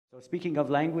So speaking of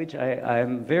language,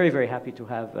 I'm very, very happy to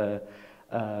have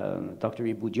Dr.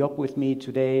 Ibou Diop with me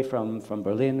today from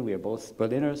Berlin. We are both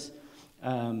Berliners.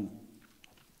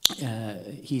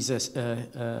 He's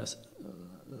a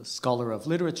scholar of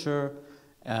literature.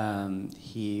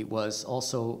 He was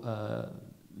also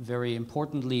very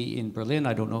importantly in Berlin.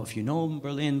 I don't know if you know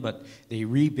Berlin, but they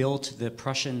rebuilt the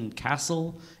Prussian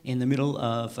castle in the middle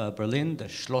of Berlin. The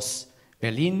Schloss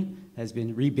Berlin has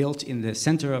been rebuilt in the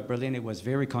center of Berlin. It was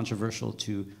very controversial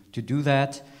to do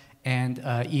that. And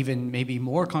even maybe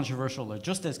more controversial, or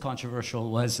just as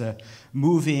controversial, was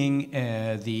moving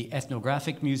the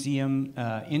ethnographic museum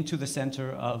into the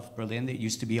center of Berlin. It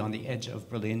used to be on the edge of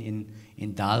Berlin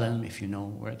in Dahlem, if you know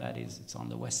where that is. It's on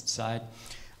the west side.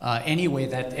 Anyway,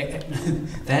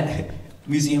 that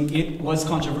museum, it was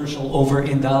controversial over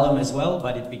in Dahlem as well,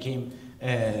 but it became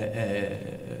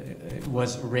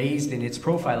was raised in its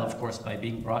profile, of course, by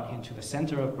being brought into the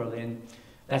center of Berlin.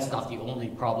 That's not the only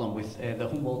problem with the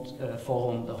Humboldt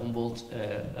Forum,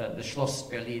 the Schloss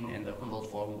Berlin, and the Humboldt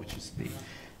Forum, which is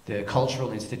the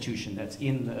cultural institution that's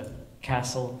in the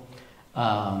castle.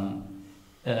 Ibou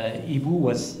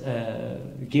was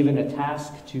given a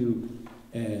task to,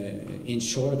 in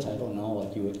short, I don't know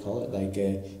what you would call it, like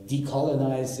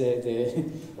decolonize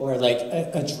or like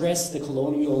address the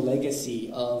colonial legacy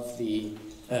of the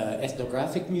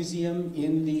ethnographic museum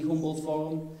in the Humboldt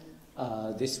Forum.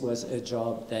 This was a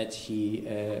job that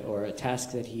or a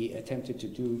task that he attempted to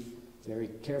do very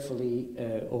carefully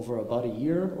over about a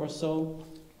year or so,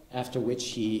 after which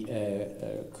he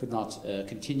could not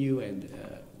continue and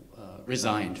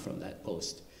resigned from that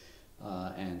post,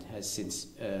 and has since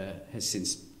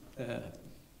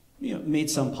made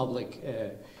some public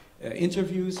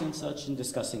interviews and such in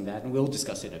discussing that, and we'll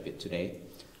discuss it a bit today.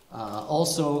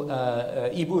 Also,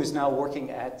 Ibou is now working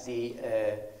at the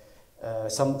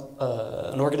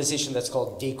an organization that's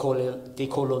called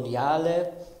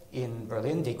Decolonial in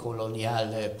Berlin,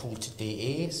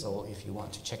 decolonial.de, so if you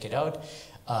want to check it out.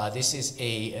 This is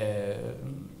a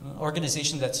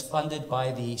organization that's funded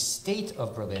by the state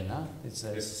of Berlin, it's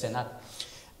a Senat,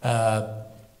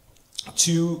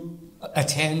 to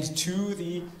attend to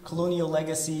the colonial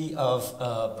legacy of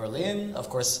Berlin. Of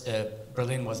course,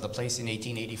 Berlin was the place in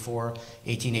 1884,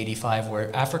 1885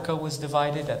 where Africa was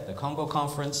divided at the Congo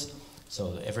Conference.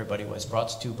 So everybody was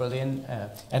brought to Berlin,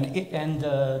 and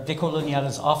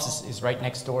Decolonial's office is right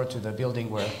next door to the building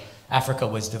where Africa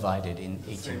was divided in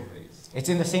 18. It's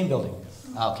in the same building.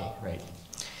 Okay, right.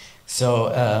 So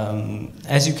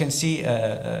as you can see,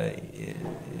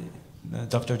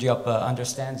 Dr. Diop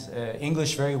understands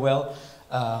English very well,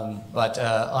 but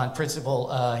on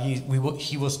principle,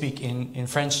 he will speak in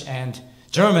French and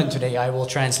German today. I will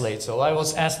translate. So I will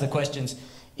ask the questions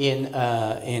in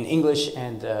English,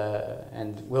 and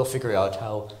we'll figure out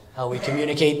how we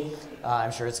communicate.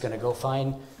 I'm sure it's going to go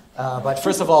fine. But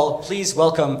first of all, please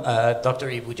welcome Dr.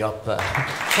 Ibou Diop.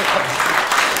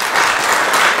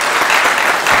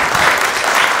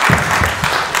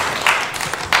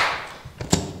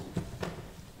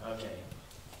 Okay.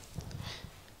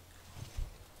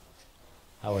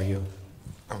 How are you?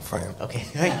 I'm fine. Okay.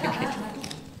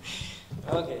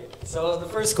 Okay, so the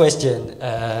first question,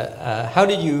 how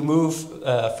did you move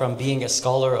from being a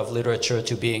scholar of literature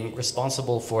to being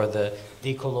responsible for the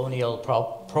decolonial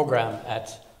program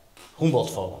at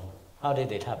Humboldt Forum? How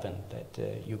did it happen that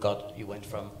you went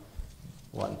from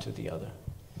one to the other?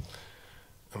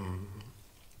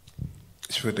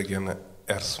 Ich würde gerne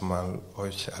erstmal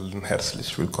euch allen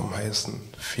herzlich willkommen heißen.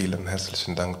 Vielen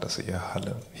herzlichen Dank, dass ihr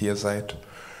alle hier seid.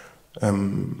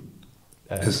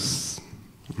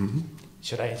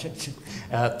 Should I?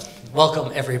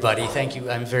 Welcome everybody. Thank you.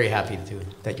 I'm very happy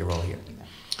that you're all here.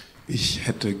 Ich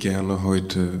hätte gerne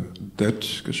heute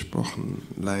Deutsch gesprochen.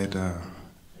 Leider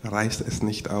reicht es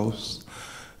nicht aus.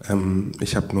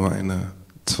 Ich habe nur eine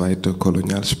zweite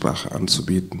Kolonialsprache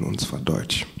anzubieten, und zwar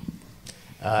Deutsch.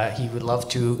 He would love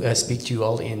to speak to you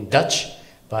all in Dutch,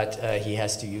 but he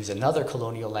has to use another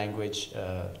colonial language,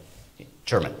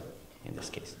 German, in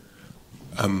this case.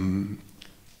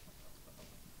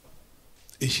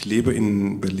 Ich lebe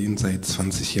in Berlin seit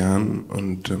 20 Jahren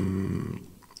und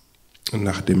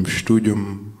nach dem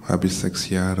Studium habe ich 6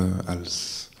 Jahre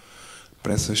als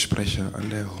Pressesprecher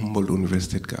an der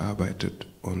Humboldt-Universität gearbeitet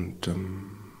und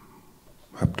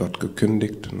habe dort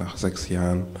gekündigt nach 6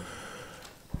 Jahren,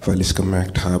 weil ich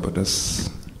gemerkt habe, dass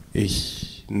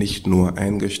ich nicht nur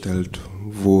eingestellt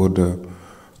wurde,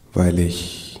 weil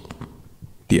ich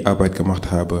die Arbeit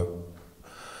gemacht habe,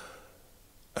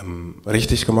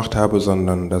 richtig gemacht habe,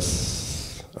 sondern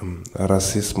dass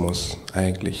Rassismus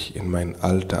eigentlich in meinen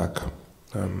Alltag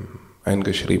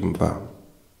eingeschrieben war.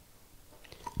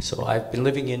 So I've been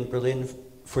living in Berlin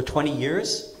for 20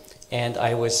 years, and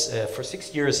I was, for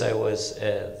 6 years, I was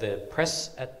the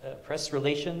press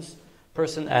relations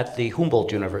person at the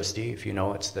Humboldt University. If you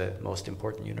know, it's the most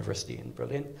important university in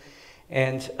Berlin.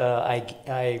 And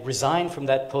I resigned from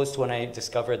that post when I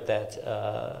discovered that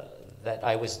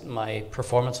my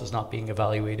performance was not being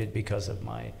evaluated because of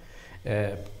my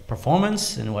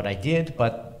performance and what I did,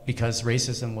 but because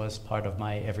racism was part of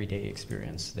my everyday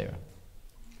experience there.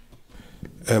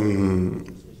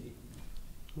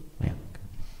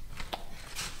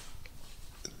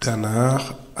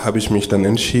 Danach habe ich mich dann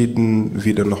entschieden,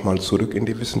 wieder nochmal zurück in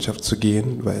die Wissenschaft zu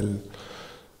gehen, weil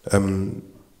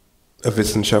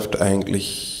Wissenschaft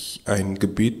eigentlich ein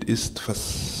Gebiet ist,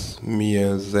 was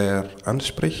mir sehr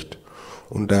anspricht.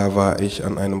 Und da war ich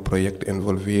an einem Projekt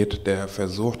involviert, der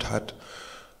versucht hat,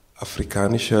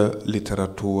 afrikanische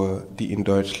Literatur, die in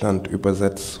Deutschland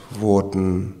übersetzt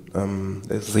wurden,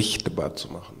 sichtbar zu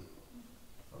machen.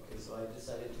 Okay, so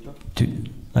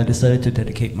I decided to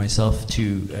dedicate myself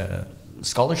to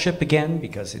scholarship again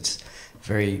because it's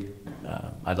very,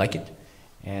 I like it.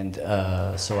 And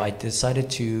so I decided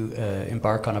to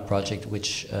embark on a project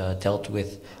which dealt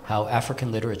with how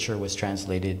African literature was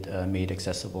translated, made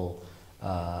accessible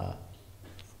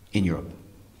in Europe.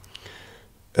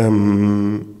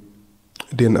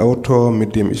 Den Autor,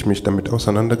 mit dem ich mich damit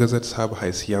auseinandergesetzt habe,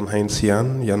 heißt Jan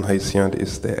Heinzian. Jan Heinzian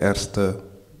ist der erste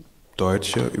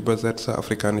deutsche Übersetzer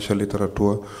afrikanischer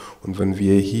Literatur. Und wenn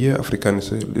wir hier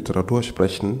afrikanische Literatur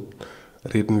sprechen,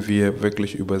 reden wir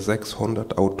wirklich über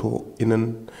 600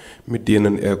 AutorInnen, mit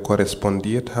denen er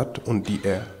korrespondiert hat und die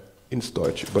er ins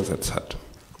Deutsch übersetzt hat.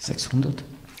 600?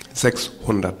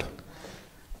 600.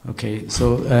 Okay,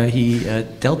 so he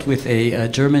dealt with a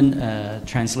German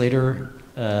translator,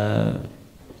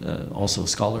 also a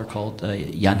scholar called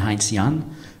Jan Heinzian,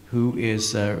 who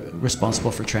is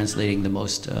responsible for translating the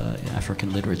most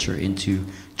African literature into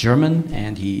German,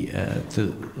 and he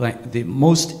the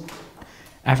most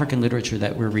African literature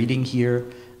that we're reading here,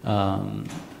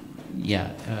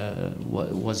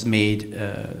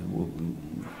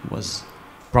 was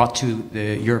brought to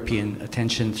the European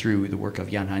attention through the work of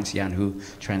Jan Heinzian, who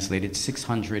translated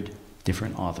 600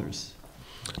 different authors.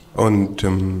 Und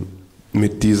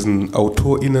mit diesen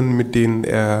AutorInnen, mit denen die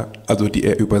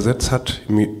er übersetzt hat,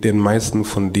 mit den meisten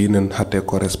von denen hat er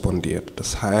korrespondiert.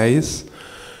 Das heißt,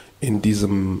 in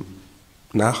diesem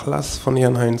Nachlass von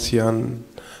Jan Heinzian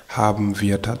haben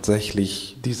wir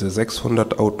tatsächlich diese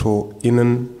 600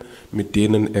 AutorInnen, mit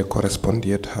denen er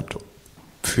korrespondiert hat.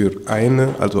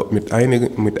 Mit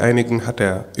einigen hat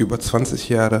er über 20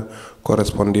 Jahre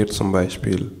korrespondiert, zum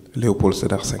Beispiel Léopold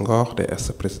Sédar Senghor, der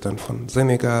erste Präsident von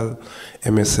Senegal,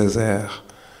 Aimé Césaire,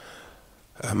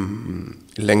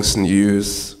 Langston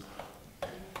Hughes,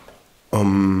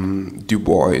 Du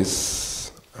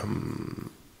Bois,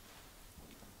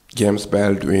 James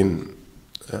Baldwin,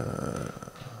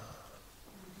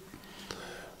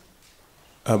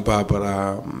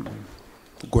 Barbara,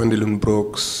 Gwendolyn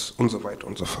Brooks und so weiter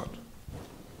und so fort.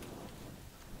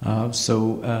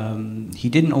 He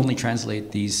didn't only translate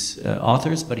these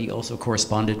authors, but he also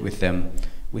corresponded with them.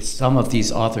 With some of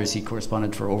these authors, he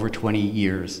corresponded for over 20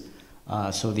 years.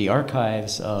 So the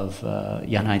archives of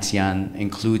Jan Heinzian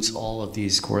includes all of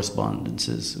these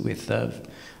correspondences with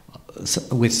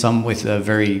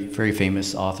very, very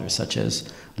famous authors, such as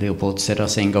Léopold Sédar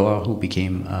Senghor, who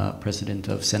became president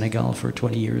of Senegal for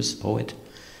 20 years, poet.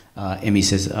 Aimé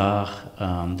Césaire,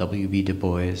 W.B. Du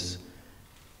Bois,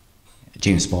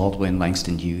 James Baldwin,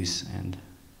 Langston Hughes, and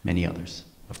many others,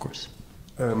 of course.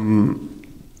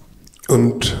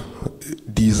 Und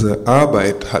diese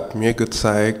Arbeit hat mir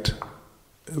gezeigt,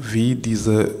 wie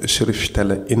diese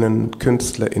SchriftstellerInnen,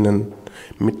 KünstlerInnen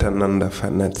miteinander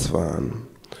vernetzt waren.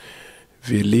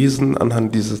 Wir lesen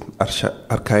anhand dieses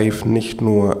Archiv nicht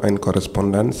nur eine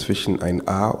Korrespondenz zwischen ein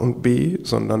A und B,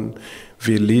 sondern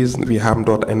wir haben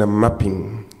dort eine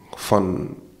Mapping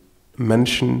von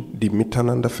Menschen, die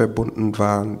miteinander verbunden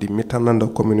waren, die miteinander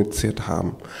kommuniziert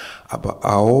haben, aber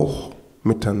auch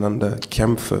miteinander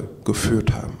Kämpfe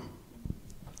geführt haben.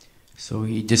 So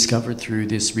he discovered through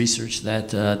this research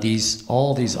that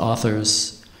all these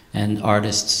authors and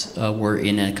artists were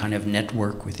in a kind of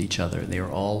network with each other. They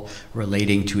were all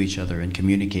relating to each other and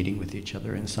communicating with each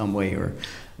other in some way, or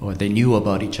they knew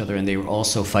about each other and they were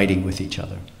also fighting with each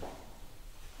other.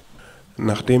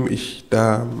 Nachdem ich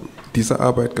da diese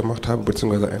Arbeit gemacht habe,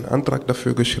 beziehungsweise einen Antrag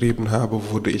dafür geschrieben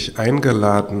habe, wurde ich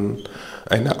eingeladen,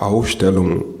 eine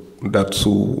Ausstellung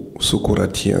dazu zu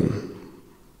kuratieren.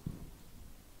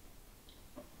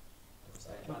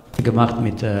 Gemacht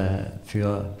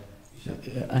für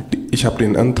Ich habe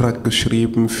den Antrag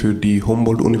geschrieben für die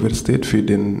Humboldt-Universität, für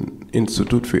den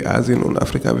Institut für Asien- und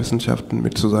Afrikawissenschaften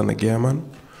mit Susanne Germann.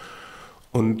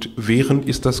 Und während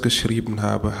ich das geschrieben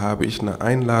habe, habe ich eine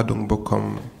Einladung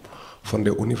bekommen von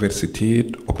der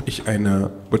Universität,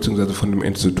 beziehungsweise von dem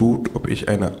Institut, ob ich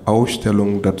eine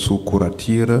Ausstellung dazu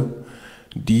kuratiere,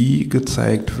 die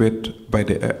gezeigt wird bei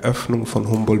der Eröffnung von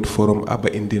Humboldt Forum,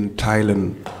 aber in den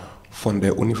Teilen von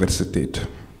der Universität.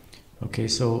 Okay,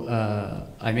 so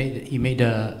he made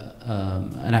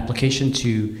an application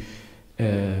to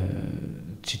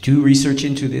do research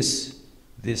into this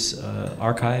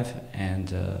archive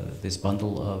and this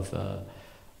bundle of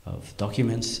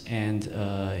documents, and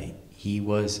he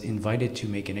was invited to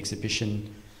make an exhibition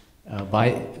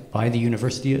by the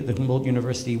university, the Humboldt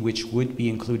University, which would be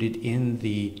included in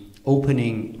the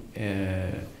opening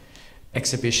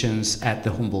exhibitions at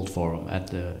the Humboldt Forum at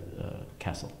the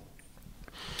castle.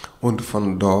 Und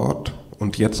von dort,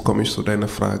 und jetzt komme ich zu deiner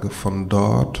Frage, von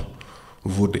dort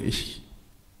wurde ich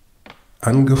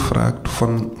angefragt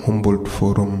von Humboldt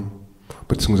Forum,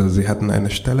 beziehungsweise sie hatten eine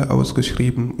Stelle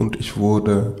ausgeschrieben und ich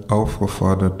wurde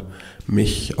aufgefordert,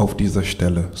 mich auf dieser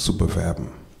Stelle zu bewerben.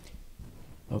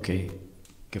 Okay,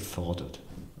 gefordert.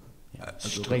 Yeah,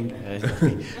 streng.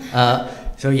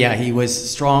 So yeah, he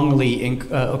was strongly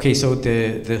okay. So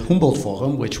the Humboldt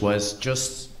Forum, which was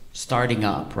just starting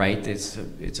up, right? It's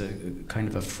a kind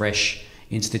of a fresh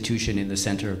institution in the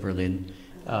center of Berlin.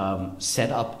 Set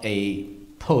up a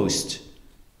post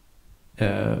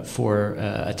for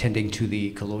attending to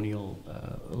the colonial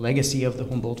legacy of the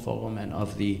Humboldt Forum and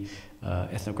of the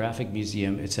ethnographic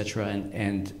museum, etc.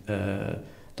 And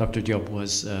Dr. Diop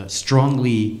was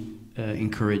strongly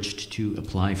encouraged to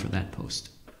apply for that post.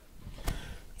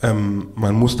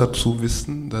 Man muss dazu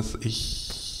wissen, dass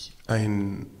ich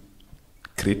ein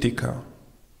Kritiker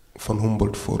von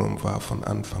Humboldt Forum war von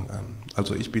Anfang an.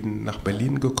 Also ich bin nach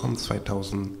Berlin gekommen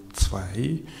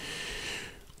 2002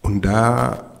 und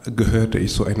da gehörte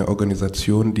ich zu einer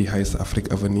Organisation, die heißt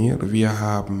Afrique Avenir. Wir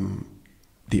haben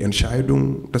die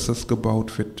Entscheidung, dass es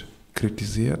gebaut wird,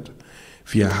 kritisiert.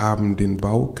 Wir haben den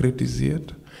Bau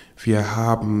kritisiert. Wir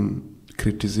haben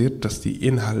kritisiert, dass die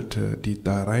Inhalte, die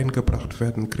da reingebracht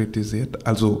werden, kritisiert.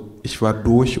 Also ich war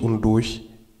durch und durch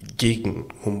gegen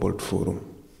Humboldt Forum.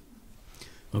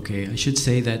 Okay, I should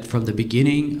say that from the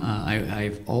beginning,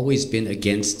 I've always been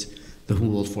against the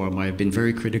Humboldt Forum. I've been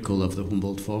very critical of the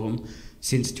Humboldt Forum.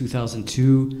 Since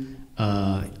 2002,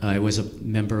 I was a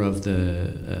member of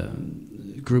the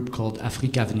group called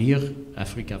Afrique Avenir.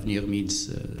 Afrique Avenir means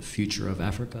future of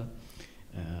Africa.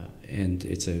 And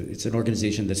it's an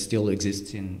organization that still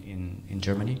exists in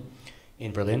Germany,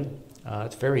 in Berlin.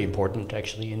 It's very important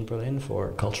actually in Berlin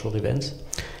for cultural events.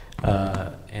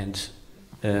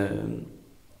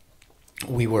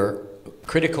 We were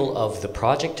critical of the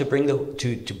project to bring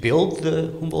to build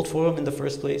the Humboldt Forum in the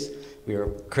first place. We were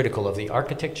critical of the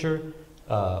architecture,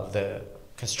 the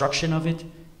construction of it,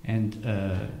 and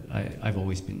I've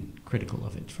always been critical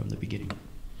of it from the beginning.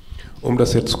 Um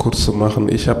das jetzt kurz zu machen,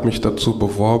 ich habe mich dazu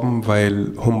beworben,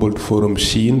 weil Humboldt Forum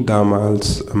schien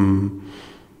damals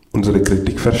unsere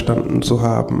Kritik verstanden zu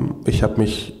haben. Ich habe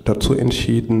mich dazu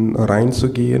entschieden,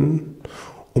 reinzugehen,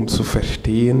 um zu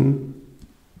verstehen,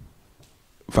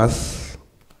 was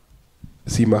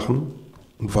sie machen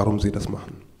und warum sie das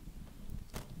machen.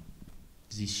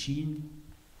 Sie schien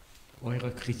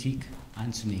eure Kritik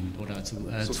anzunehmen oder zu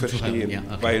verstehen, ja,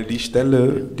 okay. Weil die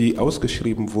Stelle, die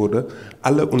ausgeschrieben wurde,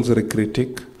 alle unsere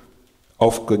Kritik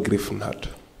aufgegriffen hat.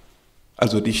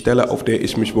 Also die Stelle, auf der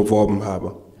ich mich beworben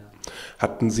habe,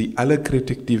 hatten sie alle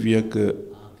Kritik, die wir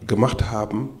gemacht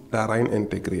haben, da rein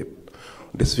integriert.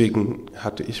 Und deswegen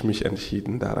hatte ich mich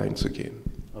entschieden, da reinzugehen.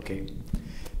 Okay.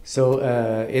 So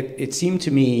it seemed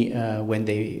to me when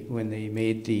they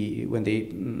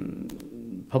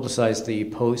publicized the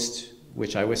post,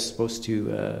 which I was supposed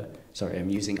to, sorry, I'm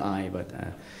using I, but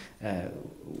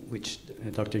which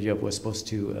Dr. Diop was supposed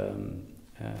to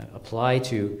apply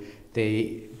to,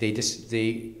 they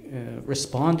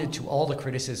responded to all the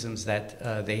criticisms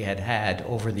that they had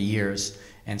over the years,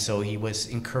 and so he was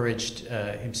encouraged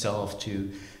himself to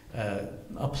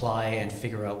apply and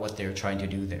figure out what they're trying to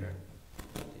do there.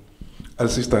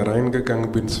 Als ich da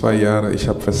reingegangen bin, 2 Jahre, ich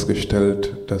habe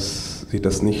festgestellt, dass sie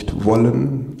das nicht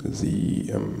wollen.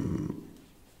 Sie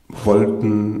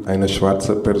wollten eine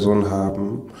schwarze Person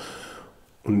haben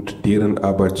und deren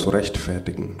Arbeit zu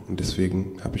rechtfertigen. Und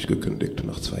deswegen habe ich gekündigt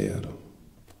nach 2 Jahren.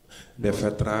 Der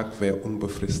Vertrag wäre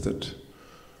unbefristet.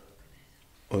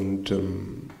 Und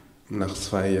nach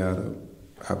 2 Jahren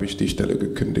habe ich die Stelle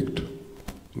gekündigt,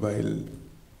 weil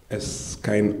es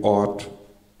kein Ort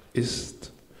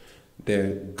ist,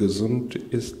 der gesund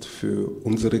ist für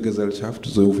unsere Gesellschaft,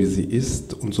 so wie sie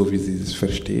ist und so wie sie es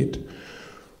versteht.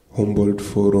 Humboldt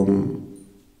Forum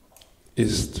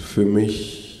ist für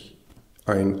mich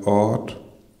ein Ort,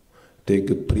 der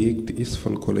geprägt ist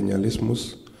von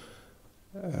Kolonialismus,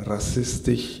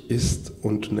 rassistisch ist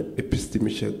und eine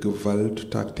epistemische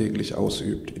Gewalt tagtäglich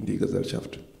ausübt in die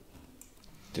Gesellschaft.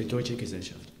 Die deutsche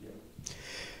Gesellschaft.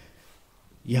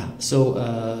 Yeah, so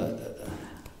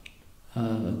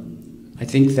I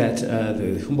think that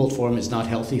the Humboldt Forum is not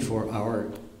healthy for our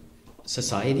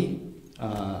society.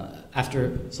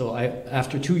 After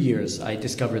 2 years, I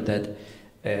discovered that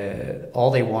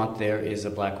all they want there is a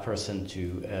black person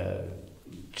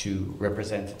to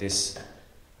represent this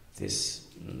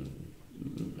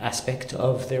aspect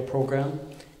of their program,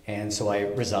 and so I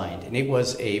resigned. And it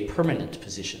was a permanent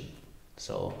position,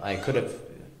 so I could have.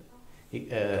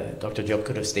 Dr. Diop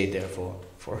could have stayed there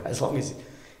for as long as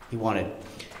he wanted,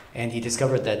 and he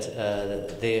discovered that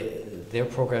their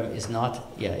program is not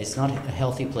a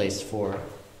healthy place for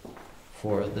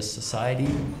the society.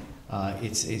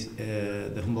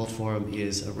 The Humboldt Forum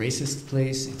is a racist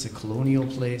place. It's a colonial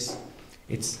place.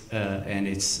 It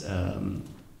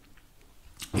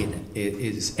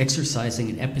is exercising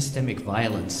an epistemic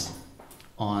violence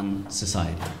on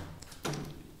society.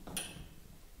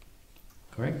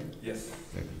 Correct? Yes.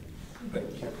 Thank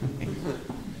you.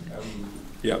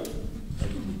 Ja,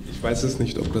 ich weiß es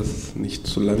nicht, ob das nicht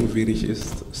zu langwierig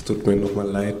ist. Es tut mir nochmal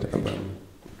leid, aber...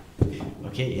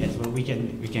 Okay, yes, well, we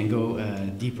can go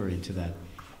deeper into that.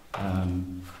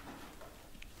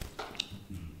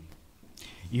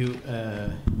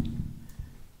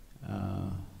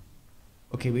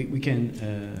 Okay, we can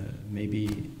maybe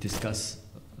discuss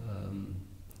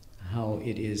how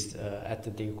it is at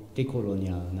the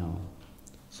decolonial now.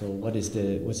 So what's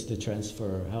the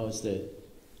transfer? How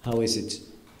is it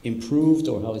improved,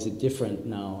 or how is it different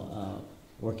now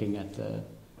working at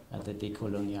the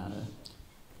decolonial?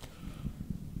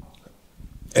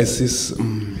 Es ist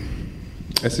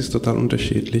total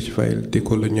unterschiedlich, weil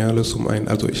Dekoloniale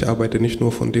also ich arbeite nicht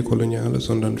nur von Dekoloniale,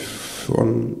 sondern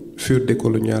für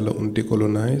Dekoloniale und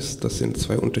decolonise, das sind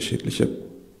zwei unterschiedliche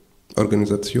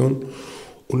Organisationen,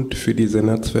 und für die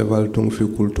Senatsverwaltung für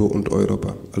Kultur und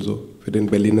Europa, also für den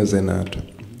Berliner Senat.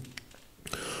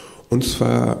 Und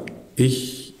zwar,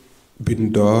 ich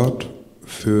bin dort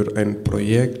für ein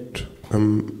Projekt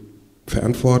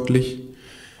verantwortlich,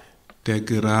 der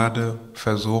gerade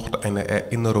versucht, ein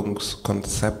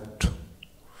Erinnerungskonzept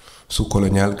zur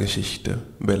Kolonialgeschichte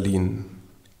Berlin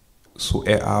zu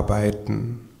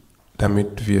erarbeiten,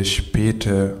 damit wir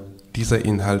später diese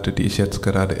Inhalte, die ich jetzt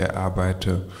gerade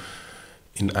erarbeite,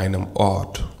 in einem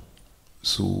Ort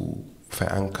zu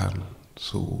verankern,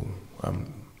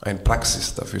 eine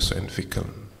Praxis dafür zu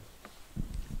entwickeln.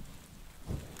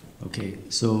 Okay,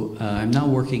 so I'm now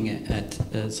working at,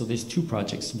 so there's two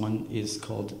projects. One is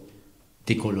called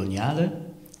Decoloniale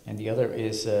and the other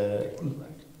is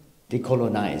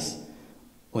decolonise.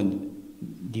 Und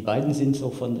die beiden sind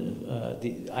so von,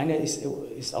 die eine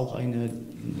ist auch eine...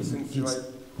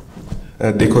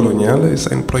 Decoloniale ist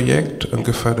ein Projekt,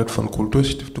 gefördert von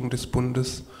Kulturstiftung des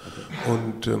Bundes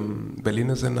und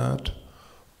Berliner Senat,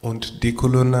 und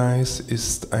Decolonise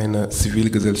ist eine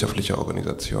zivilgesellschaftliche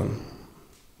Organisation,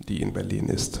 die in Berlin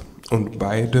ist. Und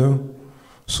beide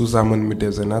zusammen mit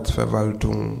der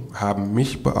Senatsverwaltung haben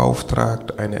mich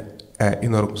beauftragt, ein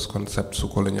Erinnerungskonzept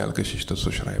zur Kolonialgeschichte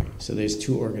zu schreiben. So there's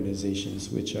two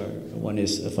organizations, which are, one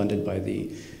is funded by the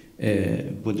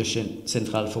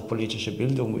Bundeszentrale für politische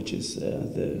Bildung, which is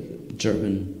the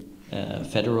German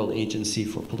federal agency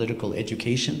for political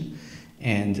education,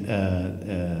 and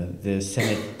the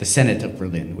Senate of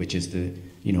Berlin, which is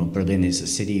Berlin is a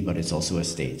city, but it's also a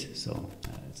state, so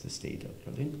it's the state of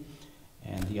Berlin.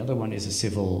 And the other one is a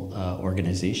civil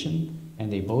organization,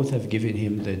 and they both have given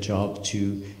him the job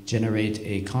to generate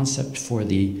a concept for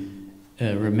the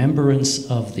remembrance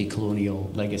of the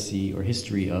colonial legacy or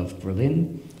history of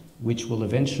Berlin, which will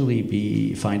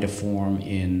eventually find a form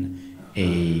in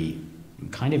a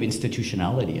kind of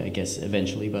institutionality, I guess,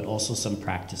 eventually, but also some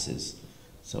practices.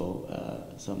 So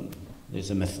there's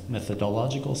a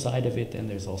methodological side of it, and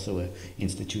there's also an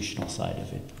institutional side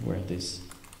of it, where this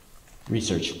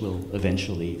research will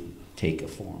eventually take a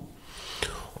form.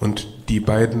 Und die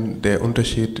beiden, der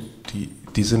Unterschied,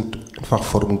 die sind einfach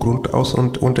vom Grund aus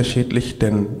unterschiedlich,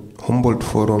 denn Humboldt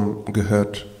Forum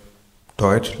gehört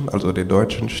Deutschland, also der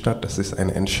deutschen Stadt. Das ist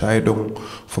eine Entscheidung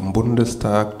vom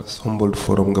Bundestag, dass Humboldt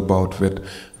Forum gebaut wird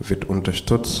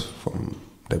unterstützt von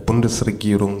der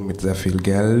Bundesregierung mit sehr viel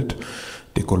Geld.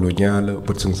 decoloniale,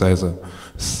 beziehungsweise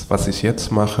was ich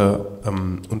jetzt mache,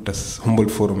 und das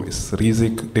Humboldt Forum ist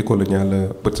riesig,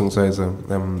 decoloniale, beziehungsweise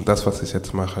das, was ich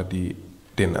jetzt mache,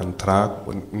 den Antrag,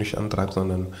 und nicht Antrag,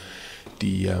 sondern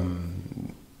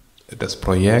das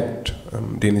Projekt,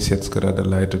 den ich jetzt gerade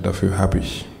leite, dafür habe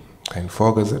ich keinen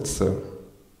Vorgesetzten.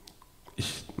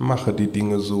 Ich mache die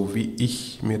Dinge so, wie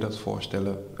ich mir das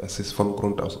vorstelle. Es ist von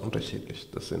Grund aus unterschiedlich.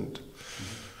 Das sind,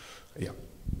 ja.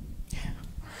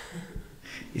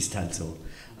 Ist halt so.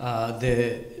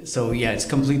 So yeah, it's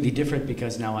completely different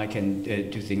because now I can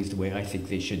do things the way I think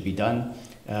they should be done.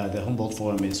 The Humboldt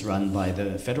Forum is run by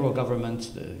the federal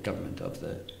government, the government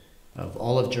of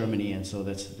all of Germany, and so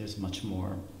there's much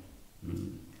more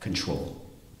control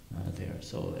there.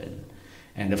 So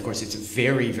and of course it's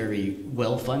very, very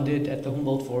well funded at the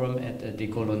Humboldt Forum. At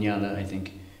Decolonial, I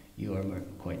think you are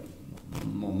quite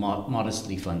more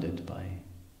modestly funded by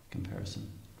comparison,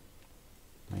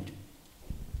 right?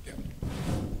 Yeah.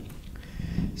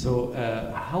 So,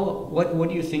 what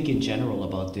do you think in general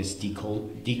about this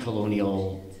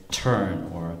decolonial turn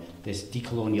or this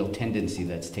decolonial tendency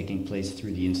that's taking place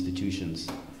through the institutions?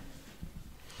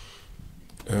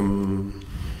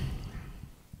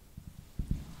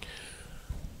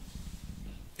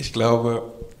 Ich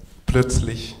glaube,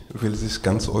 plötzlich will sich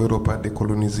ganz Europa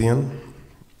dekolonisieren.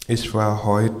 Ich war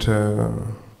heute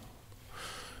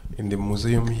in dem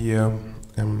Museum hier.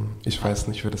 Ich weiß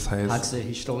nicht, wie das heißt. Hague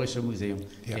Historische Museum.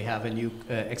 Yeah. They have a new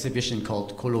exhibition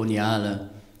called Colonial.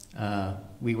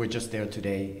 We were just there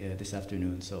today, this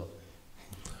afternoon. So.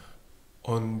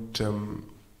 Und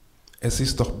es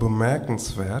ist doch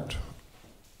bemerkenswert,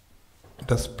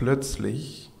 dass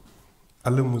plötzlich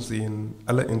alle Museen,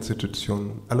 alle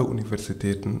Institutionen, alle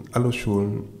Universitäten, alle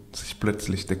Schulen sich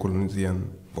plötzlich dekolonisieren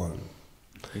wollen.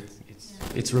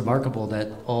 It's remarkable that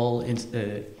all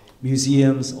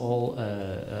museums, all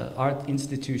art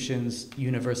institutions,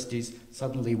 universities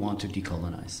suddenly want to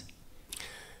decolonize.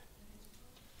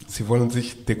 Sie wollen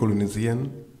sich dekolonisieren,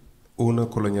 ohne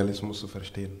Kolonialismus zu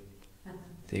verstehen.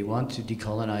 They want to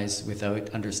decolonize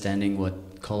without understanding what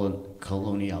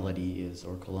coloniality is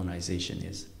or colonization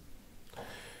is.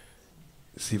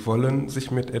 Sie wollen sich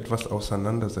mit etwas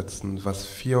auseinandersetzen, was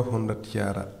 400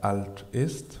 Jahre alt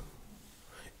ist,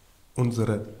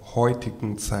 unsere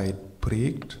heutigen Zeit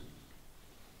prägt,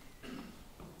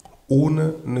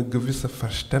 ohne ein gewisses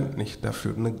Verständnis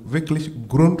dafür, ein wirklich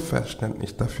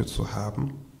Grundverständnis dafür zu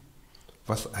haben,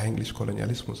 was eigentlich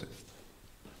Kolonialismus ist.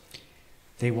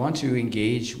 They want to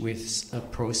engage with a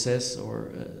process or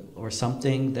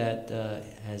something that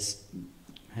has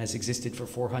existed for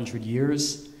 400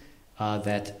 years,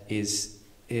 that is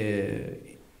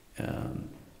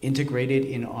integrated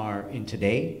in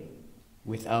today,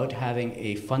 without having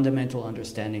a fundamental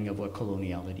understanding of what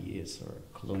coloniality is or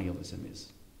colonialism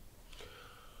is.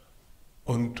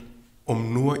 Und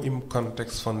um nur im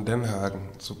Kontext von Den Haag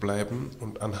zu bleiben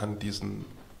und anhand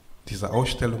dieser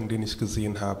Ausstellung, den ich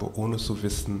gesehen habe, ohne zu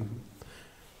wissen,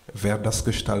 wer das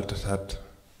gestaltet hat,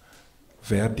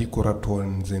 wer die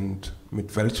Kuratoren sind,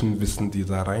 mit welchem Wissen die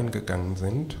da reingegangen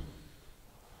sind,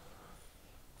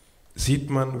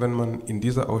 sieht man, wenn man in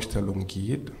diese Ausstellung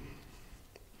geht,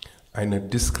 eine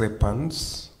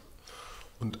Diskrepanz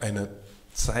und eine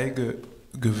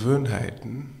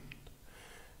Zeigegewohnheiten,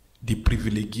 die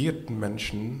privilegierten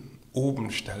Menschen oben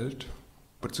stellt,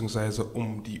 beziehungsweise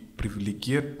um die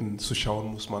Privilegierten zu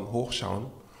schauen, muss man hochschauen.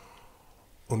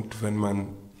 Und wenn man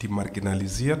die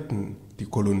Marginalisierten, die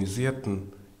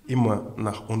Kolonisierten immer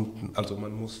nach unten, also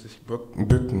man muss sich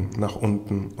bücken nach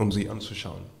unten, um sie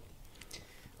anzuschauen.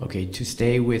 Okay, to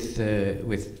stay with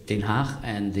Den Haag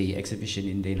and the exhibition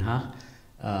in Den Haag,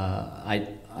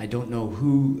 I don't know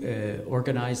who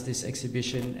organized this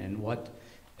exhibition and what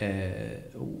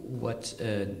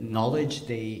knowledge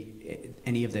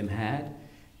any of them had,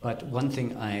 but one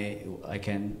thing I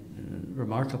can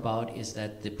remark about is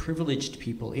that the privileged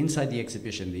people inside the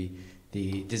exhibition,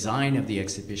 the design of the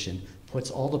exhibition, puts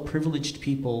all the privileged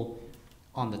people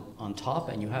on top,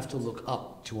 and you have to look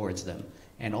up towards them.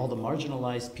 And all the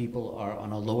marginalized people are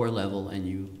on a lower level and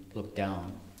you look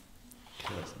down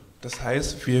towards them. Das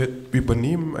heißt, wir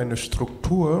übernehmen eine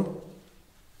Struktur,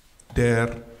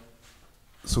 der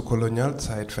zur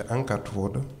Kolonialzeit verankert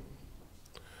wurde,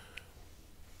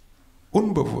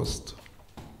 unbewusst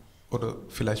oder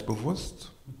vielleicht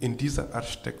bewusst in dieser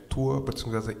Architektur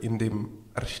bzw. in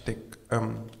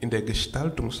der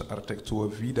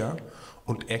Gestaltungsarchitektur wieder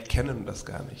und erkennen das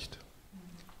gar nicht.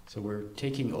 So we're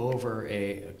taking over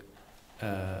a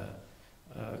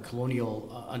colonial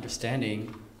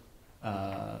understanding,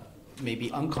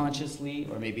 maybe unconsciously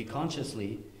or maybe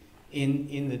consciously,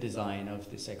 in the design of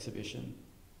this exhibition.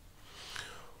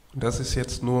 Das ist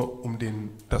jetzt nur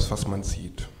das, was man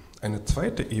sieht. Eine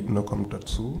zweite Ebene kommt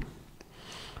dazu,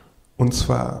 und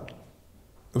zwar,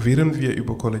 während wir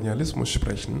über Kolonialismus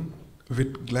sprechen,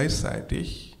 wird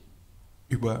gleichzeitig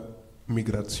über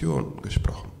Migration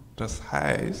gesprochen. Das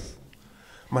heißt,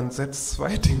 man setzt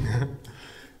zwei Dinge,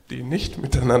 die nicht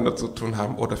miteinander zu tun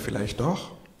haben, oder vielleicht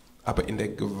doch, aber in der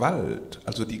Gewalt,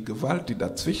 also die Gewalt, die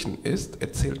dazwischen ist,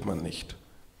 erzählt man nicht.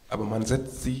 Aber man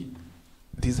setzt sie,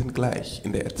 die sind gleich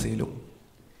in der Erzählung.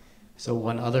 So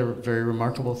one other very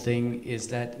remarkable thing is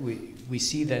that we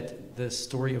see that the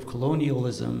story of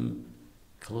colonialism,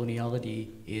 coloniality,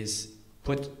 is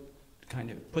put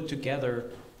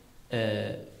together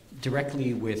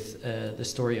directly with the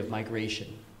story of migration.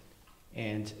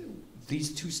 And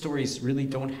these two stories really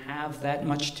don't have that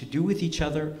much to do with each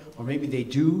other, or maybe they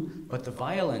do, but the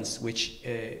violence which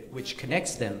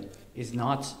connects them is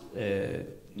not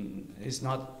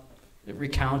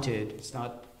recounted, it's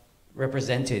not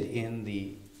represented in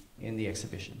the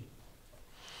exhibition.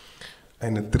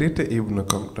 Eine dritte Ebene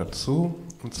kommt dazu,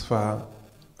 und zwar,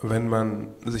 wenn man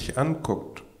sich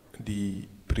anguckt, die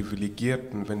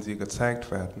Privilegierten, wenn sie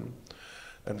gezeigt werden,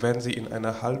 dann werden sie in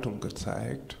einer Haltung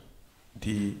gezeigt,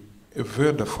 die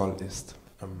würdevoll ist.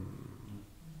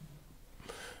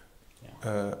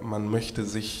 Man möchte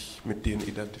sich mit denen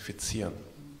identifizieren.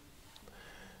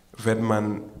 Wenn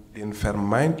man den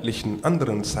vermeintlichen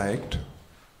anderen zeigt,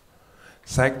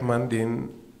 zeigt man den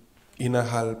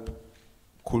innerhalb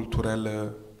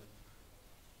kulturelle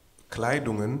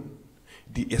Kleidungen,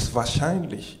 die es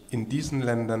wahrscheinlich in diesen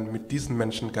Ländern mit diesen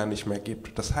Menschen gar nicht mehr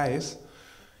gibt. Das heißt,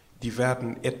 die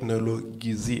werden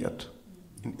ethnologisiert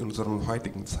in unserer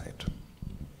heutigen Zeit.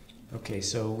 Okay,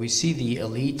 so we see the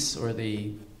elites or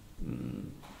the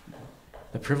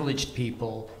privileged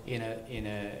people in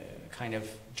a kind of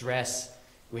dress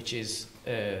which is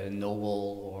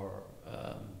noble or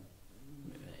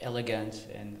elegant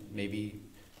and maybe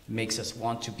makes us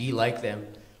want to be like them,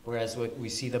 whereas what we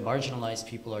see the marginalized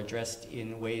people are dressed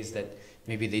in ways that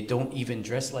maybe they don't even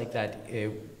dress like that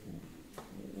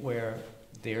where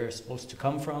they're supposed to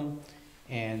come from,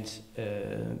 and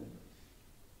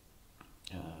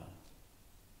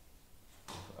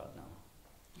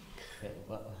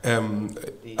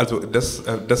also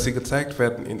dass sie gezeigt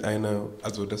werden in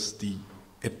also dass die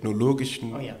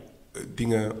ethnologischen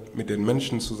Dinge mit den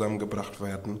Menschen zusammengebracht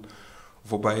werden,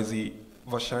 wobei sie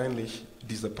wahrscheinlich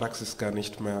diese Praxis gar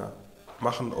nicht mehr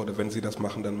machen, oder wenn sie das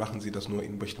machen, dann machen sie das nur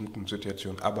in bestimmten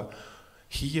Situationen. Aber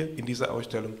hier in dieser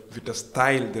Ausstellung wird das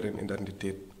Teil deren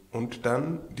Identität. Und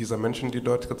dann diese Menschen, die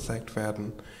dort gezeigt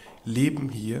werden, leben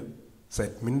hier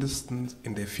seit mindestens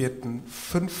in der 4.,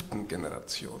 5.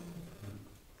 Generation.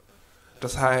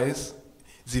 Das heißt,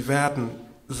 sie werden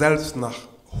selbst nach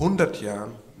 100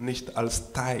 Jahren nicht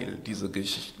als Teil dieser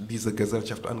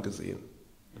Gesellschaft angesehen.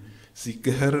 Sie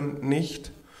gehören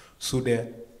nicht zu der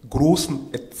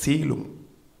großen Erzählung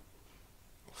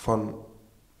von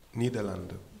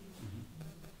Niederlande.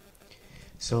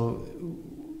 So,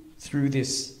 through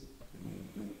this,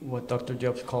 what Dr.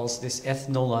 Diop calls this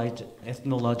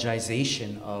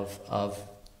ethnologization of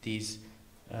these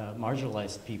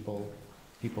marginalized people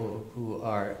who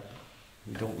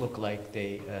don't look like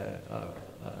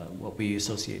what we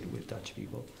associate with Dutch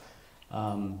people.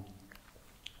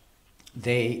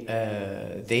 They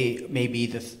may be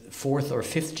the 4th or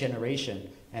 5th generation,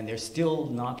 and they're still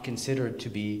not considered to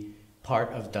be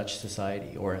part of Dutch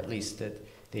society, or at least that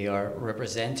they are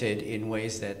represented in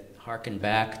ways that harken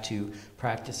back to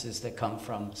practices that come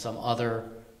from some other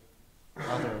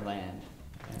land.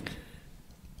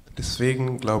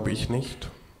 Deswegen glaube ich nicht,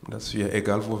 dass wir,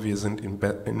 egal wo wir sind im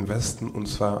Westen, und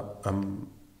zwar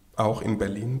auch in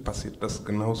Berlin passiert das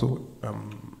genauso,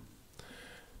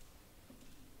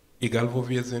 egal wo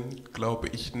wir sind, glaube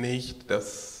ich nicht,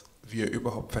 dass wir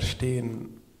überhaupt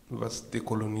verstehen, was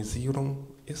Dekolonisierung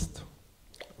ist,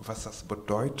 was das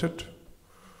bedeutet.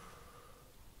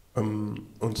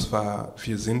 Und zwar,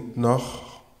 wir sind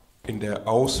noch in der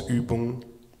Ausübung,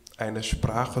 eine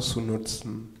Sprache zu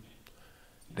nutzen,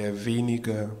 der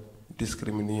weniger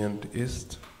diskriminierend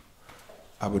ist,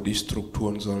 aber die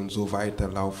Strukturen sollen so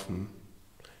weiterlaufen,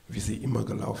 wie sie immer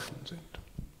gelaufen sind.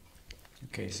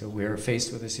 Okay, so we're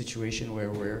faced with a situation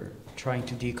where we're trying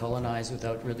to decolonize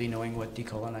without really knowing what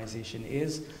decolonization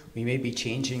is. We may be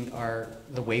changing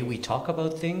the way we talk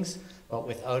about things, but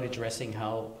without addressing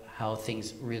how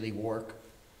things really work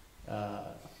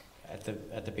at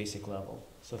the basic level.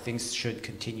 So things should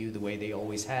continue the way they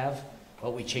always have,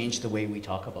 but we change the way we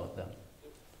talk about them.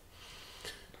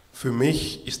 Für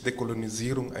mich ist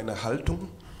Dekolonisierung eine Haltung,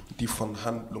 die von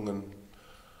Handlungen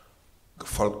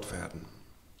gefolgt werden.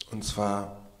 Und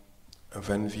zwar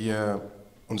wenn wir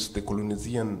uns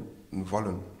dekolonisieren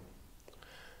wollen,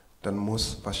 dann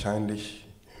muss wahrscheinlich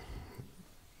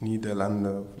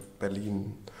Niederlande,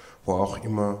 Berlin, wo auch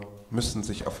immer, müssen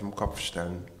sich auf den Kopf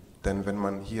stellen. Denn wenn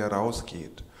man hier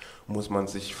rausgeht, muss man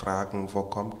sich fragen, wo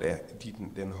kommt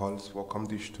den Holz, wo kommen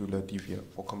die Stühle,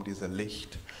 wo kommt dieses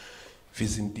Licht, wie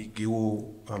sind die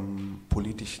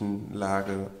geopolitischen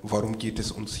Lage, warum geht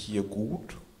es uns hier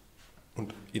gut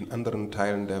und in anderen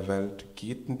Teilen der Welt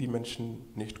gehen die Menschen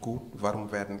nicht gut,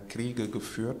 warum werden Kriege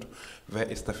geführt, wer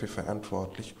ist dafür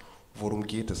verantwortlich, worum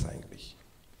geht es eigentlich?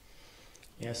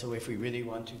 Yeah, so if we really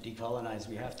want to decolonize,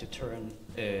 we have to turn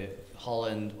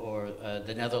Holland or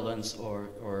the Netherlands or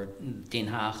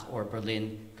Den Haag or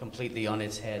Berlin completely on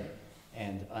its head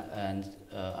and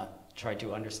try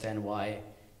to understand why,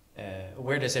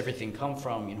 where does everything come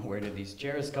from, you know, where do these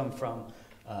chairs come from,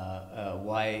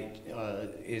 why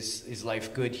is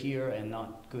life good here and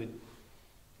not good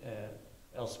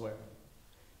elsewhere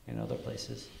in other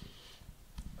places.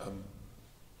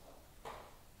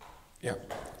 Ja.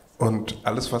 Und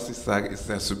alles, was ich sage, ist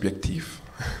sehr subjektiv.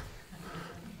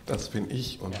 Das bin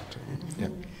ich. Und,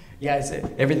 ja. Yeah,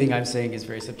 everything I'm saying is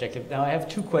very subjective. Now I have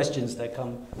two questions that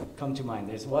come to mind.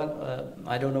 There's one,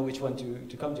 I don't know which one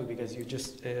to come to because you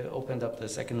just opened up the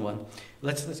second one.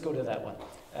 Let's go to that one.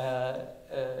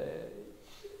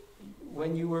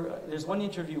 When you were, there's one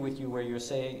interview with you where you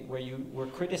were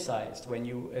criticized when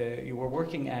you were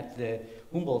working at the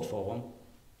Humboldt Forum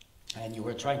and you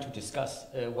were trying to discuss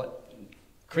what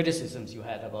criticisms you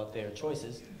had about their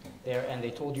choices there, and they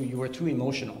told you were too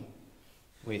emotional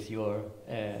with your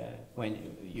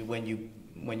when you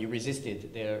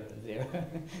resisted their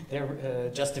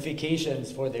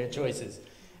justifications for their choices,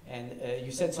 and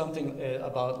you said something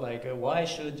about like why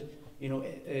should when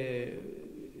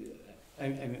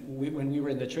we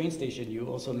were in the train station, you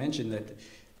also mentioned that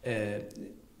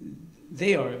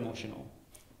they are emotional,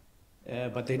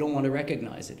 but they don't want to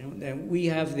recognize it, and we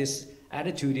have this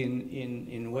attitude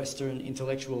in Western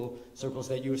intellectual circles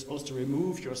that you're supposed to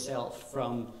remove yourself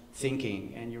from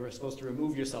thinking and you're supposed to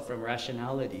remove yourself from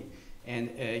rationality and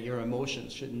your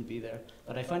emotions shouldn't be there.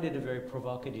 But I find it a very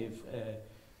provocative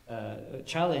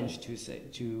challenge to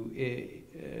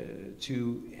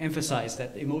emphasize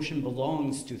that emotion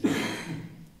belongs to thinking.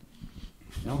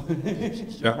 No?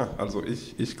 Ja, also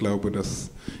ich glaube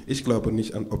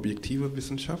nicht an objektive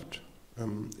Wissenschaft.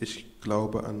 Ich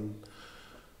glaube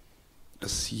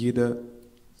dass jede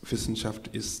Wissenschaft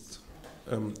ist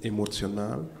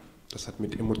emotional, das hat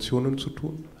mit Emotionen zu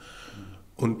tun.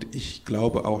 Und ich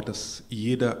glaube auch, dass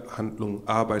jede Handlung,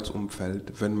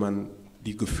 Arbeitsumfeld, wenn man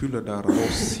die Gefühle da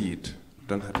rauszieht,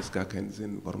 dann hat es gar keinen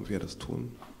Sinn, warum wir das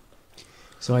tun.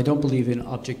 So I don't believe in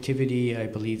objectivity. I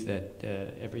believe that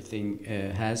everything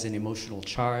has an emotional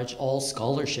charge. All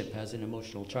scholarship has an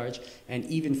emotional charge. And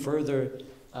even further,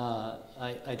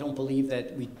 I don't believe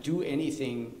that we do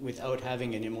anything without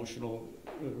having an emotional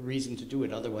reason to do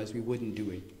it, otherwise we wouldn't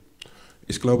do it.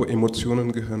 Ich glaube,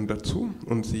 Emotionen gehören dazu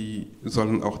und sie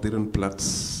sollen auch deren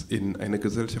Platz in einer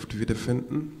Gesellschaft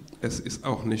wiederfinden. Es ist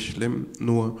auch nicht schlimm,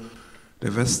 nur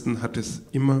der Westen hat es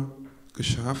immer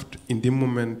geschafft, in dem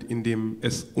Moment, in dem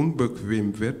es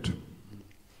unbequem wird,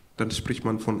 dann spricht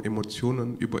man von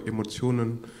Emotionen. Über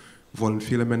Emotionen wollen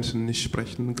viele Menschen nicht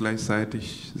sprechen,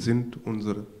 gleichzeitig sind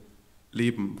unsere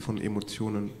Leben von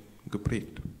Emotionen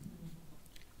geprägt.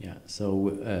 Yeah,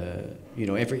 so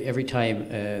every time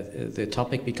the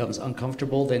topic becomes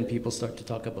uncomfortable, then people start to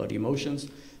talk about emotions,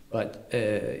 but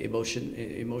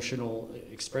emotional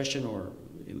expression or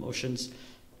emotions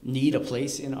need a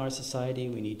place in our society.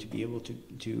 We need to be able to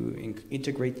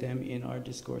integrate them in our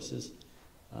discourses,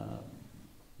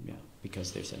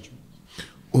 because they're central.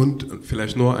 Und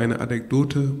vielleicht nur eine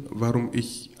Anekdote, warum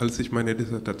als ich meine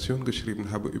Dissertation geschrieben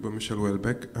habe über Michel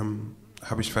Houellebecq,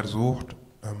 habe ich versucht,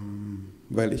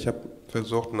 weil ich habe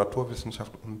versucht,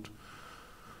 Naturwissenschaft und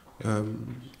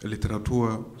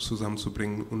Literatur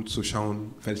zusammenzubringen und zu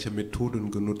schauen, welche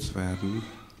Methoden genutzt werden,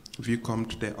 wie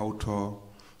kommt der Autor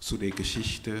zu der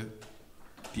Geschichte,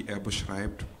 die er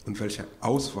beschreibt und welche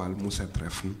Auswahl muss er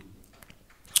treffen.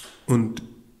 Und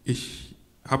ich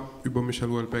habe über Michel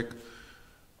Houellebecq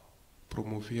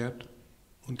promoviert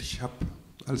und ich habe,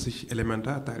 als ich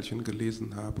Elementarteilchen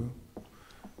gelesen habe,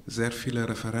 sehr viele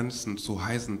Referenzen zu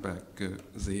Heisenberg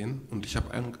gesehen und ich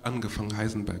habe angefangen,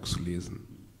 Heisenberg zu lesen.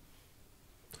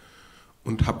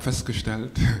 Und habe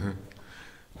festgestellt,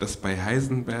 dass bei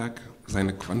Heisenberg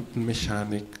seine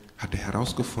Quantenmechanik hatte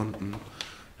herausgefunden,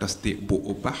 dass der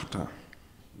Beobachter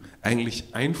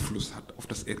eigentlich Einfluss hat auf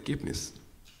das Ergebnis.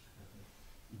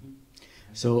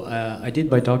 So I did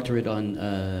my doctorate on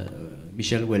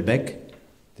Michel Houellebecq,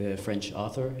 the French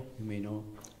author, you may know.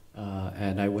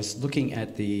 And I was looking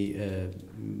at the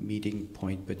meeting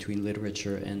point between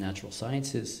literature and natural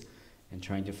sciences and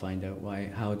trying to find out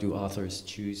how do authors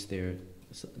choose their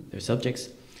subjects.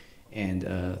 And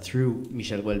through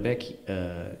Michel Houellebecq,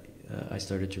 I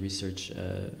started to research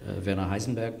Werner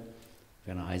Heisenberg.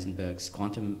 Werner Heisenberg's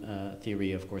quantum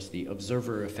theory, of course, the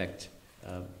observer effect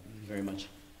very much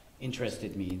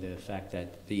interested me, the fact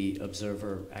that the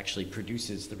observer actually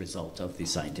produces the result of the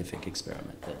scientific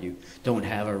experiment, that you don't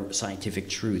have a scientific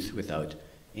truth without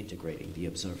integrating the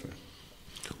observer.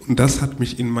 Und das hat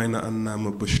mich in meiner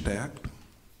Annahme bestärkt,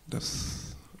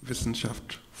 dass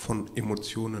Wissenschaft von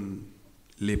Emotionen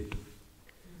lebt.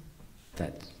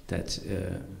 That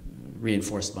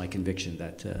reinforced my conviction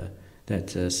that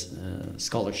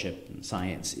scholarship and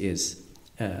science is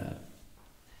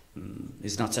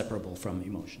not separable from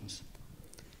emotions.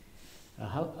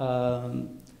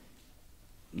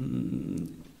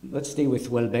 Let's stay with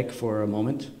Houellebecq for a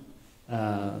moment.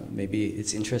 Maybe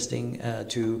it's interesting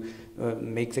to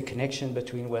make the connection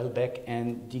between Houellebecq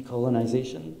and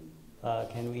decolonization.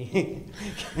 Can we?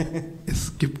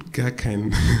 Es gibt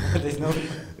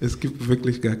es gibt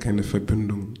wirklich gar keine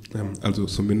Verbindung, also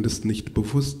zumindest nicht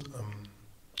bewusst.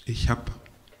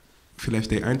 Vielleicht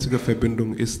die einzige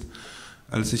Verbindung ist,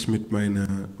 als ich mit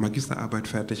meiner Magisterarbeit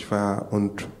fertig war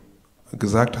und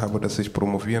gesagt habe, dass ich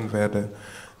promovieren werde,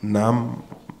 nahmen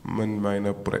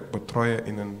meine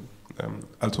BetreuerInnen,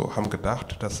 also haben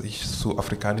gedacht, dass ich zu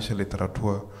afrikanischer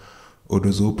Literatur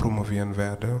oder so promovieren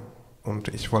werde. Und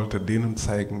ich wollte denen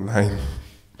zeigen, nein,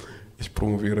 ich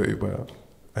promoviere über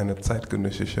eine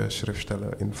zeitgenössische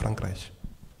Schriftsteller in Frankreich.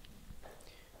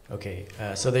 Okay,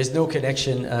 so there's no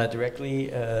connection directly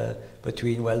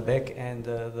between Houellebecq and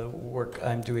the work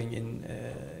I'm doing in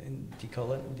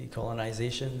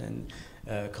decolonization and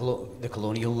the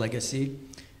colonial legacy.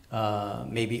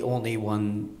 Maybe only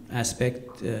one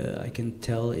aspect I can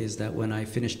tell is that when I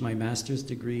finished my master's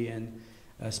degree and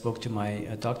spoke to my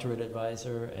doctorate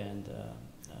advisor, and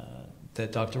the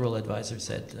doctoral advisor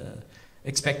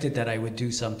expected that I would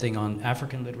do something on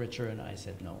African literature, and I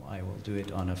said no, I will do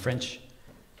it on a French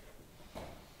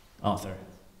author,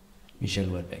 Michel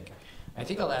Houellebecq. I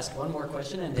think I'll ask one more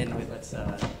question, and then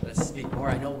let's speak more.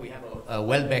 I know we have a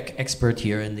Houellebecq expert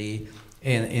here in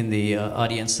the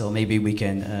audience, so maybe we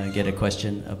can get a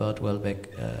question about Houellebecq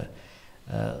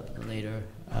later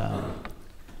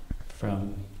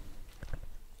from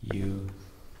you.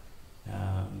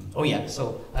 Oh yeah,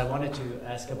 so I wanted to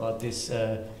ask about this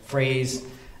phrase.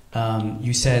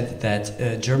 You said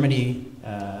that Germany,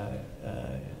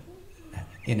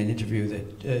 in an interview,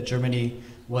 that Germany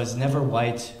was never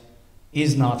white,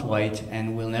 is not white,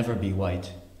 and will never be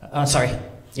white. Sorry,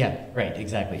 yeah, right,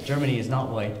 exactly. Germany is not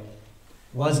white,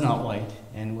 was not white,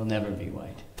 and will never be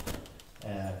white.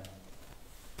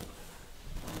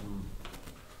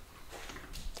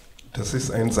 Das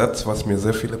ist ein Satz, was mir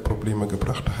sehr viele Probleme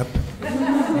gebracht hat.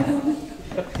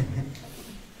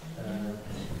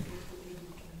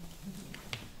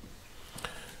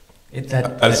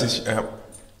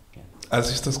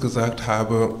 Als ich das gesagt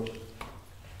habe,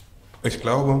 ich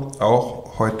glaube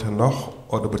auch heute noch,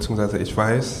 oder beziehungsweise ich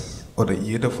weiß, oder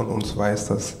jeder von uns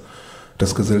weiß,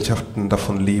 dass Gesellschaften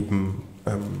davon leben,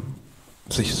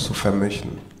 sich zu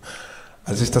vermischen.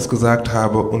 Als ich das gesagt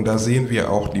habe, und da sehen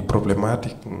wir auch die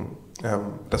Problematiken,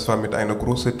 das war mit einer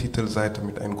großen Titelseite,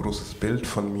 mit einem großes Bild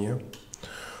von mir.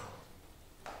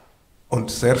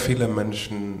 Und sehr viele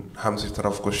Menschen haben sich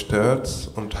darauf gestürzt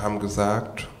und haben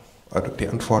gesagt, also die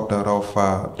Antwort darauf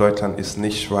war, Deutschland ist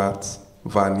nicht schwarz,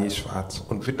 war nie schwarz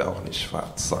und wird auch nicht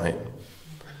schwarz sein.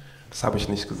 Das habe ich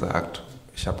nicht gesagt.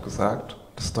 Ich habe gesagt,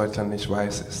 dass Deutschland nicht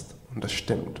weiß ist. Und das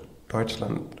stimmt.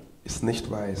 Deutschland ist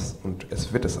nicht weiß und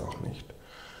es wird es auch nicht.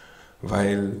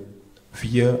 Weil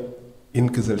wir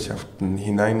in Gesellschaften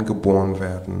hineingeboren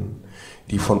werden,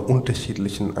 die von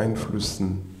unterschiedlichen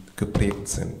Einflüssen geprägt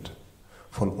sind,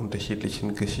 von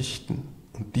unterschiedlichen Geschichten.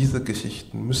 Und diese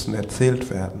Geschichten müssen erzählt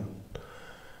werden,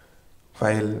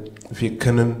 weil wir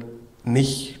können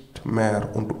nicht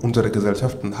mehr, und unsere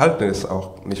Gesellschaften halten es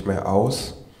auch nicht mehr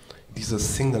aus, diese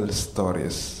Single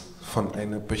Stories von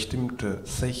einer bestimmten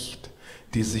Sicht,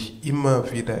 die sich immer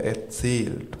wieder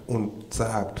erzählt und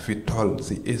sagt, wie toll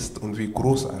sie ist und wie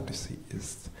großartig sie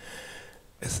ist.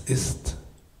 Es ist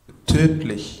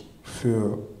tödlich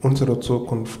für unsere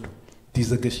Zukunft,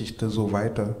 diese Geschichte so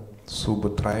weiter zu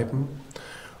betreiben.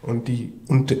 Und die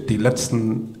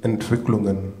letzten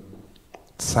Entwicklungen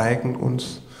zeigen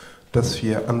uns, dass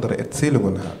wir andere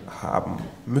Erzählungen haben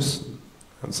müssen.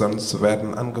 Sonst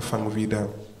werden angefangen wieder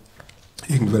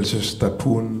irgendwelche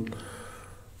Statuen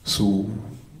zu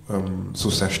so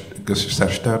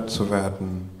zerstört zu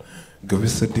werden,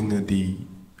 gewisse Dinge, die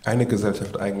eine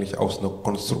Gesellschaft eigentlich aus einer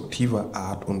konstruktiven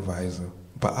Art und Weise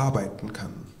bearbeiten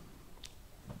kann.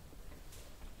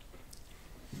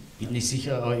 Ich bin nicht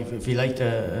sicher, vielleicht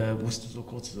musst du so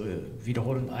kurz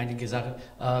wiederholen einige Sachen.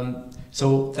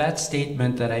 So that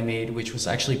statement that I made, which was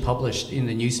actually published in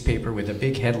the newspaper with a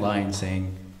big headline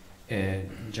saying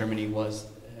Germany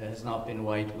has not been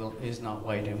white, is not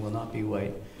white and will not be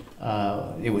white.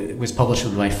 It was published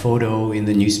with my photo in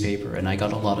the newspaper, and I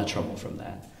got a lot of trouble from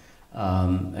that.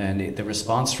 The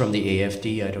response from the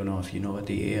AfD, I don't know if you know what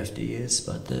the AfD is,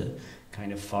 but the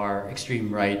kind of far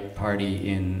extreme right party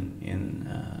in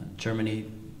Germany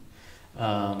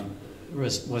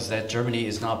was that Germany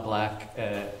is not black,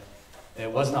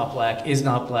 was not black, is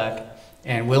not black,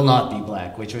 and will not be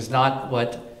black, which was not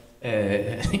what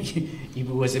he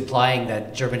was implying,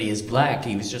 that Germany is black.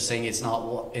 He was just saying it's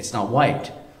not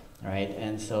white, right?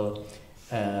 And so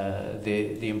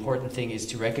the important thing is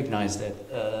to recognize that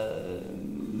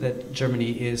that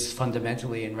Germany is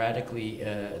fundamentally and radically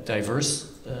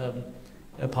diverse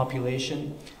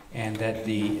population, and that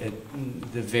the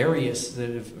variety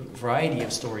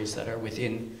of stories that are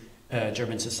within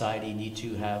German society need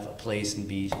to have a place and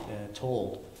be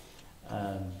told.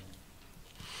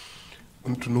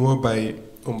 Und nur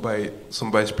um bei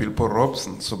zum Beispiel Paul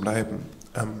Robeson zu bleiben,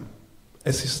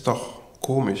 es ist doch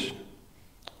komisch,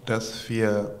 dass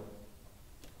wir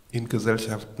in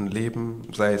Gesellschaften leben,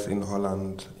 sei es in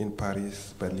Holland, in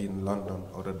Paris, Berlin, London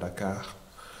oder Dakar,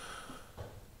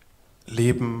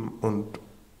 leben und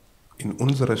in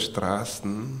unsere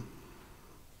Straßen,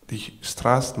 die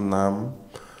Straßennamen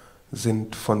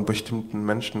sind von bestimmten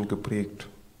Menschen geprägt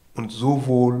und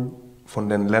sowohl von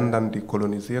den Ländern, die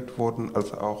kolonisiert wurden,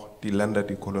 als auch die Länder,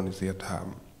 die kolonisiert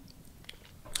haben.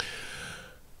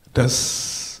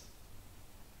 Dass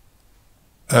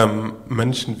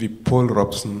Menschen wie Paul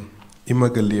Robeson immer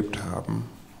gelebt haben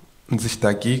und sich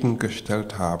dagegen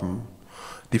gestellt haben,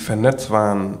 die vernetzt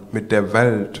waren mit der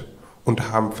Welt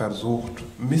und haben versucht,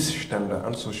 Missstände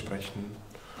anzusprechen.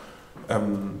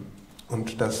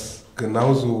 Und das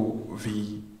genauso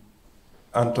wie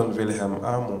Anton Wilhelm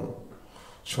Amo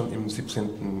schon im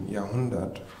 17.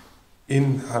 Jahrhundert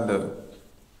in Halle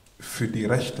für die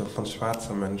Rechte von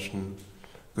schwarzen Menschen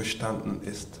gestanden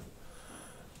ist.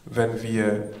 Wenn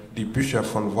wir die Bücher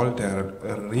von Voltaire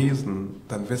lesen,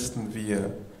 dann wissen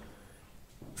wir,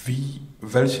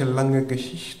 welche lange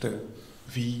Geschichte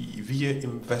wie wir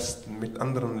im Westen mit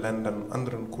anderen Ländern,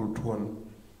 anderen Kulturen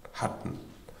hatten.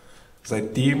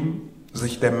 Seitdem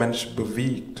sich der Mensch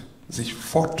bewegt, sich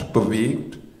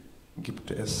fortbewegt, gibt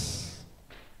es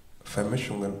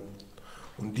Vermischungen.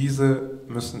 Und diese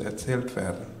müssen erzählt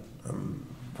werden,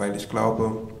 weil ich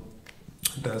glaube,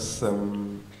 dass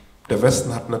der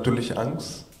Westen hat natürlich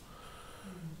Angst,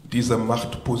 diese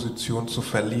Machtposition zu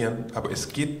verlieren, aber es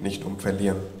geht nicht um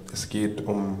Verlieren. Es geht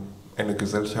um eine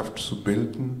Gesellschaft zu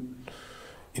bilden,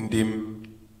 in dem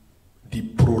die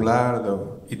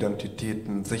plurale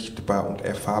Identitäten sichtbar und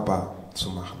erfahrbar zu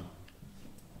machen.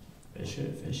 Welche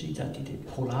Identität?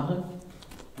 Polare?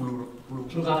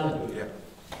 Plurale? Ja.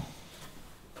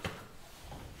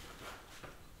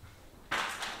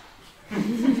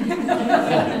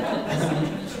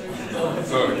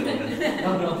 Sorry.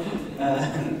 No.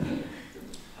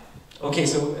 Okay,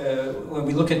 so when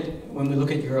we look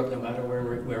at Europe, no matter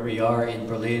where we are, in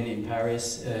Berlin, in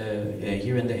Paris,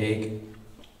 here in The Hague,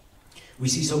 we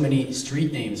see so many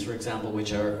street names, for example,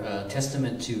 which are a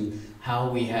testament to how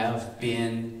we have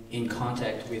been in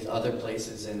contact with other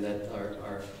places, and that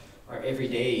our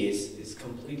everyday is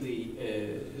completely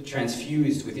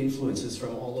transfused with influences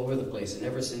from all over the place. And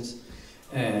ever since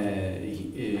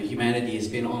humanity has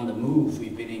been on the move,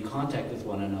 we've been in contact with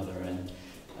one another, and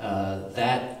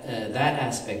that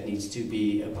aspect needs to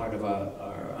be a part of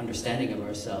our understanding of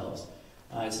ourselves.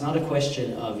 It's not a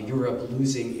question of Europe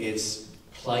losing its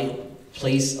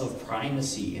place of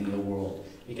primacy in the world,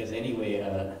 because anyway,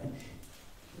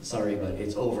 sorry, but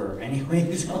it's over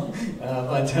anyway. So,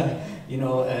 you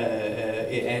know,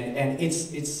 and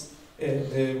it's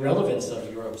the relevance of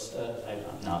Europe's.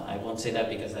 I won't say that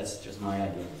because that's just my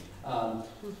idea.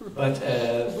 But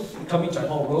coming to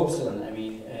Paul Robeson, I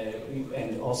mean,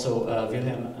 and also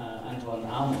Wilhelm Anton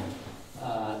Amo,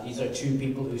 these are two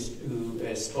people who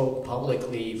spoke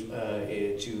publicly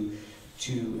to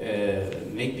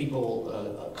make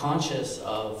people conscious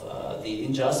of the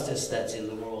injustice that's in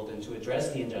the world, and to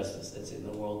address the injustice that's in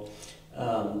the world.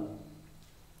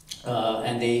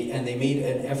 And they made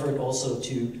an effort also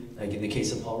to, like in the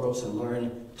case of Paul Robeson,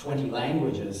 learn 20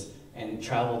 languages and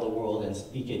travel the world and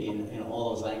speak it in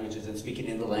all those languages, and speak it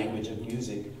in the language of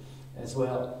music. as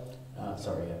well.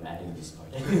 Sorry, I'm adding this part.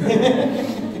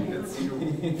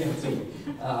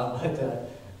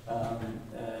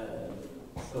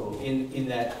 So in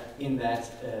that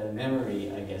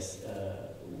memory, I guess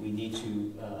we need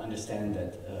to understand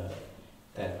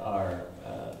that our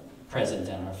present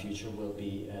and our future will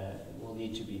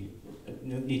need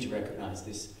to recognize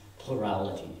this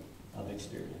plurality of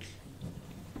experience.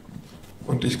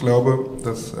 Und ich glaube,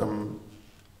 dass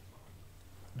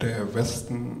der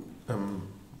Westen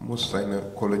muss seine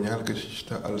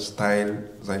Kolonialgeschichte als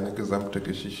Teil seiner gesamten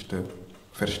Geschichte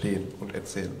verstehen und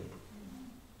erzählen.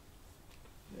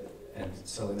 And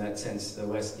so in that sense, the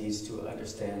West needs to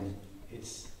understand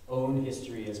its own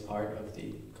history as part of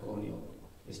the colonial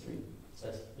history. Ist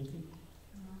das richtig?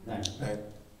 Nein. Nein,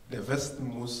 der Westen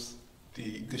muss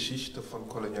die Geschichte von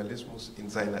Kolonialismus in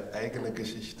seine eigene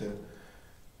Geschichte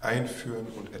einführen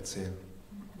und erzählen.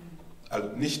 Also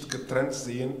nicht getrennt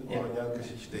sehen,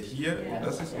 Kolonialgeschichte hier, und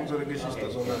das ist unsere Geschichte,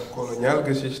 sondern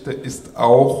Kolonialgeschichte ist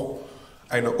auch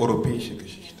eine europäische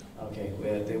Geschichte. Okay,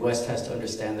 well, the West has to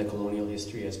understand the colonial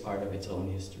history as part of its own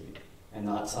history, and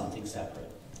not something separate.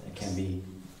 It can be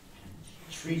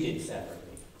treated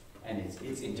separately, and it's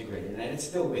integrated, and it's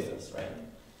still with us, right?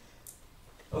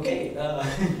 Okay,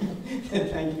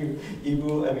 thank you,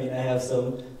 Ibou. I mean, I have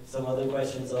some other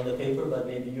questions on the paper, but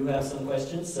maybe you have some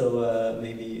questions, so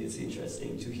maybe it's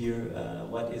interesting to hear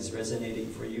what is resonating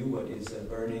for you, what is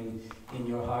burning in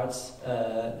your hearts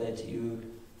that you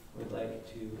would like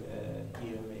to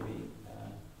hear. Maybe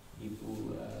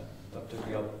Ibou, Dr.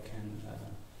 Diop can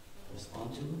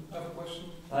respond to. I have a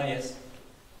question. Yes.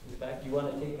 In fact, you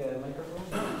want to take a microphone?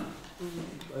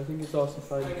 I think it's also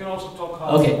fine. I can also talk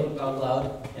hard. Okay, out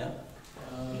loud, yeah.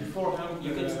 Beforehand,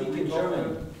 you can speak in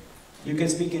German. You can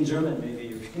speak in German, maybe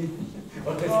you can.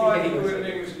 I can do it in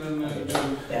English then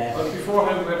German. Yeah. But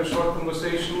beforehand we had a short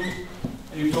conversation,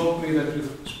 and you told me that you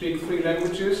speak 3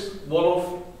 languages: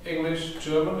 Wolof, English,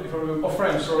 German, if I remember,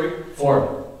 French, sorry.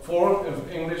 4. 4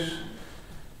 of English.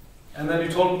 And then you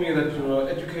told me that you are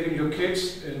educating your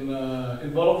kids in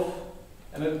Wolof.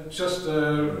 And I just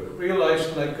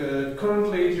realized, like,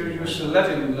 currently you use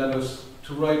Latin letters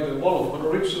to write the Wolof, but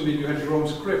originally you had your own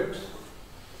script.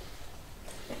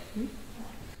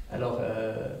 Alors,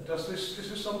 Is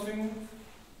this something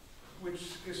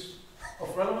which is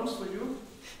of relevance for you?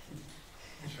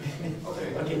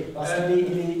 Okay,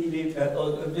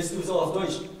 bist du so auf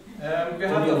Deutsch? Wir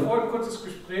hatten vorhin ein kurzes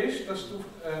Gespräch, dass du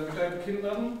mit deinen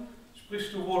Kindern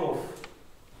sprichst du Wolof.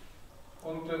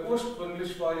 Und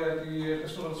ursprünglich war ja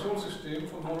das Notationssystem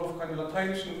von Wolof keine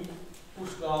lateinischen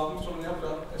Buchstaben, sondern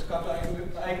es gab da eine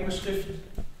eigene Schrift.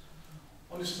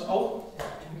 Und es ist auch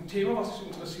ein Thema, was dich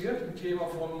interessiert, ein Thema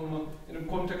in dem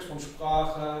Kontext von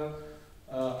Sprache,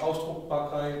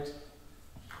 Ausdruckbarkeit.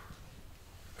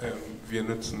 Wir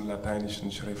nutzen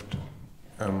lateinischen Schrift.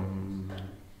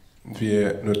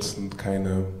 Wir nutzen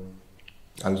keine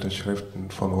alten Schriften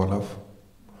von Wolof.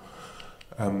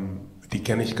 Die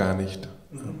kenne ich gar nicht.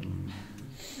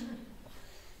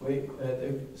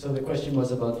 So the question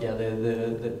was about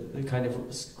the kind of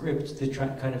script, the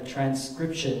kind of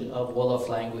transcription of Wolof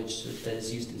language that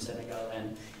is used in Senegal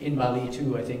and in Mali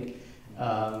too. I think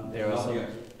there are some,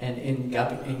 and in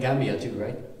Gambia too,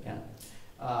 right?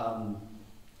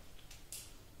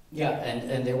 Yeah.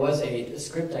 And there was a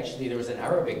script actually. There was an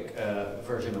Arabic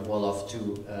version of Wolof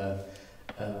too. A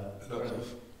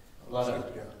lot of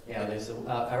there's an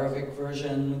Arabic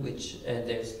version, and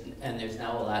there's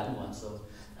now a Latin one. So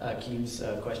Kim's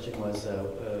question was,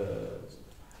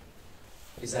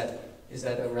 is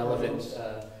that a relevant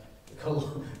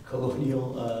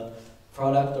colonial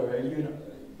product, or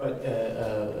But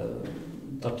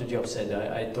Dr. Diop said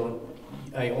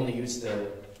I only use the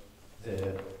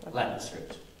Latin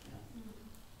script.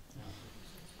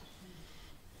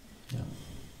 Yeah.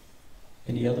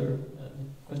 Any other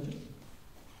questions?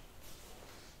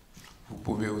 Vous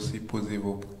pouvez aussi poser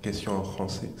vos questions en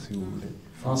français, si vous voulez.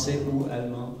 Français ou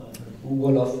allemand, ou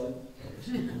Wolof.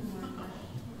 You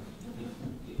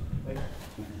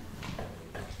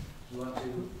want to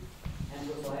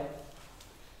amplify?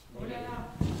 Oh là là.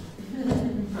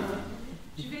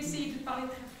 Je vais essayer de parler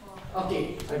très fort. Ok,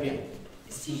 très bien.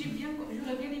 Si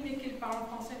j'aurais bien aimé qu'elle parle en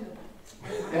français, mais bon.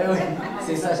 Oui,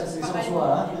 c'est ça, c'est son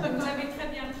choix. Hein? Vous l'avez très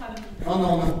bien traduit. Oh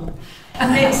non.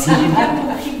 Mais si j'ai bien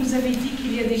compris, vous avez dit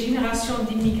qu'il y a des générations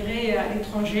d'immigrés à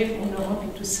l'étranger, en Europe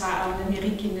et tout ça, en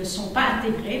Amérique, qui ne sont pas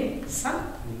intégrés, ça.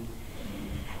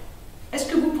 Est-ce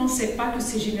que vous ne pensez pas que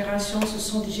ces générations, ce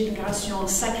sont des générations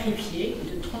sacrifiées,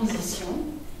 de transition,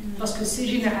 parce que ces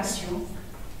générations,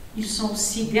 ils sont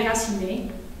aussi déracinés,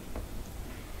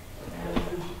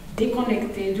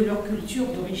 déconnectés de leur culture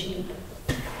d'origine.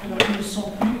 Alors ils ne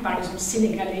sont plus, par exemple,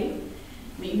 sénégalais,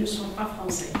 mais ils ne sont pas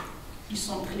français. Ils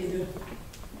sont entre les deux.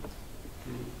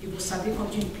 Et vous savez,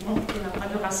 quand une plante n'a pas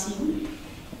de racines,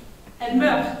 elle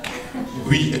meurt.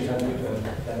 Oui.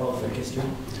 D'abord, une question.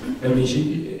 Mais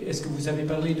est-ce que vous avez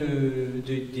parlé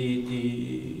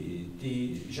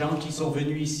des gens qui sont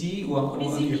venus ici ou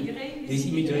Les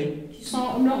immigrés qui sont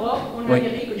en Europe, en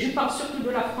Amérique. Je parle surtout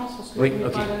de la France parce que je ne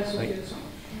connais pas la situation.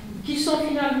 Qui sont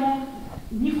finalement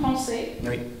ni français,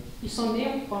 ils sont nés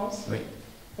en France,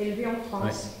 élevés en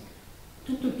France,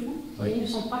 et ils ne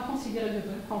sont pas considérés de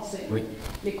français.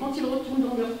 Mais quand ils retournent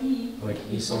dans leur pays,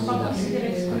 ils ne sont pas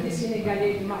considérés comme des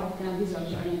Sénégalais, des Marocains, des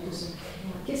Algériens, tout ça.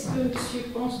 Qu'est-ce que monsieur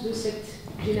pense de ces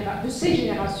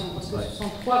générations? Parce que ce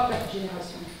sont 3-4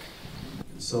 générations.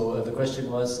 So the question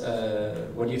was,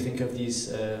 what do you think of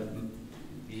these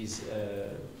these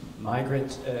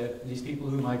people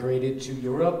who migrated to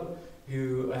Europe,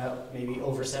 who maybe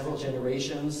over several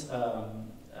generations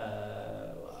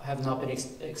have not been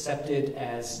accepted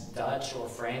as Dutch or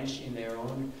French in their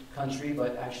own country,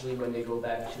 but actually when they go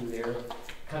back to their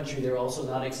country, they're also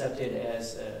not accepted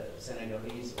as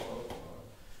Senegalese or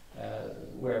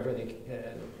wherever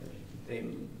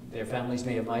their families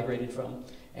may have migrated from.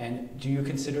 And do you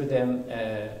consider them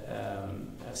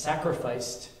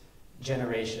sacrificed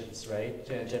generations, right?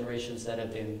 Generations that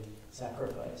have been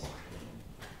sacrificed?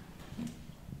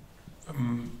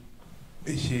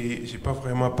 J'ai pas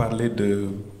vraiment parlé de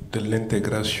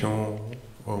l'intégration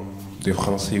des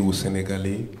Français ou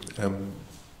Sénégalais.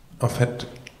 En fait,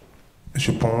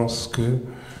 je pense que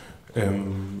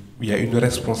il y a une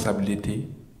responsabilité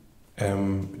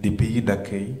des pays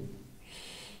d'accueil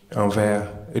envers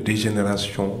des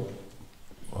générations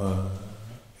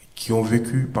qui ont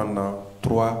vécu pendant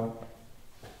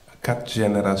 3-4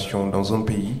 générations dans un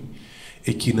pays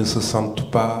et qui ne se sentent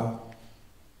pas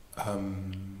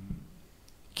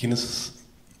qui ne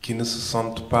se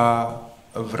sentent pas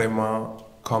vraiment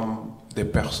comme des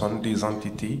personnes, des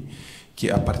entités qui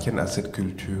appartiennent à cette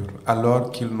culture,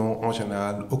 alors qu'ils n'ont en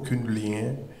général aucun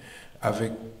lien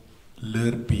avec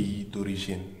leur pays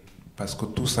d'origine. Parce que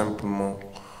tout simplement,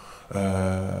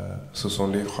 ce sont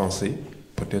des Français,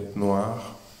 peut-être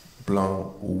noirs,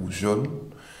 blancs ou jaunes,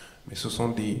 mais ce sont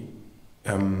des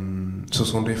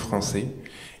Français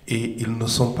et ils ne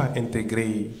sont pas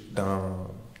intégrés dans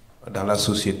la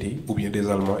société, ou bien des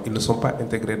Allemands, ils ne sont pas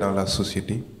intégrés dans la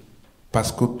société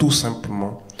parce que tout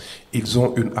simplement, ils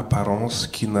ont une apparence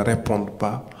qui ne répond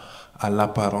pas à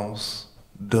l'apparence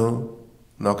d'un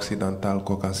occidental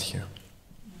caucasien.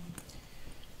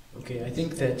 Okay, I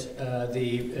think that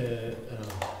the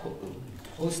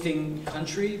hosting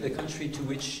country, the country to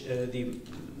which the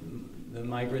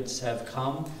migrants have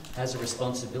come, has a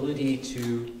responsibility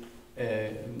to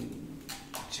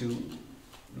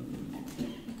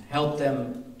help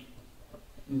them,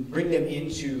 bring them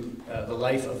into the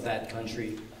life of that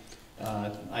country.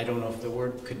 I don't know if the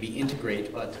word could be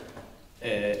integrate, but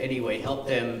anyway, help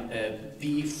them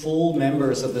be full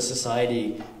members of the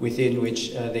society within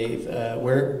which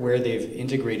where they've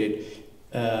integrated,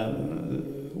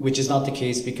 which is not the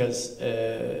case because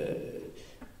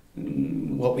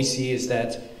what we see is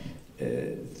that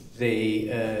they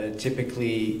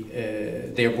typically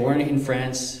they're born in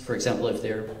France. For example, if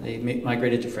they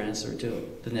migrated to France or to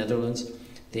the Netherlands,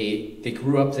 they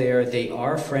grew up there. They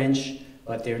are French,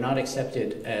 but they're not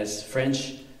accepted as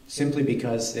French simply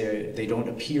because they don't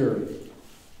appear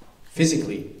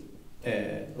physically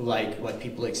like what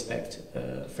people expect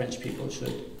French people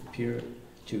should appear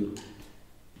to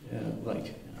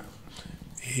like.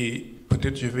 Et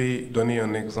peut-être je vais donner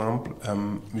un exemple.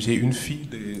 J'ai une fille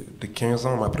de 15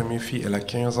 ans, ma première fille, elle a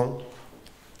 15 ans.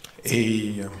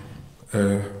 Et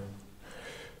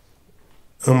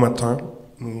un matin,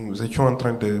 nous étions en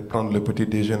train de prendre le petit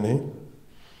déjeuner.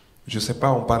 Je ne sais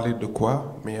pas, on parlait de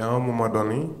quoi, mais à un moment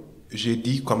donné, j'ai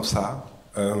dit comme ça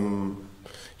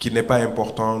qu'il n'est pas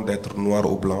important d'être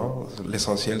noir ou blanc.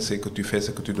 L'essentiel, c'est que tu fais ce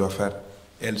que tu dois faire.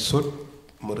 Elle saute,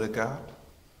 me regarde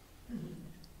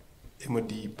et me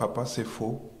dit, papa, c'est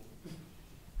faux.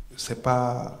 C'est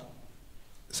pas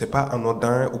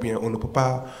anodin, ou bien on ne peut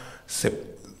pas.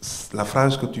 La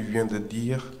phrase que tu viens de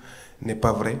dire n'est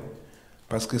pas vraie,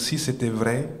 parce que si c'était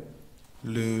vrai,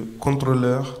 le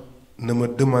contrôleur ne me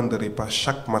demanderait pas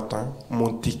chaque matin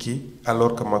mon ticket,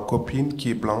 alors que ma copine qui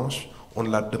est blanche, on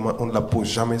ne la pose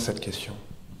jamais cette question.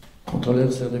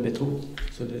 Contrôleur sur le métro,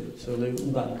 sur le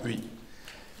U-Bahn. Oui.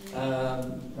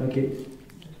 Okay.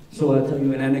 So I'll tell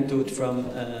you an anecdote from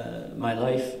my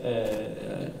life.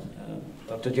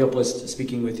 Dr. Diop was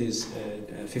speaking with his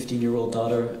 15-year-old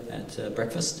daughter at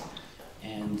breakfast,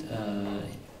 and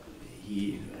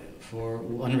for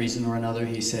one reason or another,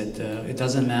 he said, it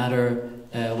doesn't matter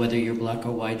whether you're black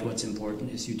or white, what's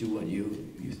important is you do what you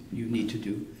need to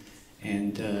do.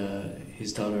 And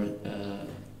his daughter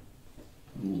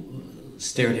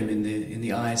stared him in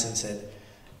the eyes and said,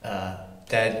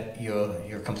 Dad,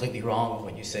 you're completely wrong.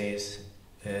 What you say is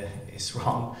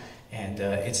wrong, and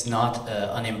it's not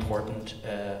unimportant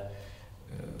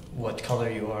what color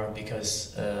you are,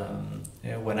 because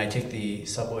when I take the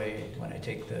subway, when I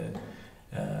take the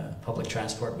public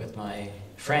transport with my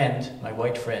friend, my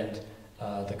white friend,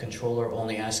 the controller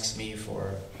only asks me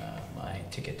for my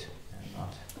ticket and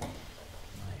not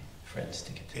my friend's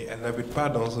ticket. Et elle n'habite pas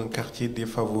dans un quartier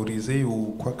défavorisé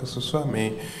ou quoi que ce soit,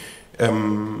 mais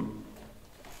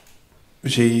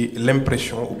j'ai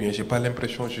l'impression, ou bien j'ai pas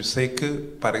l'impression, je sais que,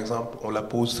 par exemple, on la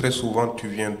pose très souvent, tu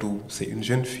viens d'où? C'est une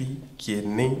jeune fille qui est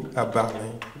née à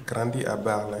Berlin, grandie à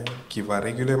Berlin, qui va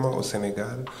régulièrement au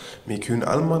Sénégal, mais qui est une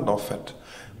Allemande en fait.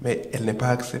 Mais elle n'est pas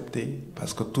acceptée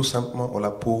parce que tout simplement on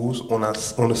la pose, on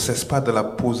ne cesse pas de la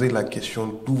poser la question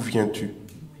d'où viens-tu?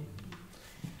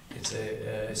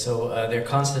 So they're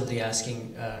constantly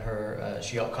asking her,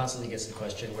 she constantly gets the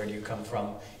question, where do you come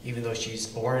from? Even though she's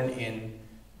born in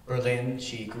Berlin,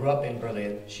 she grew up in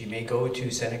Berlin, she may go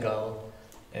to Senegal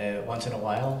once in a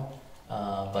while,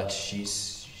 but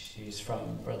she's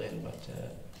from Berlin. But,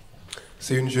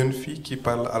 c'est une jeune fille qui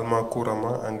parle allemand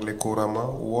couramment, anglais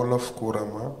couramment, wolof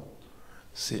couramment.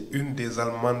 C'est une des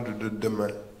Allemandes de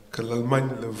demain. Que l'Allemagne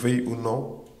le veuille ou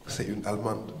non, c'est une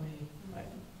Allemande.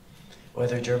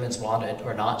 Whether Germans want it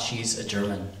or not, she's a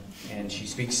German. And she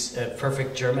speaks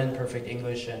perfect German, perfect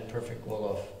English, and perfect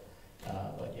Wolof.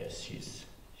 But yes, she's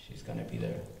going to be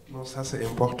there. Non, ça c'est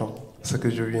important, ce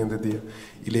que je viens de dire.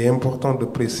 Il est important de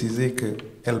préciser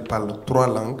qu'elle parle 3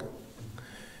 langues.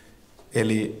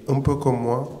 Elle est un peu comme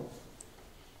moi.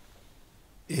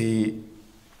 Et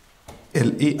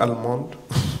elle est allemande.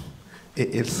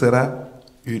 Et elle sera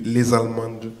les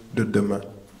Allemandes de demain.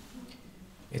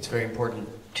 It's very important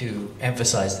to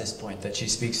emphasize this point, that she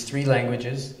speaks 3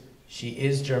 languages, she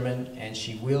is German, and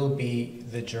she will be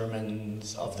the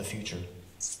Germans of the future.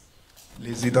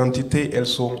 Les identités, elles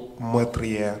sont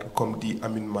meurtrières, comme dit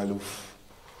Amin Malouf.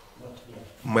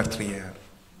 Meurtrières.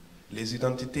 Les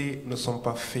identités ne sont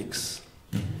pas fixes.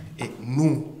 Et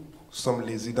nous sommes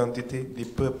les identités des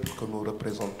peuples que nous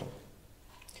représentons.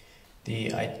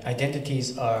 The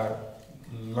identities are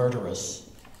murderous.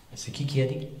 C'est qui a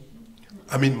dit?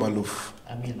 Amin Malouf.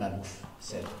 Amin Malouf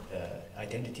said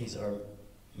identities are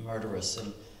murderous,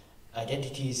 and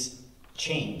identities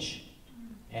change,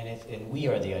 and we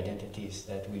are the identities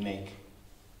that we make.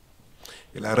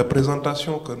 Et la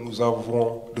représentation que nous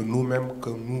avons de nous-mêmes,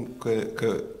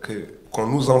 qu'on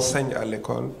nous enseigne à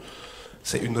l'école,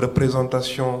 c'est une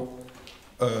représentation.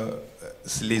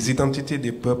 Les identités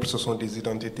des peuples, ce sont des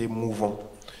identités mouvantes.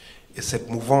 Et cette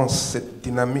mouvance, cette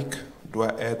dynamique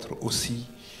doit être aussi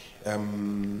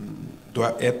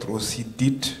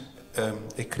dite,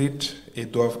 écrite, et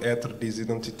doivent être des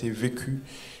identités vécues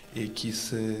et qui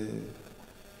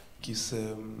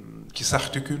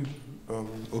s'articulent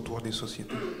autour des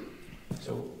sociétés.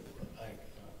 So,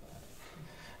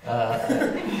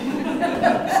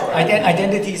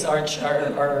 identities are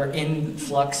in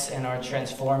flux and are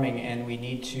transforming, and we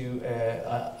need to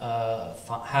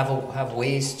have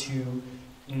ways to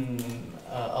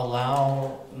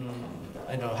allow,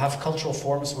 have cultural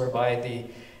forms whereby the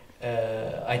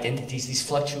identities, these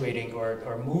fluctuating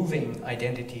or moving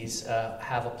identities,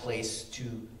 have a place to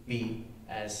be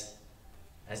as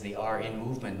they are in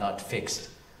movement, not fixed.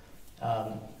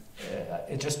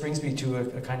 It just brings me to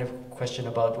a kind of question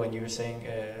about when you were saying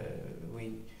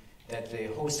that the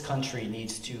host country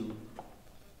needs to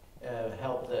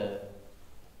help the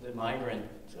migrant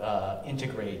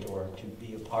integrate or to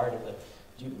be a part of the.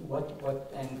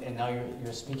 And now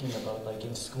you're speaking about, like,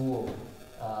 in school,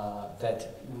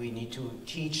 that we need to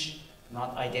teach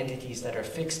not identities that are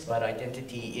fixed, but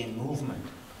identity in movement.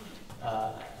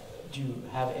 Do you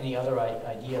have any other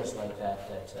ideas like that?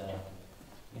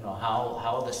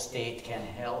 How the state can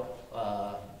help,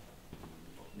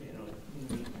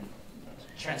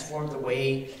 transform the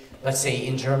way, let's say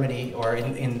in Germany or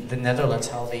in the Netherlands,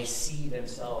 how they see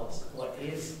themselves, what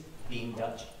is being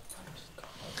Dutch?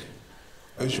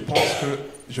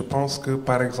 Je pense que,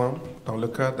 par exemple, dans le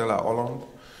cas de la Hollande,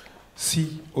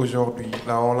 si aujourd'hui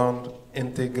la Hollande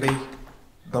intégrait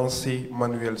dans ses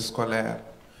manuels scolaires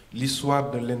l'histoire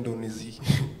de l'Indonésie,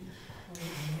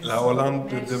 la Hollande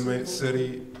de demain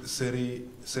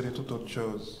serait tout autre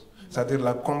chose. C'est-à-dire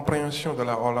la compréhension de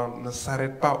la Hollande ne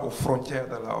s'arrête pas aux frontières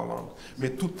de la Hollande,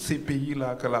 mais tous ces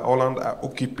pays-là que la Hollande a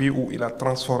occupés, où il a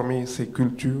transformé ses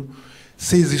cultures,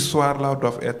 ces histoires-là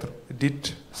doivent être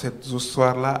dites, ces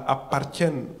histoires-là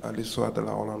appartiennent à l'histoire de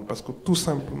la Hollande, parce que tout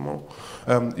simplement,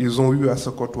 ils ont eu à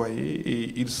se côtoyer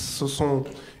et ils se sont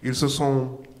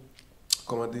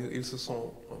comment dire,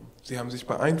 sie haben sich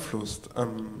beeinflusst.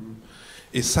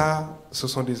 Et ça, ce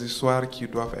sont des histoires qui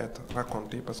doivent être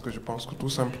racontées, parce que je pense que tout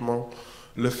simplement,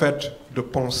 le fait de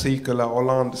penser que la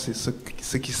Hollande, c'est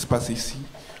ce qui se passe ici,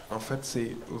 en fait,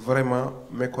 c'est vraiment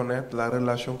méconnaître la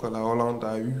relation que la Hollande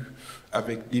a eue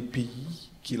avec des pays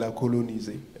qu'il a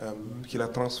colonisés, qu'il a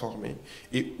transformés,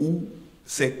 et où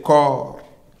ces corps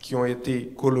qui ont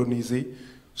été colonisés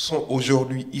sont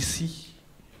aujourd'hui ici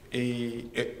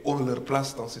et ont leur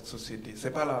place dans cette société.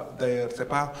 C'est pas là, d'ailleurs,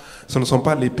 ce ne sont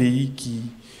pas les pays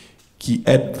qui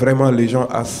aident vraiment les gens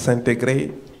à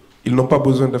s'intégrer. Ils n'ont pas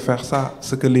besoin de faire ça.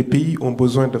 Ce que les pays ont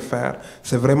besoin de faire,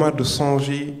 c'est vraiment de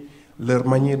changer leur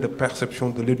manière de perception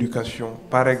de l'éducation.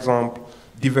 Par exemple,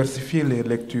 diversifier les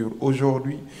lectures.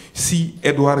 Aujourd'hui, si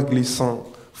Édouard Glissant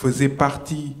faisait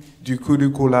partie du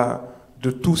curricula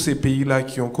de tous ces pays-là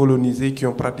qui ont colonisé, qui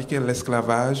ont pratiqué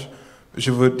l'esclavage, je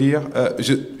veux dire,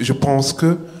 je pense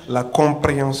que la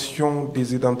compréhension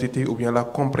des identités ou bien la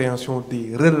compréhension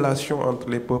des relations entre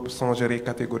les peuples changerait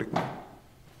catégoriquement.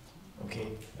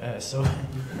 Okay,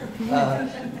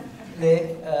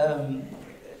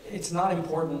 it's not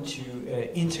important to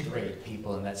integrate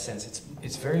people in that sense.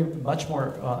 It's much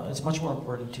more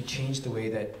important to change the way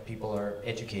that people are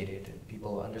educated and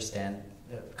people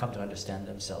come to understand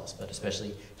themselves. But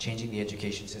especially changing the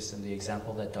education system. The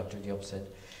example that Dr. Diop said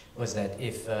was that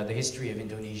if the history of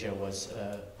Indonesia was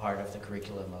part of the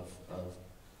curriculum of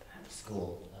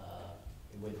school,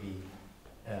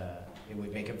 it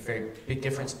would make a very big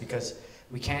difference, because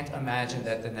we can't imagine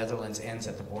that the Netherlands ends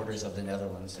at the borders of the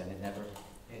Netherlands, and it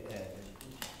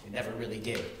never really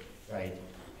did, right?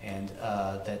 And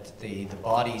that the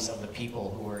bodies of the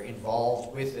people who were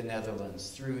involved with the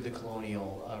Netherlands through the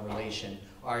colonial relation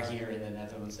are here in the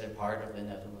Netherlands. They're part of the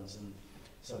Netherlands, and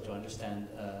so to understand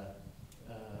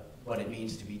what it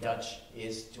means to be Dutch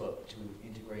is to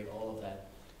integrate all of that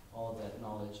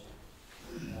knowledge,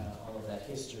 all of that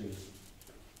history.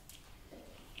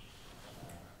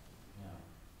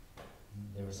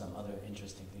 There were some other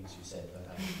interesting things you said, but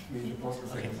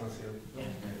okay. Yeah.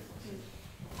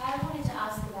 I wanted to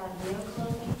ask about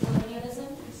neocolonialism.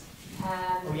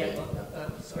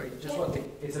 Sorry, just one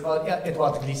thing. It's about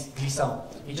Edouard Glissant.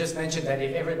 He just mentioned that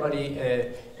if everybody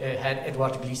had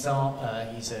Edouard Glissant,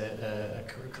 he's a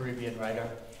Caribbean writer,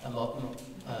 a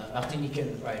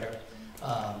Martinican writer,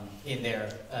 in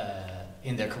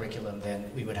their curriculum,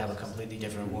 then we would have a completely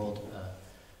different world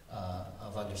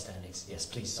of understandings. Yes,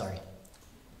 please. Sorry.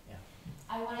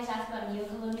 I wanted to ask about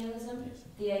neocolonialism. Yes.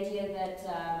 The idea that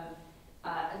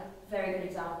a very good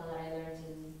example that I learned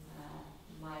in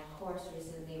my course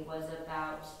recently was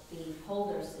about the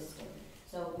polder system.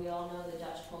 So we all know the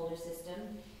Dutch polder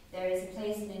system. There is a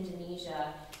place in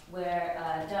Indonesia where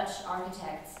Dutch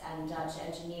architects and Dutch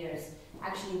engineers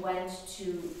actually went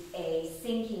to a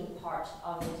sinking part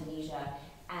of Indonesia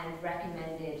and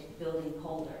recommended building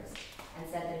polders, and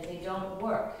said that if they don't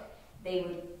work, they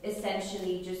would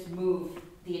essentially just move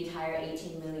the entire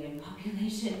 18 million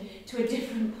population to a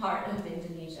different part of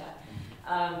Indonesia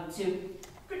to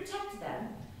protect them.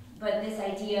 But this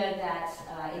idea that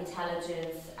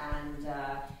intelligence and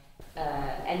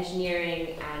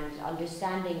engineering and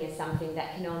understanding is something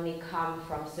that can only come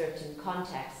from certain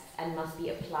contexts and must be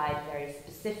applied very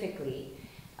specifically.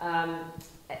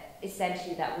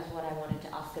 Essentially, that was what I wanted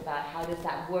to ask about. How does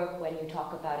that work when you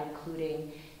talk about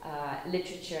including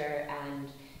literature and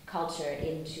culture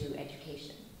into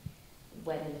education?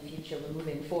 When in the future we're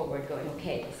moving forward, going,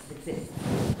 okay, this exists.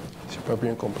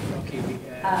 Okay,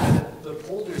 the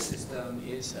polder system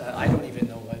is, I don't even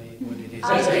know what it is.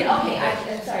 I'm sorry.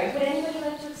 Would anybody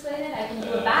like to explain it? I can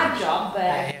do a bad job, but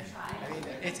I can try. I mean,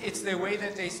 it's the way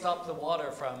that they stop the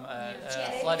water from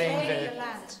flooding the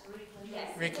land.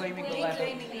 Reclaiming the land.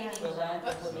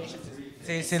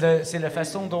 C'est la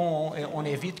façon dont on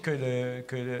évite que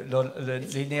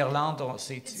les Néerlandes,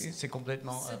 c'est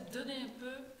complètement... C'est donner un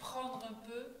peu, prendre un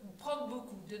peu, ou prendre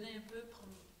beaucoup, donner un peu,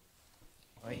 prendre beaucoup.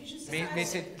 Oui, mais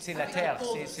c'est la terre.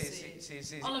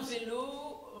 Enlever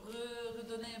l'eau,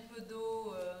 redonner un peu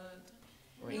d'eau.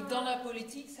 Et dans la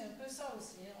politique, c'est un peu ça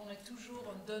aussi. On est toujours,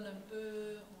 on donne un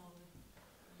peu...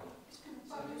 Est-ce que vous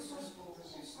parlez au sens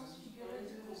figuré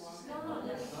de... No.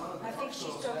 I think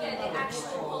she's talking about the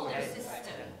actual polder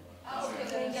system. Okay,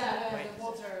 the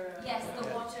water... Yes, the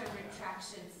water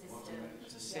retraction system.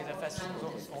 C'est la façon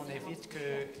dont on évite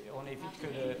que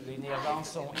les Néerlandais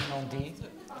sont inondés.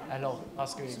 Alors,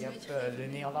 parce que le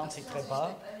Néerlandais c'est très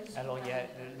bas, alors il y a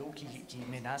l'eau qui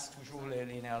menace toujours les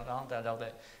Néerlandais. Alors,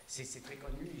 c'est très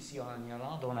connu ici en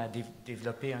Irlande, on a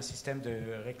développé un système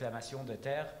de réclamation de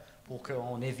terre pour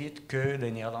qu'on évite que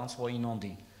les Néerlandais soient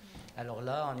inondés. Alors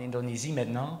là, en Indonésie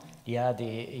maintenant, il y a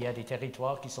des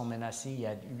territoires qui sont menacés, il y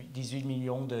a 18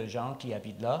 millions de gens qui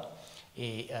habitent là.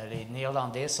 Et les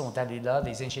Néerlandais sont allés là,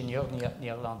 les ingénieurs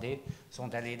néerlandais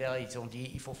sont allés là, ils ont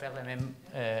dit il faut faire la même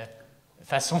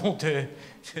façon de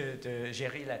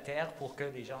gérer la terre pour que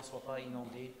les gens ne soient pas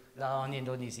inondés là en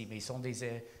Indonésie. Mais ils sont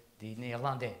des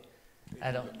Néerlandais.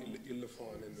 Alors, ils le font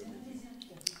en Indonésie.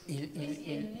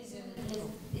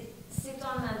 C'est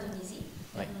en Indonésie.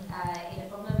 Oui. Et le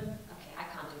problème, okay, I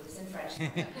can't do this in French.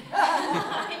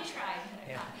 I tried.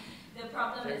 Yeah. The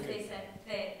problem is they said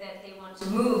that they want to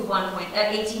move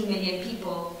 18 million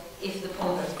people if the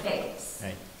polder fails.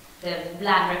 Right. The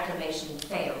land reclamation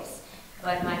fails.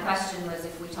 But my question was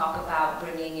if we talk about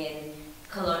bringing in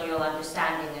colonial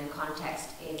understanding and context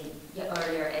in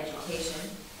earlier education,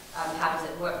 how does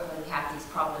it work when we have these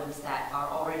problems that are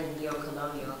already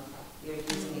neocolonial? You're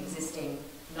using existing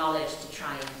knowledge to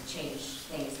try and change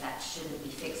things that shouldn't be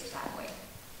fixed that way.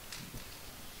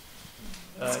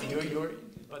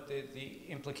 But the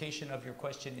implication of your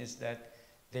question is that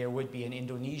there would be an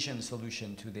Indonesian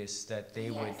solution to this, that they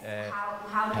would...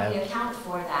 How do we account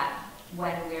for that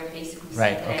when we're basically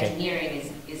saying that engineering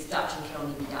is Dutch and can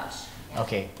only be Dutch? Yeah.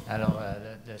 OK. Alors,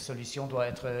 la solution doit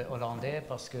être hollandais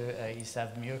parce qu'ils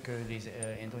savent mieux que les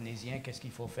Indonésiens qu'est-ce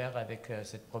qu'il faut faire avec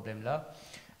ce problème-là.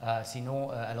 Sinon,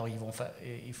 alors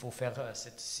il faut faire ce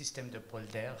système de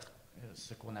polder,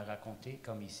 ce qu'on a raconté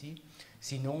comme ici.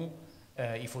 Sinon,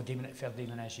 il faut faire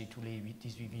déménager tous les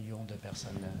 18 millions de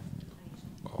personnes.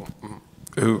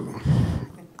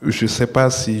 Je ne sais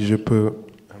pas si je peux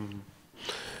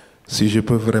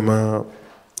vraiment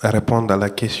répondre à la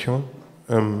question.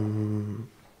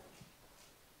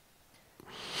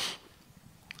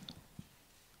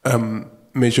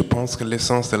 Mais je pense que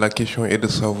l'essence de la question est de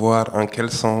savoir en quel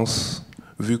sens,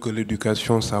 vu que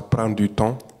l'éducation, ça prend du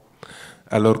temps,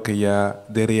 alors qu'il y a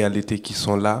des réalités qui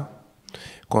sont là,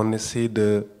 qu'on essaie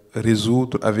de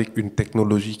résoudre avec une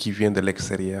technologie qui vient de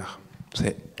l'extérieur.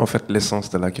 C'est en fait l'essence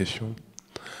de la question.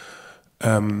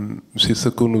 C'est ce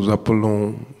que nous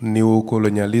appelons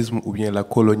néocolonialisme ou bien la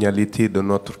colonialité de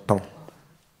notre temps.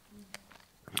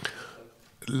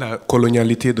 La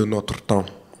colonialité de notre temps.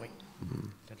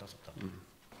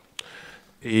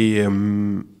 Et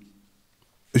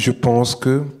je pense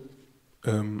que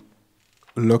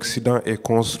l'Occident est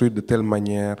construit de telle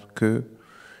manière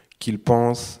qu'ils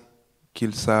pensent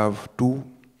qu'ils savent tout,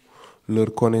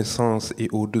 leur connaissance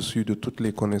est au-dessus de toutes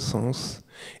les connaissances,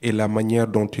 et la manière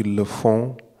dont ils le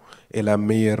font est la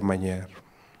meilleure manière.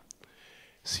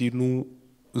 Si nous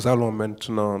allons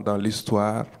maintenant dans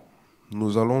l'histoire,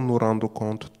 nous allons nous rendre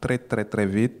compte très très très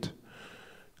vite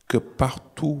que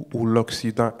partout où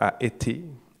l'Occident a été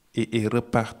et est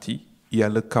reparti, il y a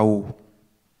le chaos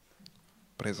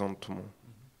présentement.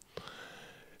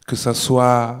 Que ce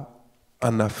soit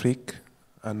en Afrique,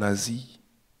 en Asie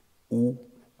ou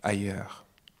ailleurs.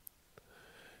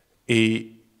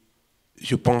 Et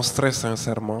je pense très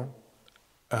sincèrement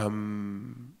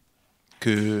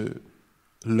que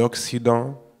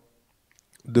l'Occident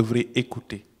devrait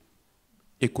écouter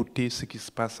ce qui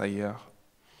se passe ailleurs.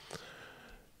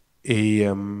 Et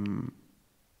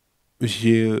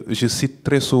je cite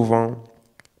très souvent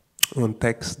un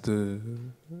texte de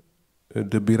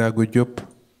Baruch Gottlieb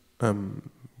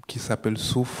qui s'appelle «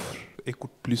 Souffle,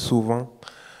 écoute plus souvent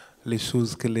les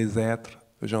choses que les êtres,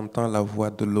 j'entends la voix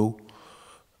de l'eau »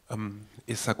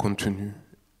 et ça continue.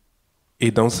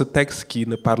 Et dans ce texte qui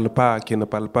ne parle pas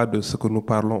de ce que nous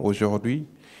parlons aujourd'hui,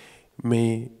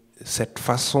 mais cette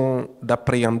façon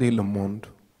d'appréhender le monde,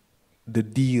 de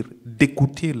dire,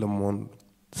 d'écouter le monde,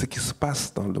 ce qui se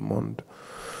passe dans le monde.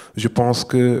 Je pense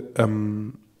que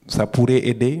ça pourrait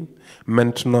aider.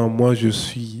 Maintenant, moi, je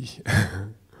suis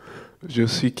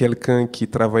quelqu'un qui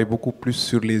travaille beaucoup plus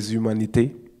sur les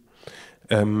humanités.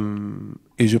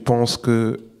 Et je pense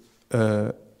que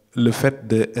le fait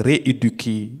de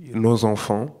rééduquer nos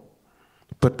enfants,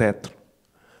 peut-être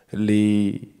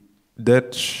les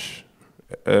Dutch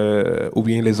ou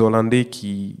bien les Hollandais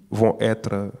qui vont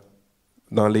être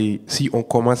si on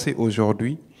commençait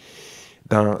aujourd'hui,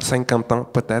 dans 50 ans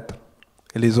peut-être,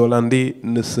 les Hollandais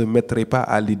ne se mettraient pas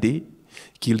à l'idée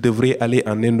qu'ils devraient aller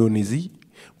en Indonésie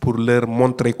pour leur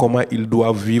montrer comment ils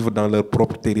doivent vivre dans leur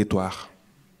propre territoire.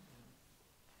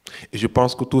 Et je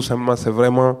pense que tout simplement, c'est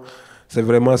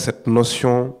vraiment cette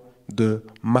notion de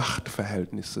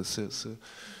Machtverhältnisse,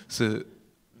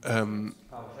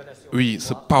 oui,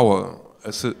 ce power,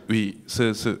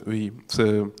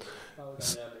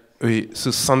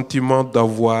 ce sentiment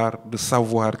de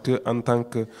savoir que en tant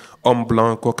qu'homme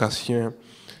blanc caucasien,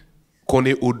 qu'on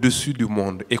est au-dessus du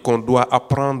monde et qu'on doit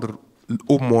apprendre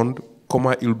au monde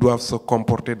comment ils doivent se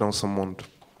comporter dans ce monde.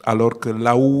 Alors que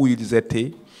là où ils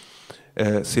étaient,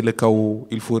 c'est le chaos.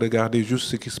 Il faut regarder juste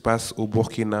ce qui se passe au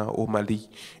Burkina, au Mali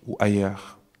ou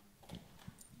ailleurs.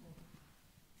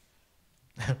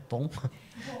 Bon,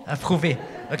 approuvé.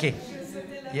 Ok.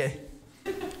 Yeah.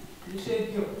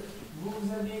 Michel Diop,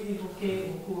 vous avez évoqué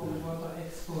au cours de votre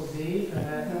exposé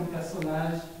un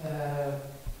personnage,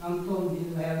 Anton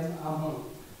Wilhelm Amon.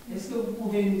 Est-ce que vous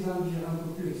pouvez nous en dire un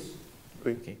peu plus?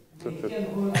 Oui. Et quel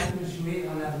rôle a-t-il joué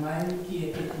en Allemagne qui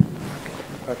était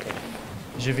Okay.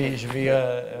 Je vais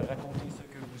raconter ce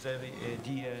que vous avez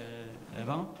dit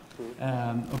avant.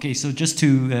 Okay, so just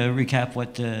to recap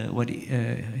what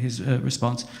his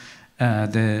response.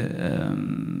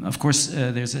 Of course,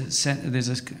 there's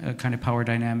a kind of power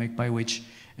dynamic by which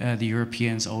the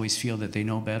Europeans always feel that they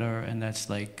know better, and that's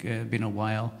like been a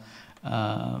while.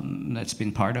 That's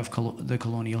been part of the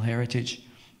colonial heritage,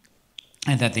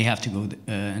 and that they have to go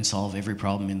and solve every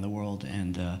problem in the world.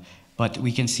 But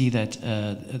we can see that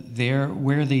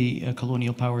where the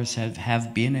colonial powers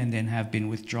have been and then have been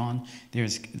withdrawn,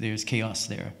 there's chaos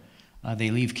there.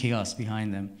 They leave chaos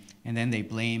behind them, and then they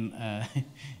blame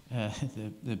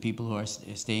the people who are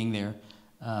staying there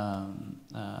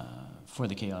for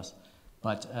the chaos.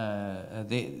 But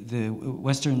the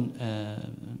Western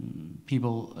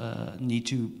people need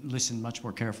to listen much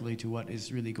more carefully to what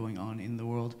is really going on in the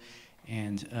world,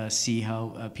 and see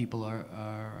how people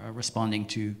are responding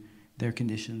to their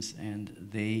conditions, and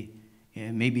they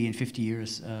maybe in 50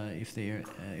 years, if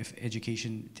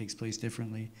education takes place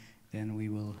differently, then we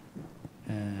will.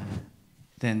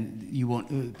 Then you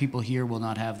won't. People here will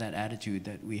not have that attitude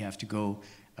that we have to go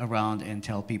around and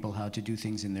tell people how to do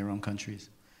things in their own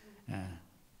countries.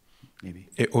 Maybe.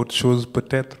 Et autre chose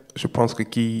peut-être, je pense que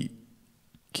qui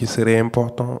serait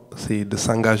important, c'est de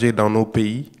s'engager dans nos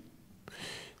pays.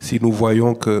 Si nous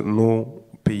voyons que nos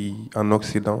pays en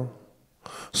Occident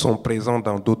sont présents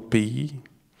dans d'autres pays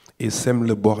et sèment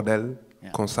le bordel,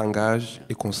 qu'on s'engage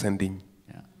et qu'on s'indigne.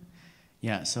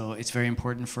 Yeah, so it's very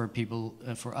important for people,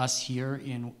 for us here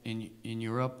in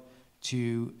Europe,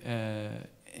 to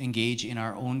engage in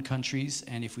our own countries,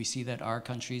 and if we see that our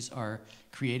countries are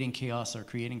creating chaos or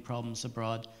creating problems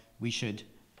abroad, we should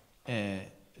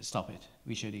stop it.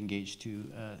 We should engage to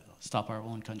stop our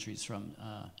own countries from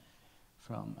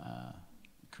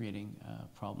creating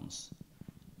problems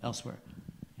elsewhere.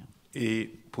 Et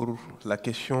pour la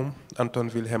question, Anton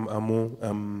Wilhelm Amon,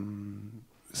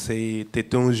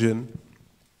 c'était un jeune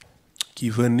qui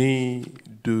venait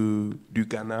du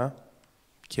Ghana,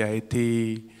 qui a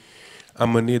été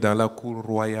amené dans la cour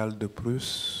royale de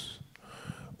Prusse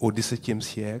au XVIIe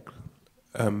siècle.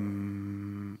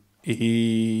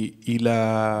 Et il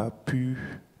a pu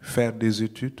faire des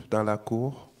études dans la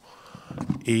cour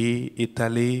et est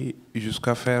allé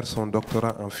jusqu'à faire son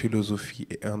doctorat en philosophie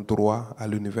et en droit à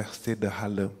l'université de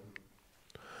Halle.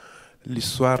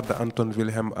 L'histoire d'Anton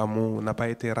Wilhelm Amon n'a pas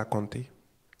été racontée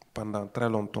pendant très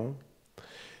longtemps,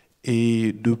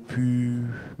 et depuis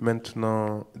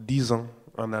maintenant 10 ans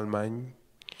en Allemagne,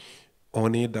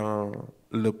 on est dans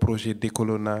le projet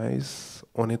decolonise.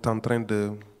 On est en train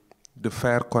de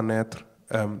faire connaître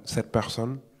cette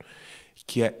personne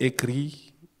qui a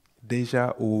écrit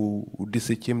déjà au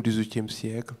XVIIe, XVIIIe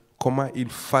siècle comment il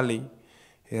fallait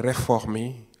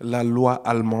réformer la loi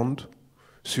allemande,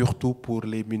 surtout pour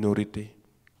les minorités.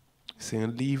 C'est un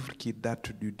livre qui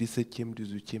date du XVIIe,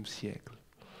 XVIIIe siècle.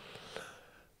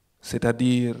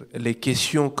 C'est-à-dire les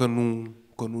questions que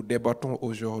nous débattons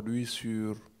aujourd'hui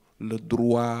sur le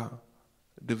droit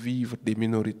de vivre des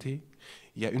minorités,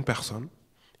 il y a une personne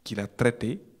qui l'a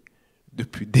traité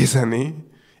depuis des années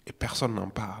et personne n'en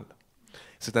parle.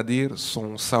 C'est-à-dire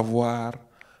son savoir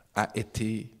a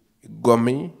été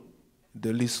gommé de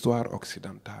l'histoire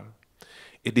occidentale.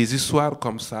 Et des histoires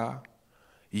comme ça,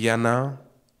 il y en a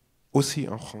aussi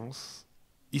en France,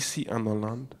 ici en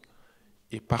Hollande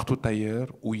et partout ailleurs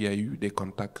où il y a eu des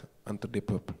contacts entre des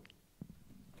peuples.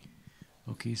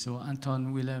 Okay, so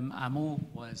Anton Wilhelm Amon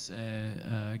was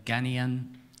a Ghanaian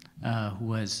who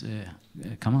was.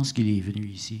 Comment est-ce qu'il est venu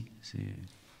ici?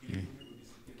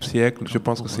 Siècle, je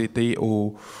pense que c'était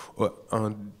en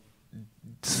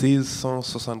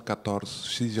 1674,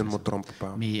 si je ne me trompe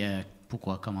pas. Mais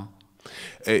pourquoi? Comment?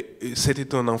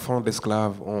 C'était un enfant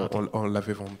d'esclave, on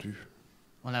l'avait vendu.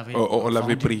 On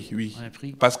l'avait pris, oui.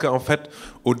 Parce qu'en fait,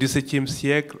 au XVIIe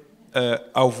siècle,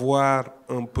 avoir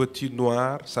un petit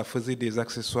noir, ça faisait des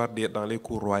accessoires dans les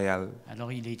cours royales.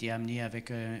 Alors il a été amené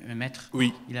avec un maître.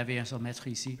 Oui. Il avait son maître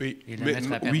ici. Oui, et le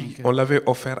maître a permis que... on l'avait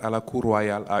offert à la cour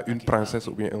royale, à une princesse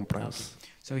ou bien un prince. Okay.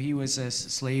 So he was a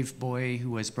slave boy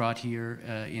who was brought here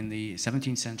in the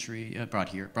 17th century,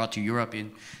 brought to Europe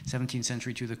in 17th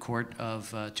century to the court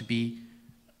of to be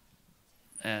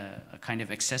a kind of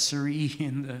accessory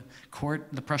in the court,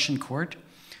 the Prussian court,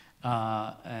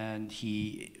 but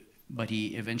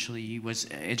he eventually was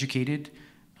educated.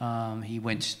 He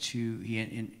went to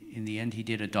in the end he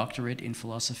did a doctorate in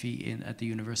philosophy at the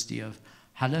University of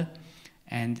Halle,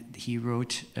 and he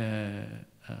wrote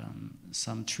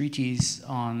some treatises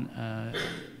on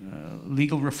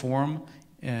legal reform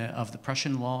of the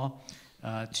Prussian law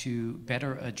to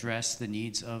better address the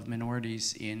needs of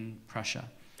minorities in Prussia.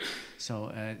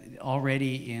 So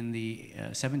already in the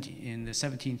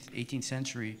 17th, 18th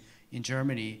century in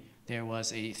Germany, there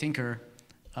was a thinker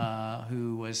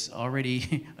who was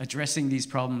already addressing these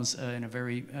problems in a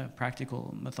very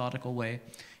practical, methodical way.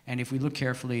 And if we look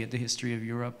carefully at the history of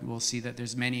Europe, we will see that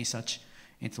there's many such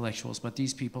intellectuals, but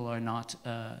these people are not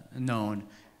known.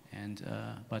 And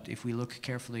but if we look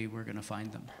carefully, we're going to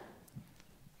find them.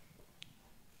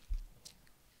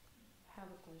 I have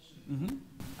a question.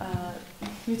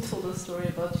 You told a story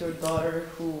about your daughter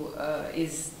who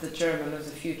is the German of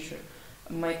the future.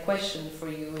 My question for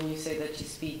you, when you say that she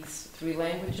speaks 3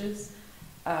 languages,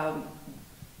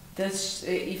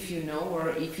 if you know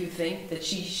or if you think that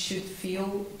she should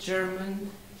feel German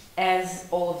as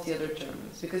all of the other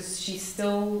Germans, because she's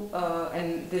still,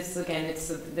 and this again,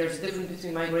 there's a difference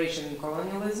between migration and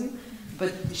colonialism,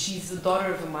 but she's the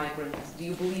daughter of a migrant. Do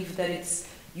you believe that it's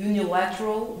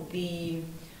unilateral, the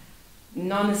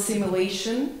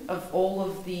non-assimilation of all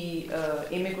of the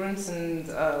immigrants and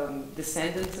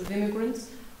descendants of immigrants,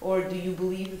 or do you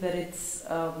believe that it's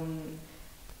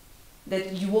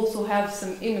that you also have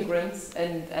some immigrants,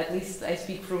 and at least I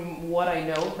speak from what I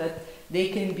know, that they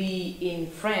can be in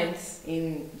France,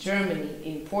 in Germany,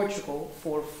 in Portugal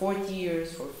for 40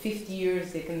 years, for 50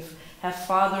 years, they can have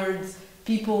fathered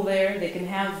people there, they can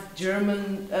have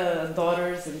German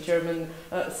daughters and German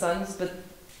sons, but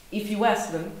if you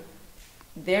ask them,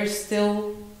 they're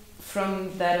still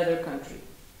from that other country.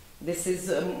 This is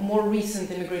a more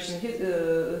recent immigration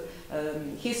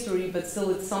history, but still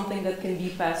it's something that can be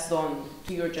passed on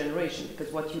to your generation,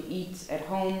 because what you eat at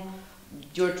home,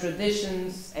 your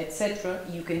traditions, etc.,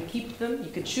 you can keep them, you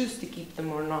can choose to keep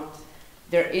them or not.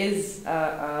 There is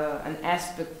an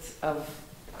aspect of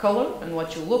color and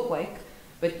what you look like,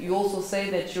 but you also say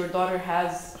that your daughter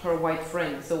has her white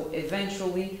friend, so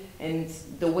eventually, and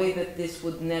the way that this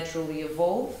would naturally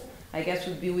evolve, I guess,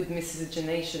 would be with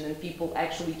miscegenation and people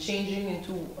actually changing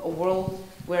into a world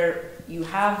where you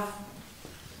have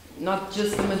not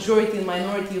just the majority and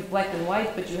minority of black and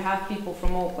white, but you have people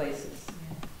from all places.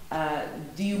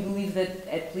 Do you believe that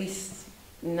at least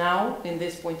now, in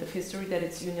this point of history, that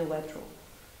it's unilateral?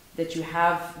 That you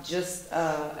have just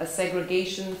a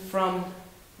segregation from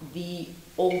the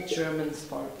old Germans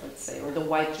part, let's say, or the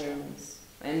white Germans,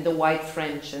 and the white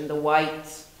French, and the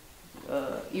white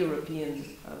European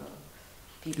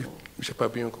people? J'ai pas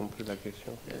bien compris la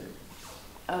question.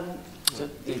 So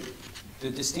the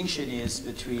distinction is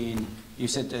between, you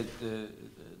said that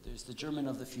there's the German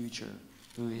of the future,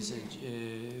 who is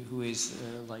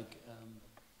like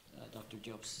Dr.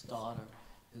 Diop's daughter,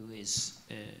 who is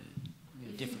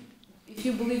different. If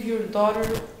you believe your daughter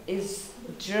is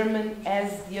German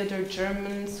as the other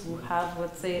Germans who have,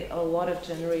 let's say, a lot of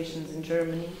generations in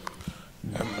Germany,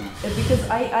 because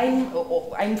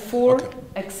I'm for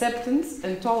acceptance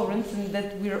and tolerance and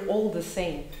that we're all the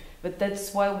same. But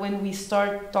that's why when we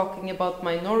start talking about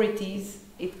minorities,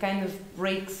 it kind of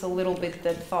breaks a little bit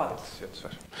that thought.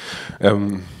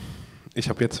 Ich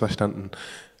habe jetzt verstanden.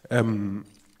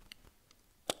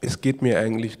 Es geht mir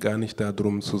eigentlich gar nicht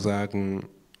darum zu sagen.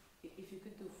 If you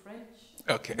could do French.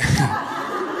 Okay.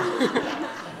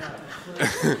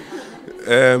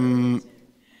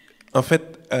 En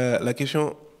fait, la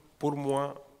question pour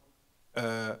moi,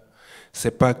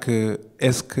 c'est pas que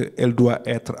est-ce qu'elle doit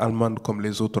être allemande comme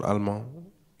les autres Allemands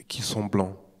qui sont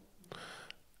blancs.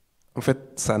 En fait,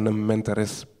 ça ne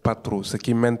m'intéresse pas trop. Ce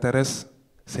qui m'intéresse,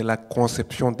 c'est la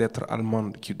conception d'être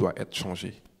allemande qui doit être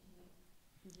changée.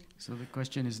 So the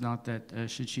question is not that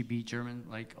should she be German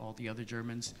like all the other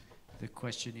Germans. The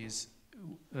question is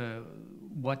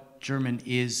what German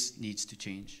is needs to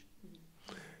change.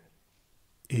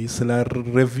 Et cela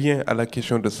revient à la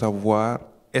question de savoir,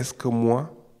 est-ce que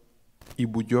moi,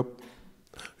 Ibou Diop,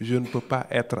 je ne peux pas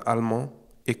être allemand,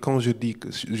 et quand je dis que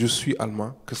je suis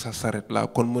allemand, que ça s'arrête là,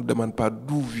 qu'on ne me demande pas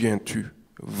d'où viens-tu,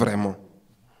 vraiment.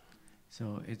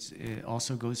 So it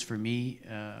also goes for me,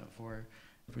 for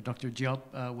Dr.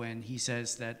 Diop, when he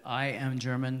says that I am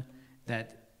German,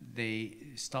 that they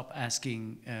stop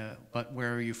asking, but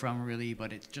where are you from really,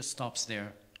 but it just stops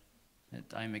there, that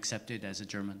I'm accepted as a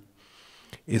German.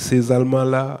 Et ces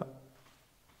Allemands-là,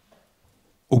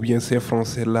 ou bien ces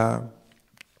Français-là,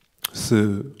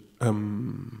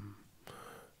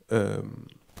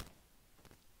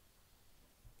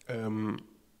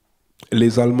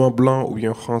 les Allemands blancs ou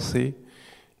bien français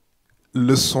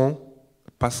le sont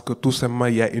parce que tout simplement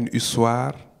il y a une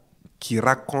histoire qui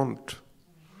raconte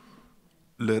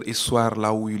leur histoire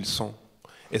là où ils sont.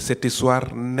 Et cette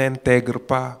histoire n'intègre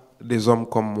pas des hommes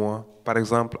comme moi, par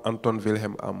exemple Anton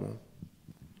Wilhelm Amo.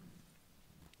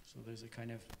 So there's a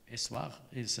kind of histoire.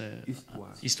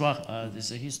 Histoire.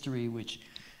 There's a history which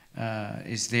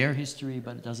is their history,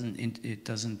 but it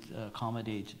doesn't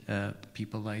accommodate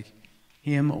people like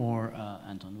him or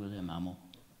Anton Wilhelm Amo.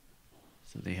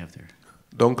 So they have their.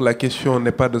 Donc la question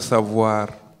n'est pas de savoir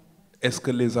est-ce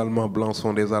que les Allemands blancs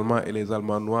sont des Allemands et les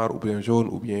Allemands noirs ou bien jaunes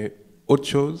ou bien autre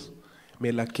chose,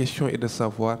 mais la question est de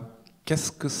savoir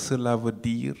qu'est-ce que cela veut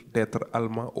dire d'être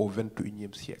allemand au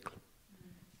XXIe siècle.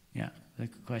 Yeah, the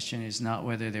question is not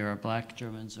whether there are black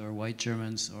Germans or white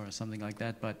Germans or something like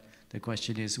that, but the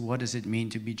question is what does it mean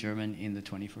to be German in the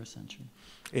 21st century?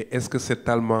 Et est-ce que cet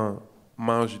Allemand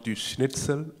mange du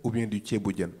schnitzel ou bien du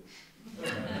tchéboudian?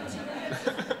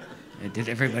 Did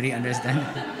everybody understand?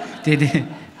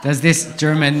 Does this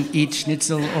German eat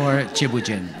schnitzel or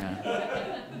tchéboudian?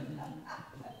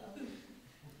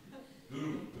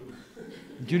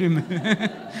 Dürüm.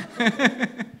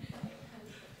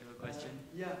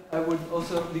 Yeah, I would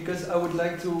also, because I would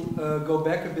like to go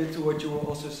back a bit to what you were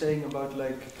also saying about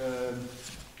like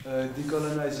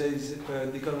decolonizing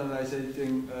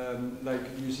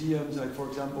like museums, like for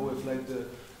example with like the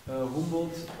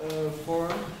Humboldt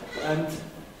Forum, and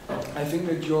I think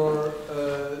that your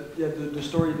the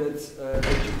story that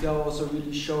you tell also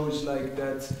really shows like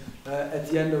that at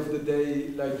the end of the day,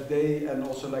 like they and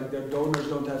also like their donors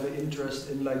don't have an interest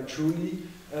in like truly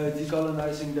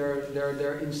decolonizing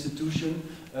their institution,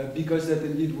 because that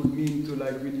indeed would mean to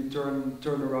like really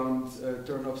turn around,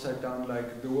 turn upside down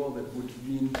like the world. It would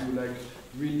mean to like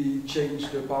really change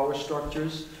the power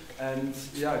structures and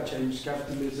change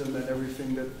capitalism and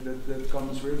everything that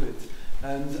comes with it.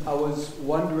 And I was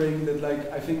wondering that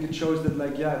like I think it shows that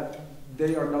like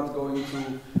they are not going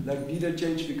to like be the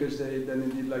change, because they then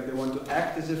indeed like they want to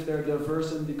act as if they're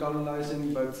diverse in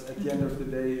decolonizing, but at the end of the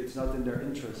day it's not in their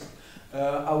interest.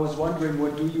 I was wondering,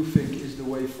 what do you think is the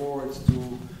way forward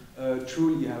to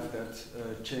truly have that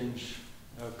change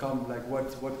come? Like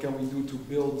what can we do to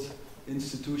build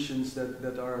institutions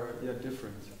that are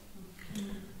different?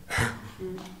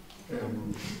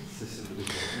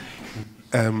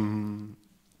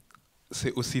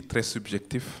 C'est aussi très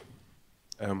subjectif.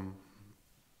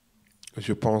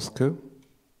 Je pense que,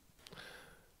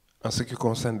 en ce qui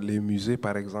concerne les musées,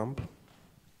 par exemple,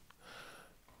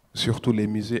 surtout les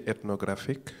musées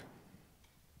ethnographiques,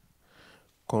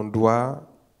 qu'on doit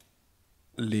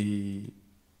les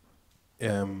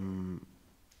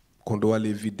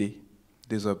vider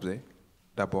des objets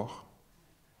d'abord,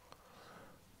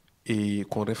 et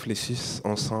qu'on réfléchisse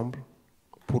ensemble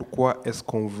pourquoi est-ce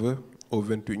qu'on veut au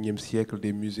XXIe siècle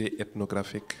des musées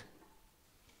ethnographiques.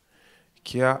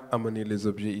 Qui a amené les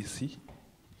objets ici?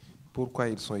 Pourquoi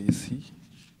ils sont ici?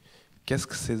 Qu'est-ce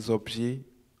que ces objets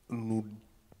nous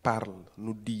parlent,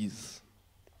 nous disent?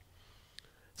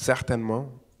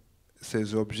 Certainement,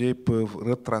 ces objets peuvent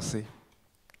retracer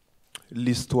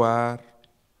l'histoire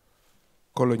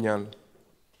coloniale,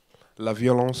 la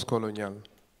violence coloniale.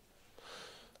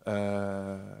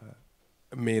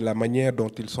 Mais la manière dont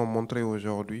ils sont montrés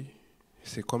aujourd'hui,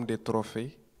 c'est comme des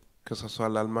trophées, que ce soit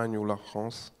l'Allemagne ou la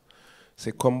France.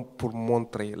 C'est comme pour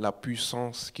montrer la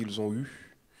puissance qu'ils ont eue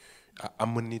à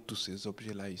amener tous ces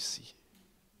objets-là ici.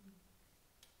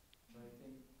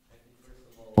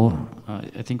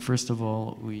 I think first of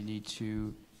all, we need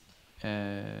to,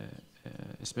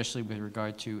 especially with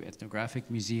regard to ethnographic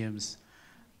museums,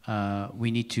 we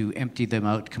need to empty them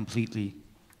out completely,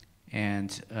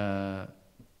 and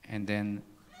then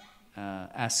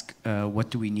ask what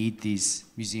do we need these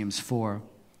museums for,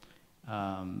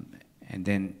 and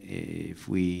then if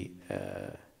we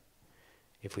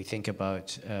think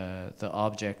about the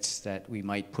objects that we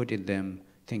might put in them,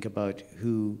 think about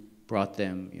who brought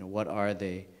them, what are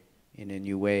they in a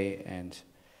new way, and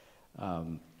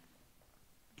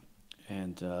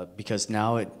because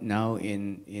now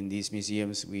in these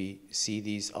museums we see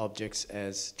these objects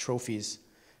as trophies,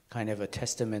 kind of a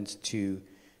testament to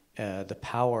the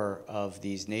power of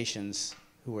these nations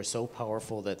who were so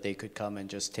powerful that they could come and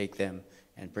just take them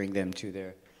and bring them to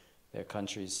their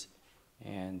countries.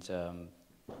 And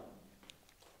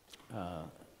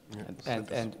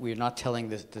we're not telling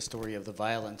the story of the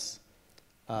violence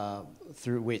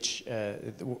through which,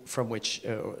 from which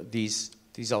these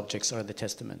objects are the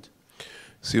testament.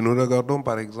 Si nous regardons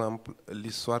par exemple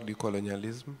l'histoire du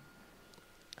colonialisme,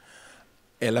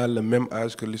 elle a le même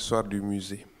âge que l'histoire du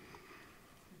musée.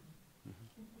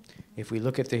 If we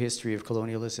look at the history of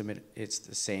colonialism, it's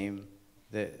the same.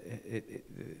 The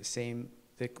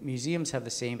museums have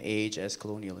the same age as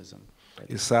colonialism.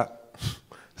 Et ça,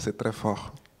 c'est très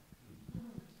fort. Yeah,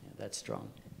 that's strong.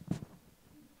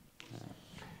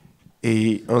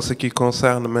 Et en ce qui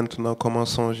concerne maintenant comment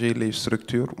changer les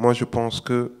structures, moi je pense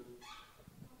que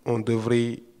on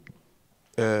devrait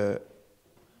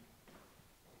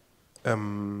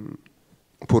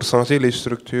pour changer les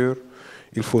structures,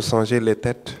 il faut changer les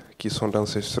têtes qui sont dans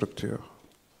ces structures.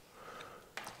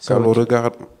 Quand on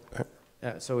regarde,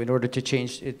 so in order to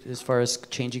change it, as far as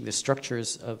changing the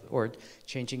structures of, or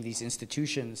changing these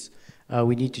institutions,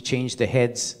 we need to change the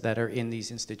heads that are in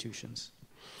these institutions.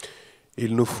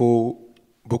 Il nous faut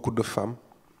beaucoup de femmes,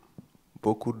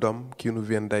 beaucoup d'hommes qui nous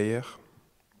viennent d'ailleurs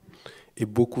et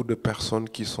beaucoup de personnes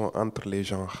qui sont entre les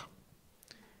genres.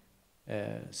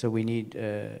 So we need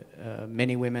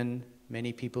many women,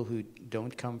 many people who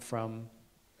don't come from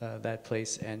that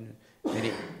place, and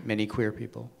many queer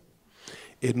people.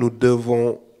 Et nous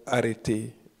devons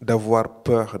arrêter d'avoir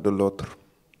peur de l'autre.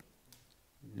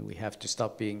 We have to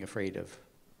stop being afraid of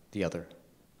the other.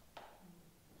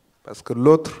 Parce que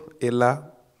l'autre est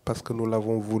là parce que nous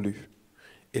l'avons voulu.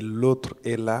 Et l'autre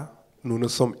est là, nous ne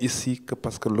sommes ici que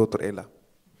parce que l'autre est là.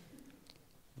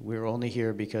 We're only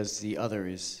here because the other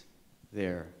is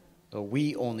there. Or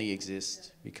we only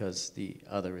exist because the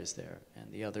other is there.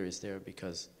 And the other is there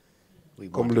because we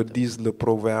want. Comme le dit le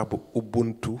proverbe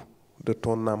Ubuntu, de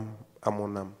ton âme à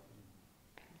mon âme.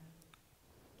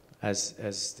 As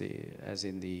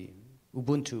in the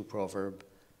Ubuntu proverb,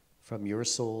 from your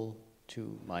soul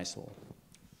to my soul.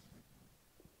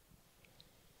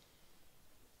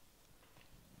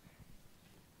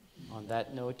 On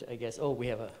that note, I guess, we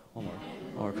have one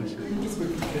more question. Une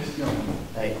petite question.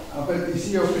 Hey. En fait,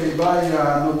 ici aux Pays-Bas, il y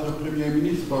a notre Premier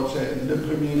ministre, le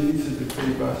Premier ministre des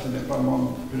Pays-Bas, ce n'est pas mon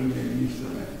Premier ministre,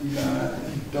 mais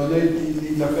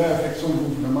il a fait avec son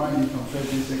gouvernement, ils ont fait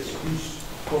des excuses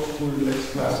pour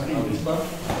l'esclaverie, n'est-ce pas?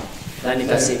 L'année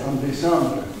passée. En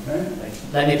décembre. Hein?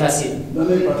 L'année passée.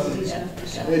 L'année passée.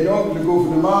 Yeah. Et donc, le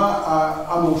gouvernement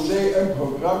a annoncé un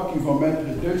programme qui va mettre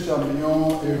 200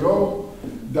 millions d'euros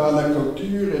dans la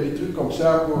culture et des trucs comme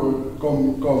ça,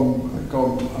 comme don,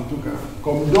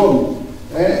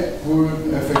 hein, pour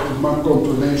effectivement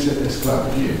contrôler cette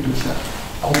esclaverie et tout ça.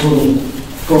 Contrôler.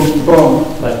 Bon.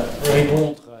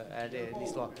 Répondre à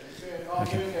l'histoire. En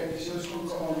fait, quelque chose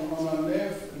qu'on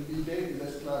enlève l'idée de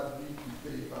l'esclaverie du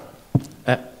Pays-Bas.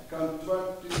 Quand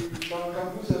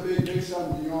vous avez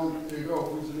 200 millions d'euros,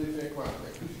 vous allez faire quoi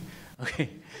avec? Okay.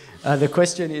 The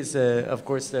question is, of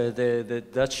course, the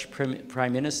Dutch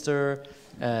Prime Minister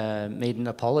made an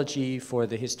apology for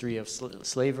the history of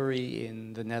slavery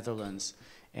in the Netherlands.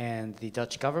 And the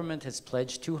Dutch government has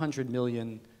pledged 200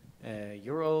 million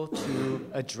euro to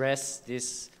address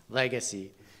this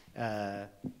legacy.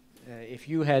 If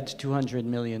you had 200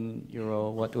 million euro,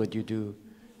 what would you do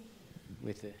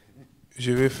with it?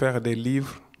 Je vais faire des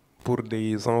livres pour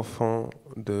des enfants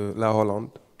de la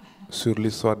Hollande sur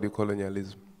l'histoire du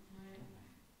colonialisme.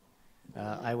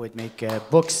 I would make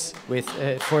books with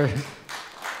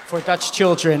for Dutch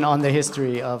children on the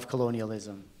history of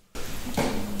colonialism.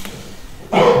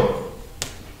 I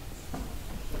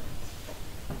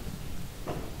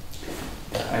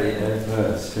have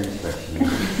a strange question.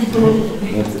 But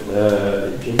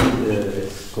in the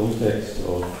context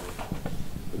of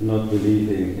not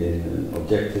believing in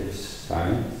objective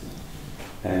science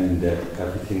and that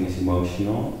everything is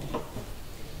emotional.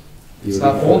 It's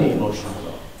not only emotional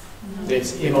though.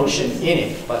 There's emotion in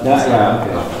it, but okay.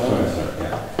 Sorry,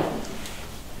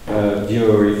 yeah.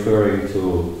 You're referring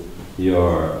to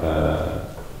your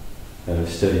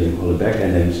study in Hollebeck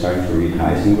and then starting to read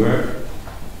Heisenberg.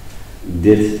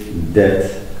 Did that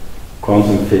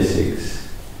quantum physics,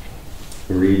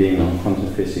 reading on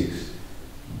quantum physics,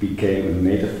 became a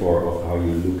metaphor of how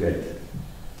you look at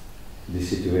the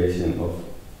situation of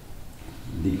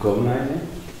decolonizing?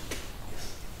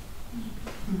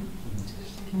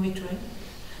 Can we try?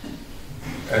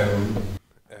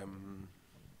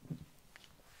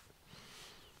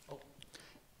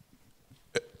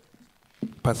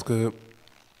 Parce que,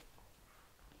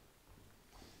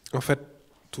 en fait,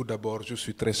 tout d'abord, je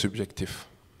suis très subjectif.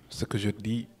 ce que je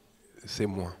dis, c'est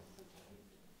moi.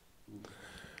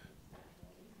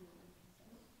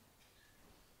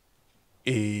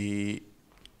 Et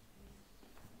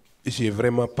j'ai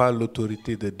vraiment pas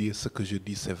l'autorité de dire ce que je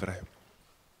dis, c'est vrai.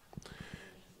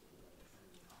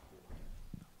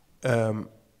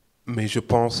 Mais je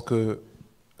pense que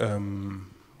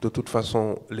de toute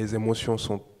façon, les émotions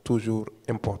sont toujours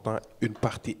importantes, une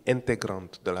partie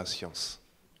intégrante de la science.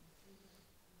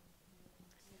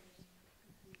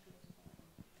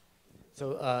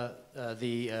 So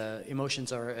the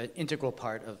emotions are an integral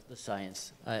part of the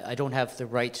science. I don't have the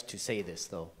right to say this,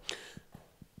 though.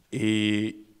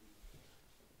 Et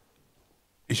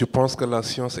je pense que la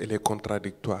science, elle est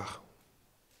contradictoire.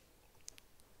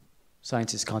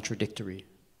 Science is contradictory.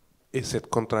 Et cette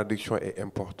contradiction est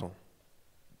importante.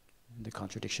 The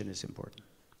contradiction is important.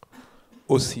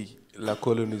 Aussi, la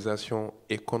colonisation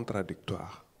est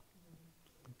contradictoire.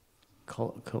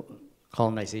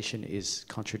 Colonization is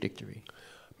contradictory.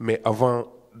 Mais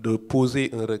avant de poser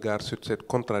un regard sur cette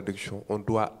contradiction, on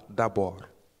doit d'abord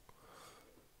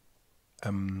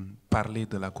parler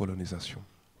de la colonisation.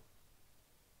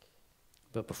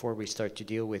 But before we start to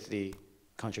deal with the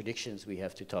contradictions, we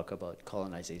have to talk about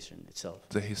colonization itself.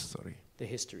 The history. The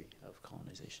history of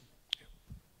colonization.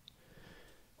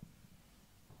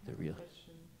 The real.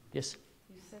 Yes?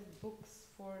 You said books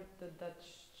for the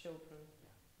Dutch children.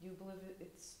 Do you believe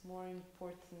it's more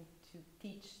important to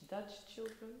teach Dutch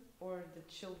children or the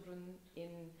children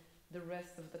in the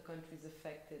rest of the countries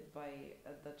affected by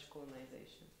a Dutch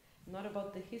colonization? Not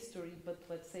about the history, but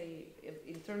let's say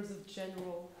in terms of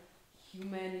general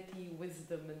humanity,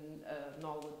 wisdom and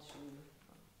knowledge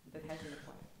that hasn't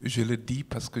applied. Je le dis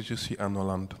parce que je suis en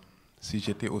Hollande. Si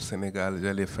j'étais au Sénégal,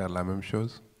 j'allais faire la même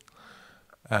chose.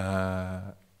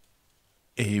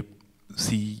 Et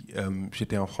si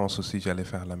j'étais en France aussi, j'allais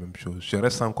faire la même chose. Je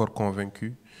reste encore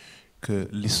convaincu que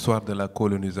l'histoire de la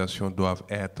colonisation doit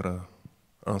être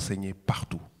enseignée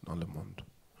partout dans le monde.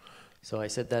 So I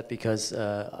said that because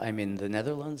I'm in the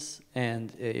Netherlands,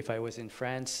 and if I was in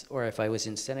France or if I was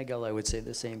in Senegal, I would say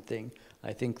the same thing.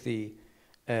 I think the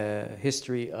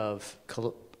history of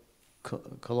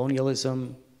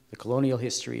colonialism, the colonial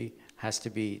history, has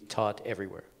to be taught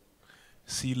everywhere.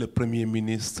 Si le Premier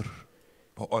ministre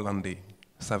hollandais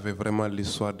savait vraiment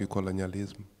l'histoire du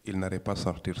colonialisme, il n'aurait pas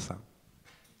sorti ça.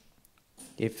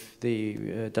 If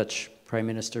the Dutch Prime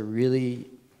Minister really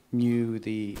knew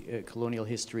the colonial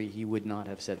history, he would not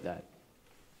have said that.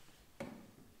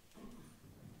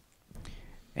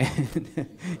 And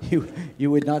you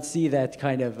would not see that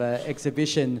kind of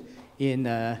exhibition in,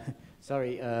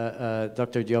 sorry,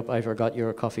 Dr. Diop, I forgot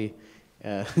your coffee.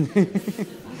 Our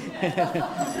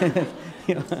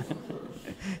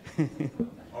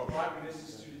Prime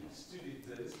Minister studied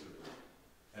the history,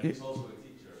 and he's also a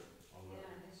teacher.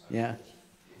 Yeah.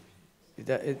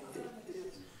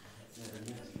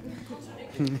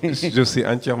 Je suis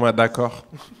entièrement d'accord.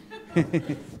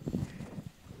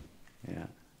 Yeah.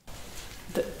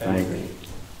 I agree.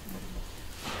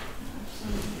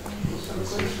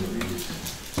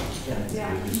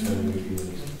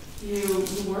 You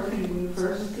work in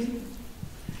university,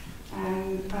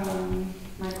 and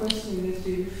my question is,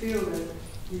 do you feel that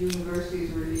the university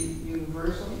is really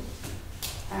universal?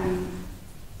 And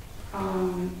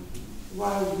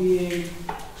while being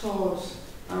taught,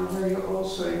 were you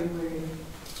also in a way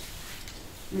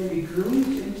maybe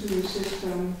groomed into a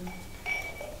system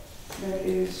that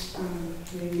is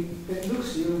that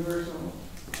looks universal,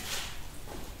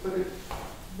 but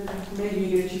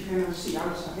maybe that you cannot see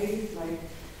outside, like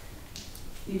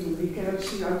even we cannot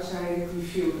see outside if we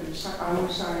feel that our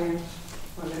science,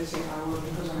 well, let's say our,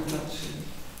 because I'm Dutch,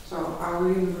 so our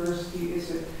university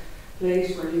is a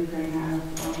place where you can have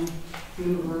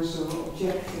universal,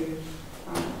 objective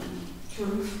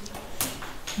truth.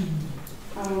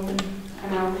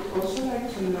 And I would also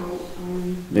like to know,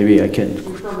 maybe I can.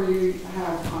 You probably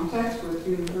have contact with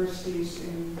universities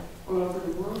in all over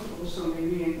the world, also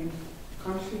maybe in the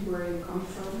country where you come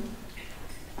from.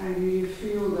 And do you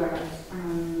feel that,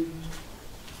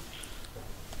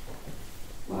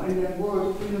 well, in that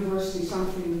world of university,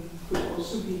 something could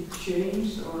also be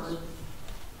changed,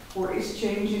 or is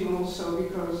changing also,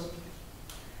 because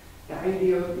the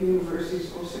idea of university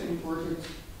is also important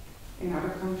in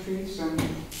other countries, and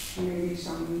maybe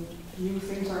some new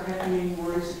things are happening,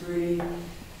 or is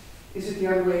it the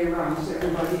other way around? Is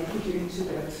everybody put into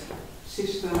that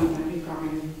system and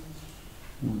becoming?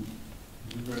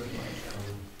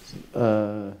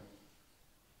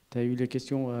 Tu as eu la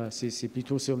question, c'est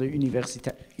plutôt sur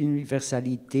l'universalité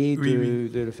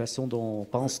de la façon dont on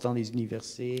pense dans les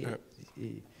universités.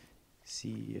 Et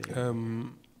si,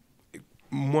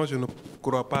 Moi, je ne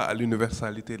crois pas à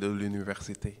l'universalité de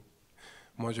l'université.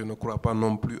 Moi, je ne crois pas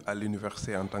non plus à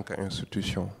l'université en tant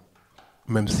qu'institution,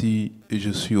 même si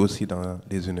je suis aussi dans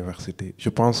des universités. Je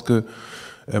pense que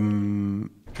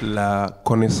la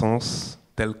connaissance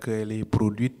telle qu'elle est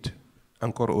produite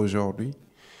encore aujourd'hui,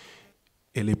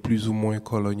 elle est plus ou moins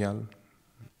coloniale.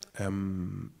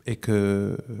 Et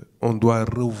qu'on doit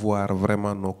revoir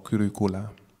vraiment nos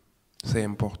curricula. C'est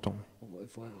important. Il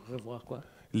faut revoir quoi?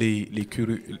 Les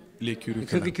curricula.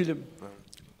 Curriculum.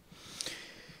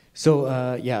 So,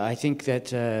 yeah, I think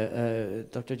that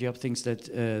Dr. Diop thinks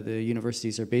that the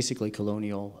universities are basically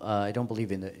colonial. I don't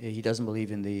believe in he doesn't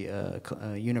believe in the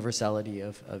universality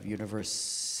of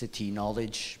university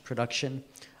knowledge production.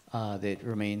 That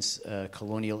remains a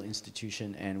colonial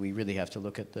institution, and we really have to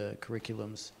look at the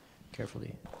curriculums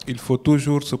carefully. Il faut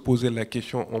toujours se poser la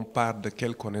question, on part de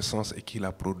quelle connaissance et qui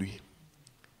la produit?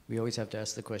 We always have to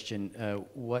ask the question,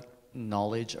 what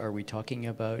knowledge are we talking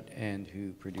about and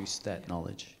who produced that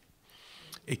knowledge?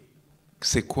 Et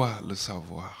c'est quoi le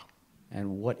savoir? And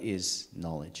what is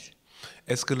knowledge?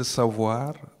 Est-ce que le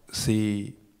savoir,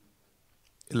 c'est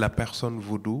la personne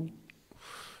vaudou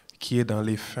qui est dans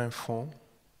les fins fonds,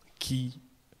 qui,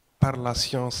 par la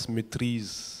science,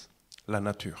 maîtrise la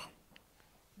nature?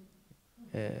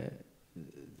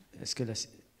 Est-ce que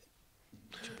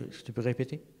tu peux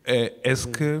répéter? Est-ce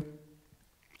que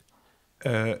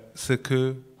ce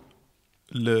que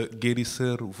le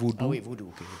guérisseur vaudou, okay.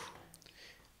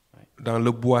 dans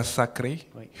le bois sacré,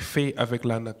 fait avec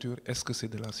la nature, est-ce que c'est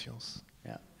de la science?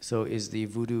 Yeah. So is the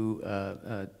voodoo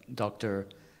doctor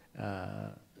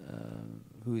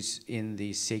who's in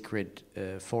the sacred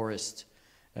forest,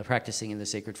 practicing in the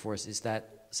sacred forest, is that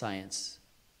science?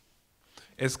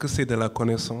 Est-ce que c'est de la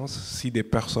connaissance si des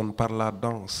personnes par la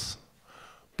danse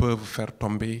peuvent faire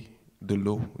tomber de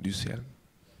l'eau du ciel?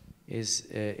 Is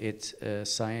it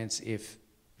science if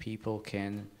people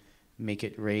can make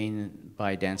it rain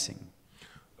by dancing?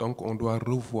 Donc on doit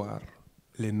revoir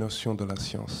les notions de la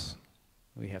science.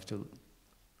 We have to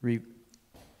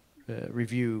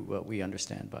review what we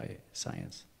understand by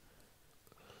science.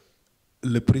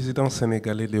 Le président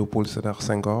sénégalais Léopold Sédar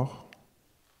Senghor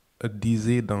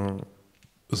disait dans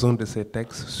un de ses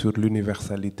textes sur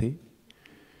l'universalité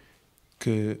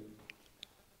que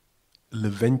le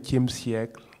XXe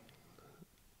siècle,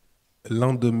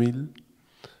 l'an 2000,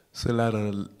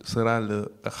 sera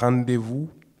le rendez-vous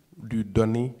du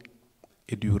donner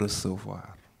et du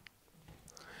recevoir.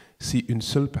 Si une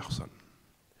seule personne,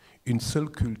 une seule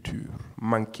culture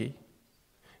manquait,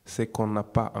 c'est qu'on n'a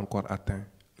pas encore atteint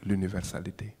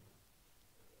l'universalité.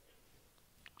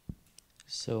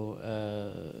 So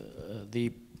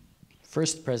the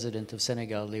first president of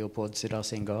Senegal, Léopold Sédar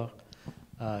Senghor,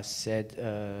 said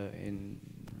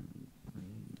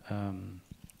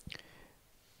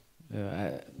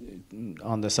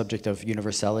on the subject of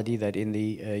universality that in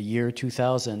the year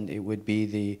 2000 it would be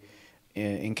the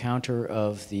encounter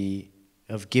of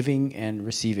giving and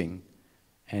receiving,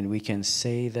 and we can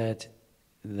say that.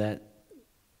 And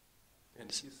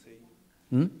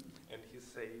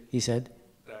he said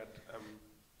that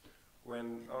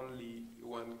when only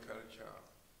one culture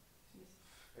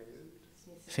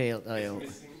failed. Oh,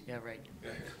 yeah, right.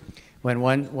 When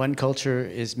one culture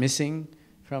is missing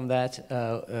from that,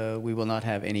 we will not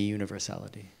have any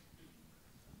universality.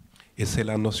 Et c'est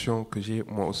la notion que j'ai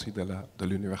moi aussi de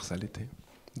l'universalité.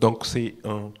 Donc c'est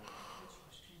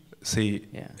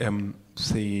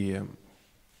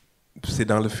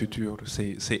dans le futur.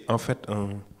 C'est en fait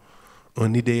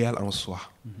un idéal en soi.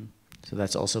 Mm-hmm. So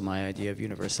that's also my idea of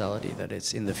universality, that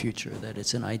it's in the future, that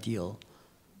it's an ideal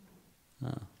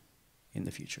in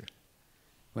the future,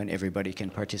 when everybody can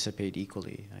participate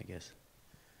equally, I guess.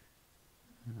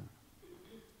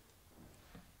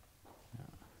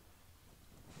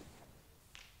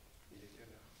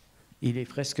 Il est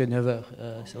presque 9 heures.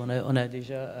 On a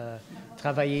déjà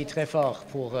travaillé très fort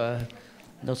pour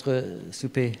notre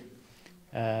souper.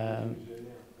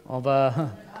 On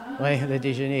va... Oui, le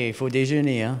déjeuner, il faut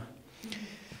déjeuner. Hein.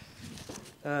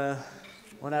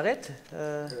 On arrête?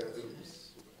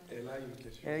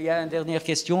 Il y a une dernière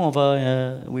question. On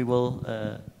va... we will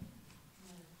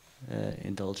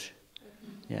indulge.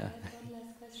 Yeah.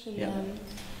 Yeah.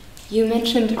 You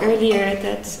mentioned earlier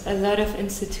that a lot of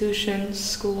institutions,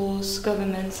 schools,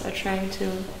 governments are trying to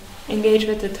engage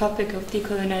with the topic of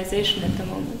decolonization at the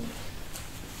moment.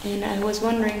 And I was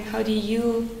wondering, how do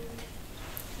you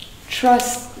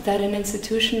trust that an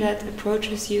institution that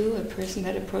approaches you, a person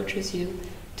that approaches you,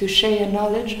 to share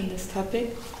knowledge on this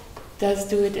topic, does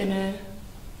do it in a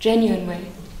genuine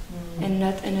way, and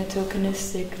not in a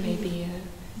tokenistic, maybe...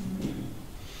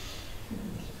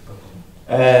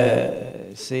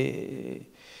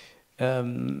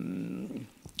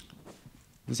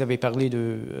 Vous avez parlé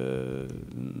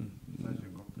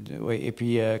oui, et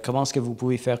puis comment est-ce que vous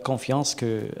pouvez faire confiance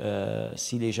que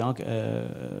si les gens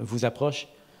vous approchent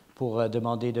pour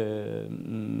demander de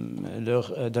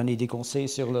leur donner des conseils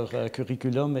sur leur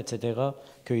curriculum, etc.,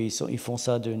 qu'ils font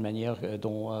ça d'une manière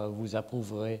dont vous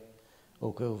approuverez,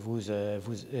 ou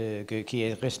que qui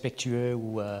est respectueux,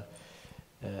 ou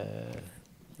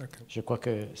je crois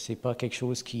que c'est pas quelque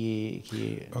chose qui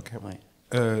est Ok. Ouais.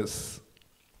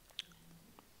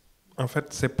 En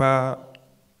fait, c'est pas.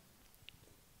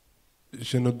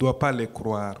 Je ne dois pas les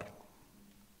croire.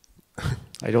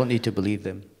 I don't need to believe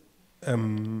them.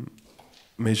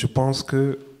 Mais je pense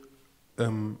que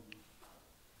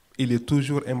il est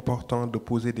toujours important de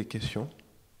poser des questions,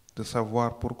 de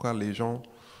savoir pourquoi les gens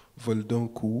veulent d'un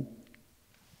coup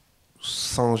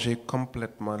changer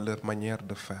complètement leur manière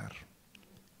de faire.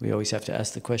 We always have to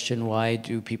ask the question, why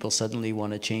do people suddenly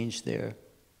want to change their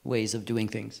ways of doing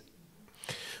things?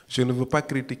 Je ne veux pas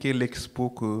critiquer l'expo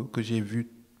que j'ai vu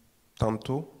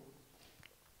tantôt,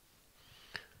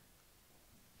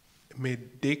 mais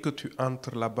dès que tu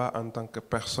entres là-bas en tant que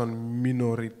personne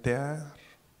minoritaire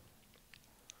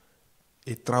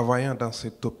et travaillant dans ce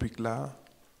topic-là,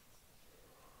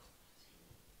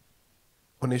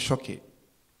 on est choqué.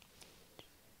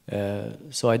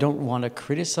 So I don't want to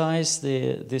criticize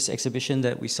this exhibition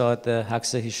that we saw at the Hague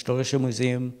Historische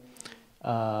Museum,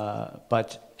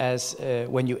 but as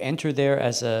when you enter there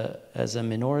as a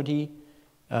minority,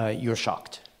 you're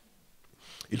shocked.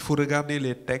 Il faut regarder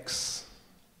les textes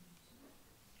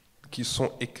qui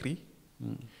sont écrits.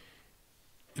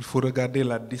 Il faut regarder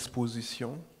la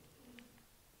disposition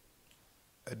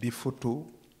des photos.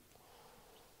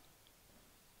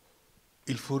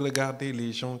 Il faut regarder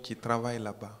les gens qui travaillent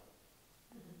là-bas.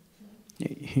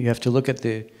 You have to look at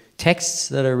the texts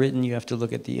that are written, you have to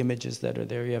look at the images that are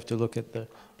there, you have to look at the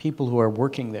people who are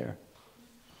working there.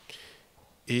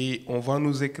 Et on va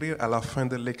nous écrire à la fin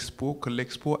de l'expo que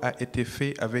l'expo a été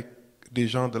fait avec des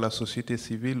gens de la société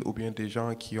civile ou bien des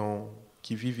gens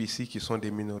qui vivent ici, qui sont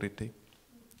des minorités.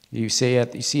 You see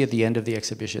at the end of the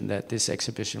exhibition that this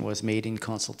exhibition was made in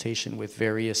consultation with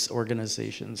various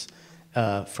organizations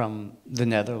from the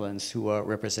Netherlands who are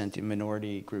representing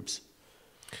minority groups.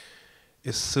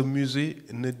 Et ce musée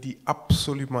ne dit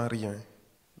absolument rien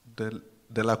de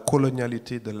la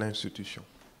colonialité de l'institution.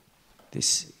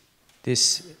 This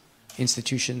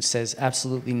institution says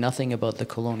absolutely nothing about the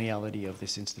coloniality of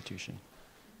this institution.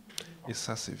 Et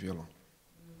ça, c'est violent.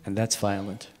 And that's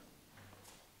violent.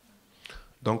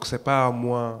 Donc, c'est pas à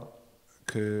moi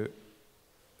de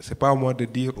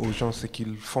dire aux gens ce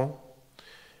qu'ils font,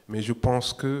 mais je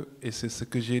pense que, et c'est ce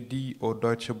que j'ai dit au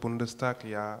Deutsche Bundestag il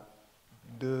y a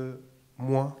 2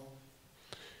 mois,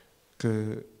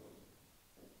 que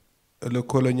le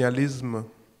colonialisme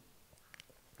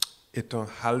est une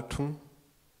Haltung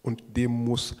und dem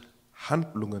muss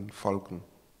Handlungen folgen.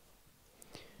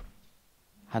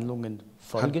 Handlungen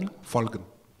folgen? Folgen.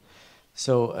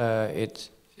 So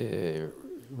it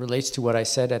relates to what I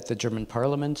said at the German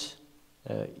Parliament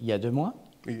il y a 2 mois,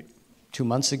 Oui. 2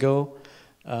 months ago,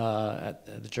 at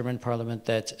the German Parliament,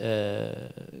 that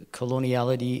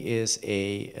coloniality is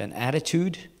an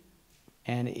attitude,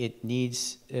 and it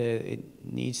needs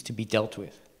to be dealt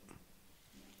with.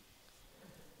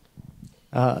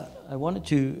 I wanted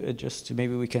to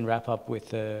maybe we can wrap up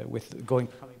with coming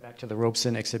back to the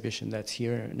Robeson exhibition that's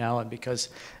here now, and because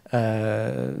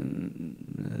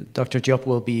Dr. Diop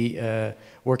will be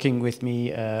working with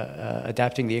me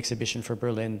adapting the exhibition for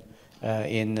Berlin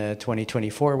in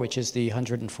 2024, which is the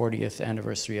 140th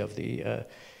anniversary of the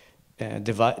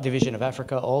division of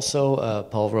Africa. Also,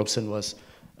 Paul Robeson was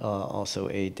also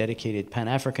a dedicated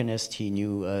Pan-Africanist. He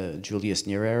knew Julius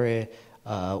Nyerere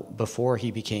before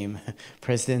he became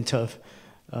president of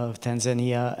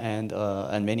Tanzania, and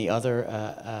many other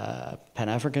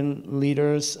Pan-African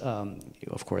leaders.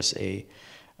 Of course,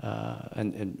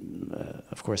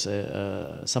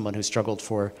 someone who struggled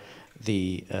for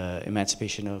the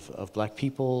emancipation of black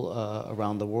people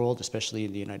around the world, especially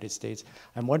in the United States.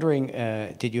 I'm wondering,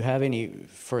 did you have any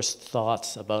first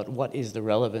thoughts about what is the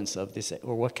relevance of this,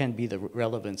 or what can be the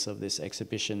relevance of this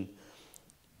exhibition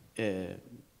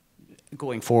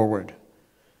going forward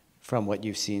from what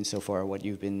you've seen so far, what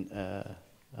you've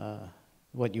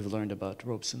learned about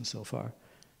Robeson so far?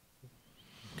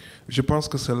 Je pense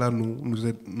que cela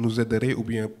nous aiderait, ou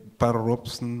bien par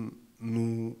Robeson,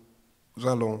 nous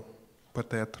allons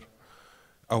peut-être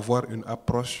avoir une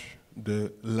approche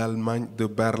de l'Allemagne, de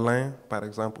Berlin, par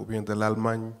exemple, ou bien de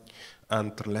l'Allemagne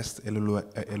entre l'Est et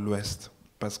l'Ouest.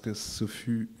 parce que ce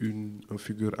fut une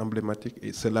figure emblématique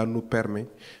et cela nous permet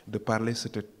de parler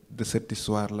de cette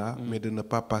histoire-là, mais de ne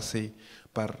pas passer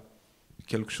par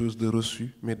quelque chose de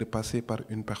reçu, mais de passer par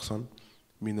une personne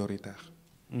minoritaire.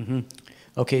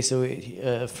 Okay, so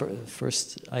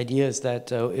first idea is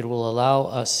that it will allow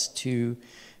us to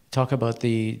talk about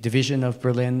the division of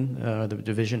Berlin, the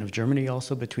division of Germany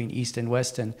also between East and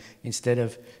West, and instead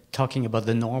of talking about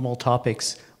the normal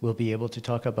topics, we'll be able to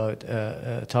talk about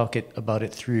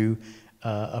it through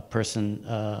a person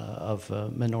of a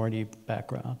minority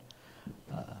background.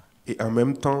 Et en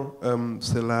même temps,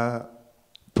 cela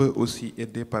peut aussi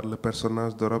aider par le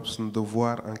personnage de Robeson de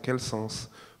voir en quel sens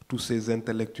tous ces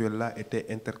intellectuels-là étaient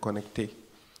interconnectés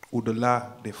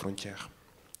au-delà des frontières.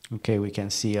 Okay, we can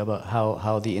see about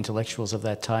how the intellectuals of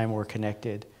that time were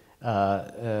connected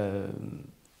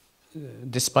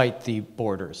despite the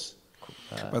borders.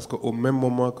 Parce qu'au même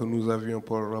moment que nous avions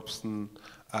Paul Robeson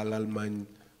à l'Allemagne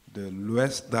de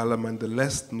l'Ouest, dans l'Allemagne de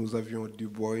l'Est, nous avions Du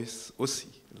Bois aussi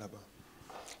là-bas.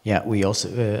 Yeah, we also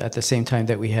at the same time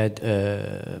that we had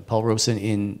Paul Robeson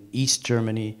in East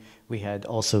Germany, we had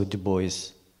also Du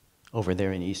Bois over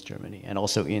there in East Germany, and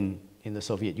also in the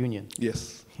Soviet Union.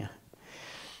 Yes. Yeah.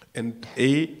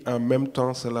 Et en même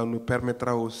temps, cela nous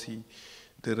permettra aussi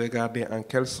de regarder en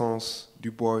quel sens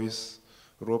Du Bois,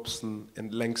 Robeson et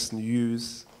Langston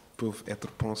Hughes peuvent être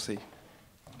pensés.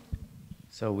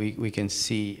 So we can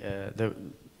see the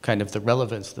kind of the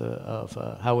relevance of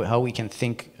how we can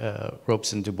think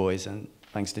Robeson, Du Bois, and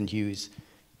Langston Hughes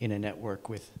in a network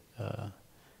with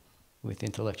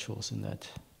intellectuals in that.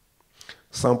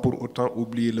 Sans pour autant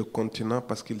oublier le continent,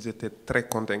 parce qu'ils étaient très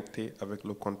connectés avec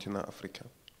le continent africain.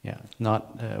 Yeah,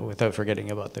 not without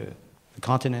forgetting about the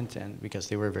continent, and because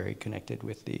they were very connected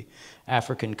with the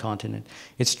African continent.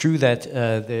 It's true that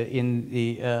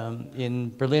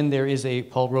in Berlin there is a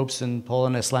Paul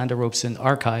and Eslander Robeson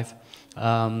archive,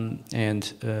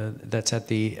 and that's at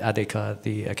the ADK,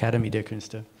 the Academy der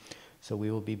Künste. So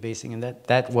we will be basing in that.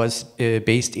 That was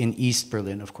based in East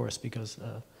Berlin, of course, because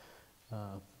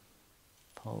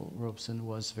Paul Robeson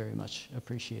was very much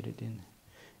appreciated in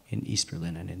East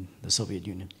Berlin and in the Soviet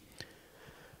Union.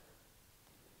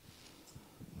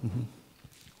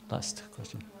 Last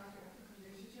question.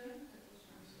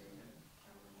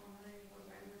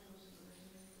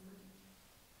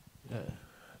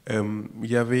 Il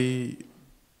y avait,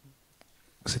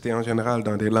 c'était en général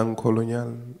dans des langues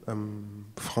coloniales,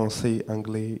 français,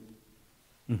 anglais,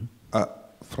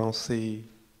 français,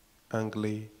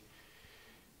 anglais,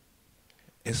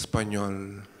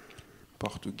 espagnol,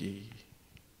 portugais.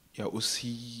 Il y a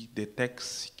aussi des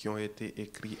textes qui ont été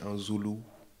écrits en zoulou,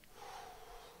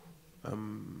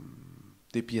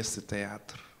 des pièces de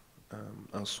théâtre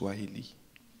en swahili.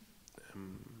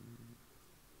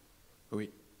 Oui.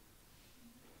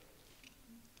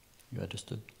 You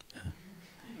understood?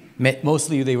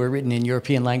 Mostly they were written in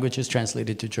European languages,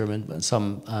 translated to German, but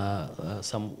some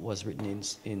was written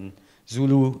in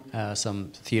Zulu,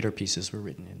 some theater pieces were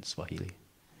written in Swahili.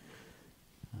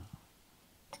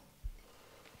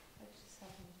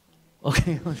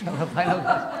 Okay, final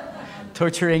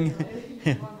torturing.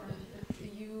 You're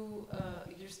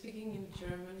speaking in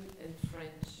German and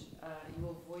French. You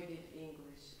avoided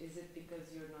English. Is it because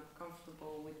you're not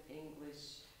comfortable with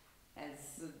English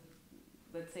as,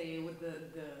 let's say, with the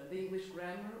English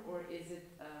grammar, or is it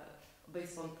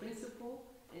based on principle?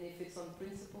 And if it's on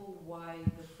principle, why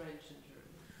the French and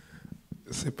German?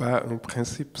 C'est pas un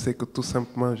principe, c'est que tout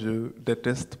simplement je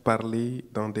déteste parler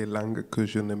dans des langues que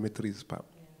je ne maîtrise pas.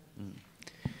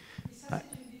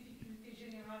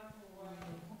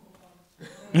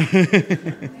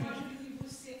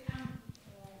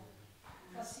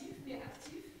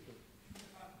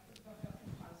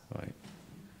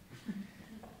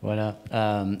 Voilà.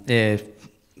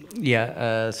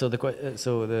 So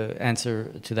the answer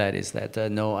to that is that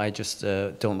no, I just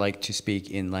don't like to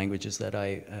speak in languages that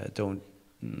I don't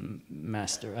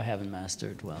master. I haven't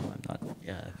mastered well. I'm not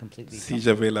completely. Si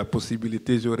j'avais la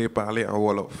possibilité, j'aurais parlé en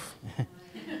Wolof.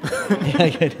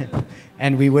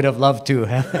 And we would have loved to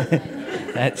have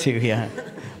that too. Yeah,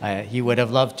 he would have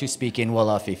loved to speak in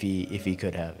Wolof if he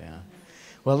could have. Yeah.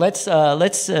 Well, let's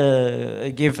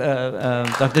give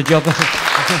Dr. Diop.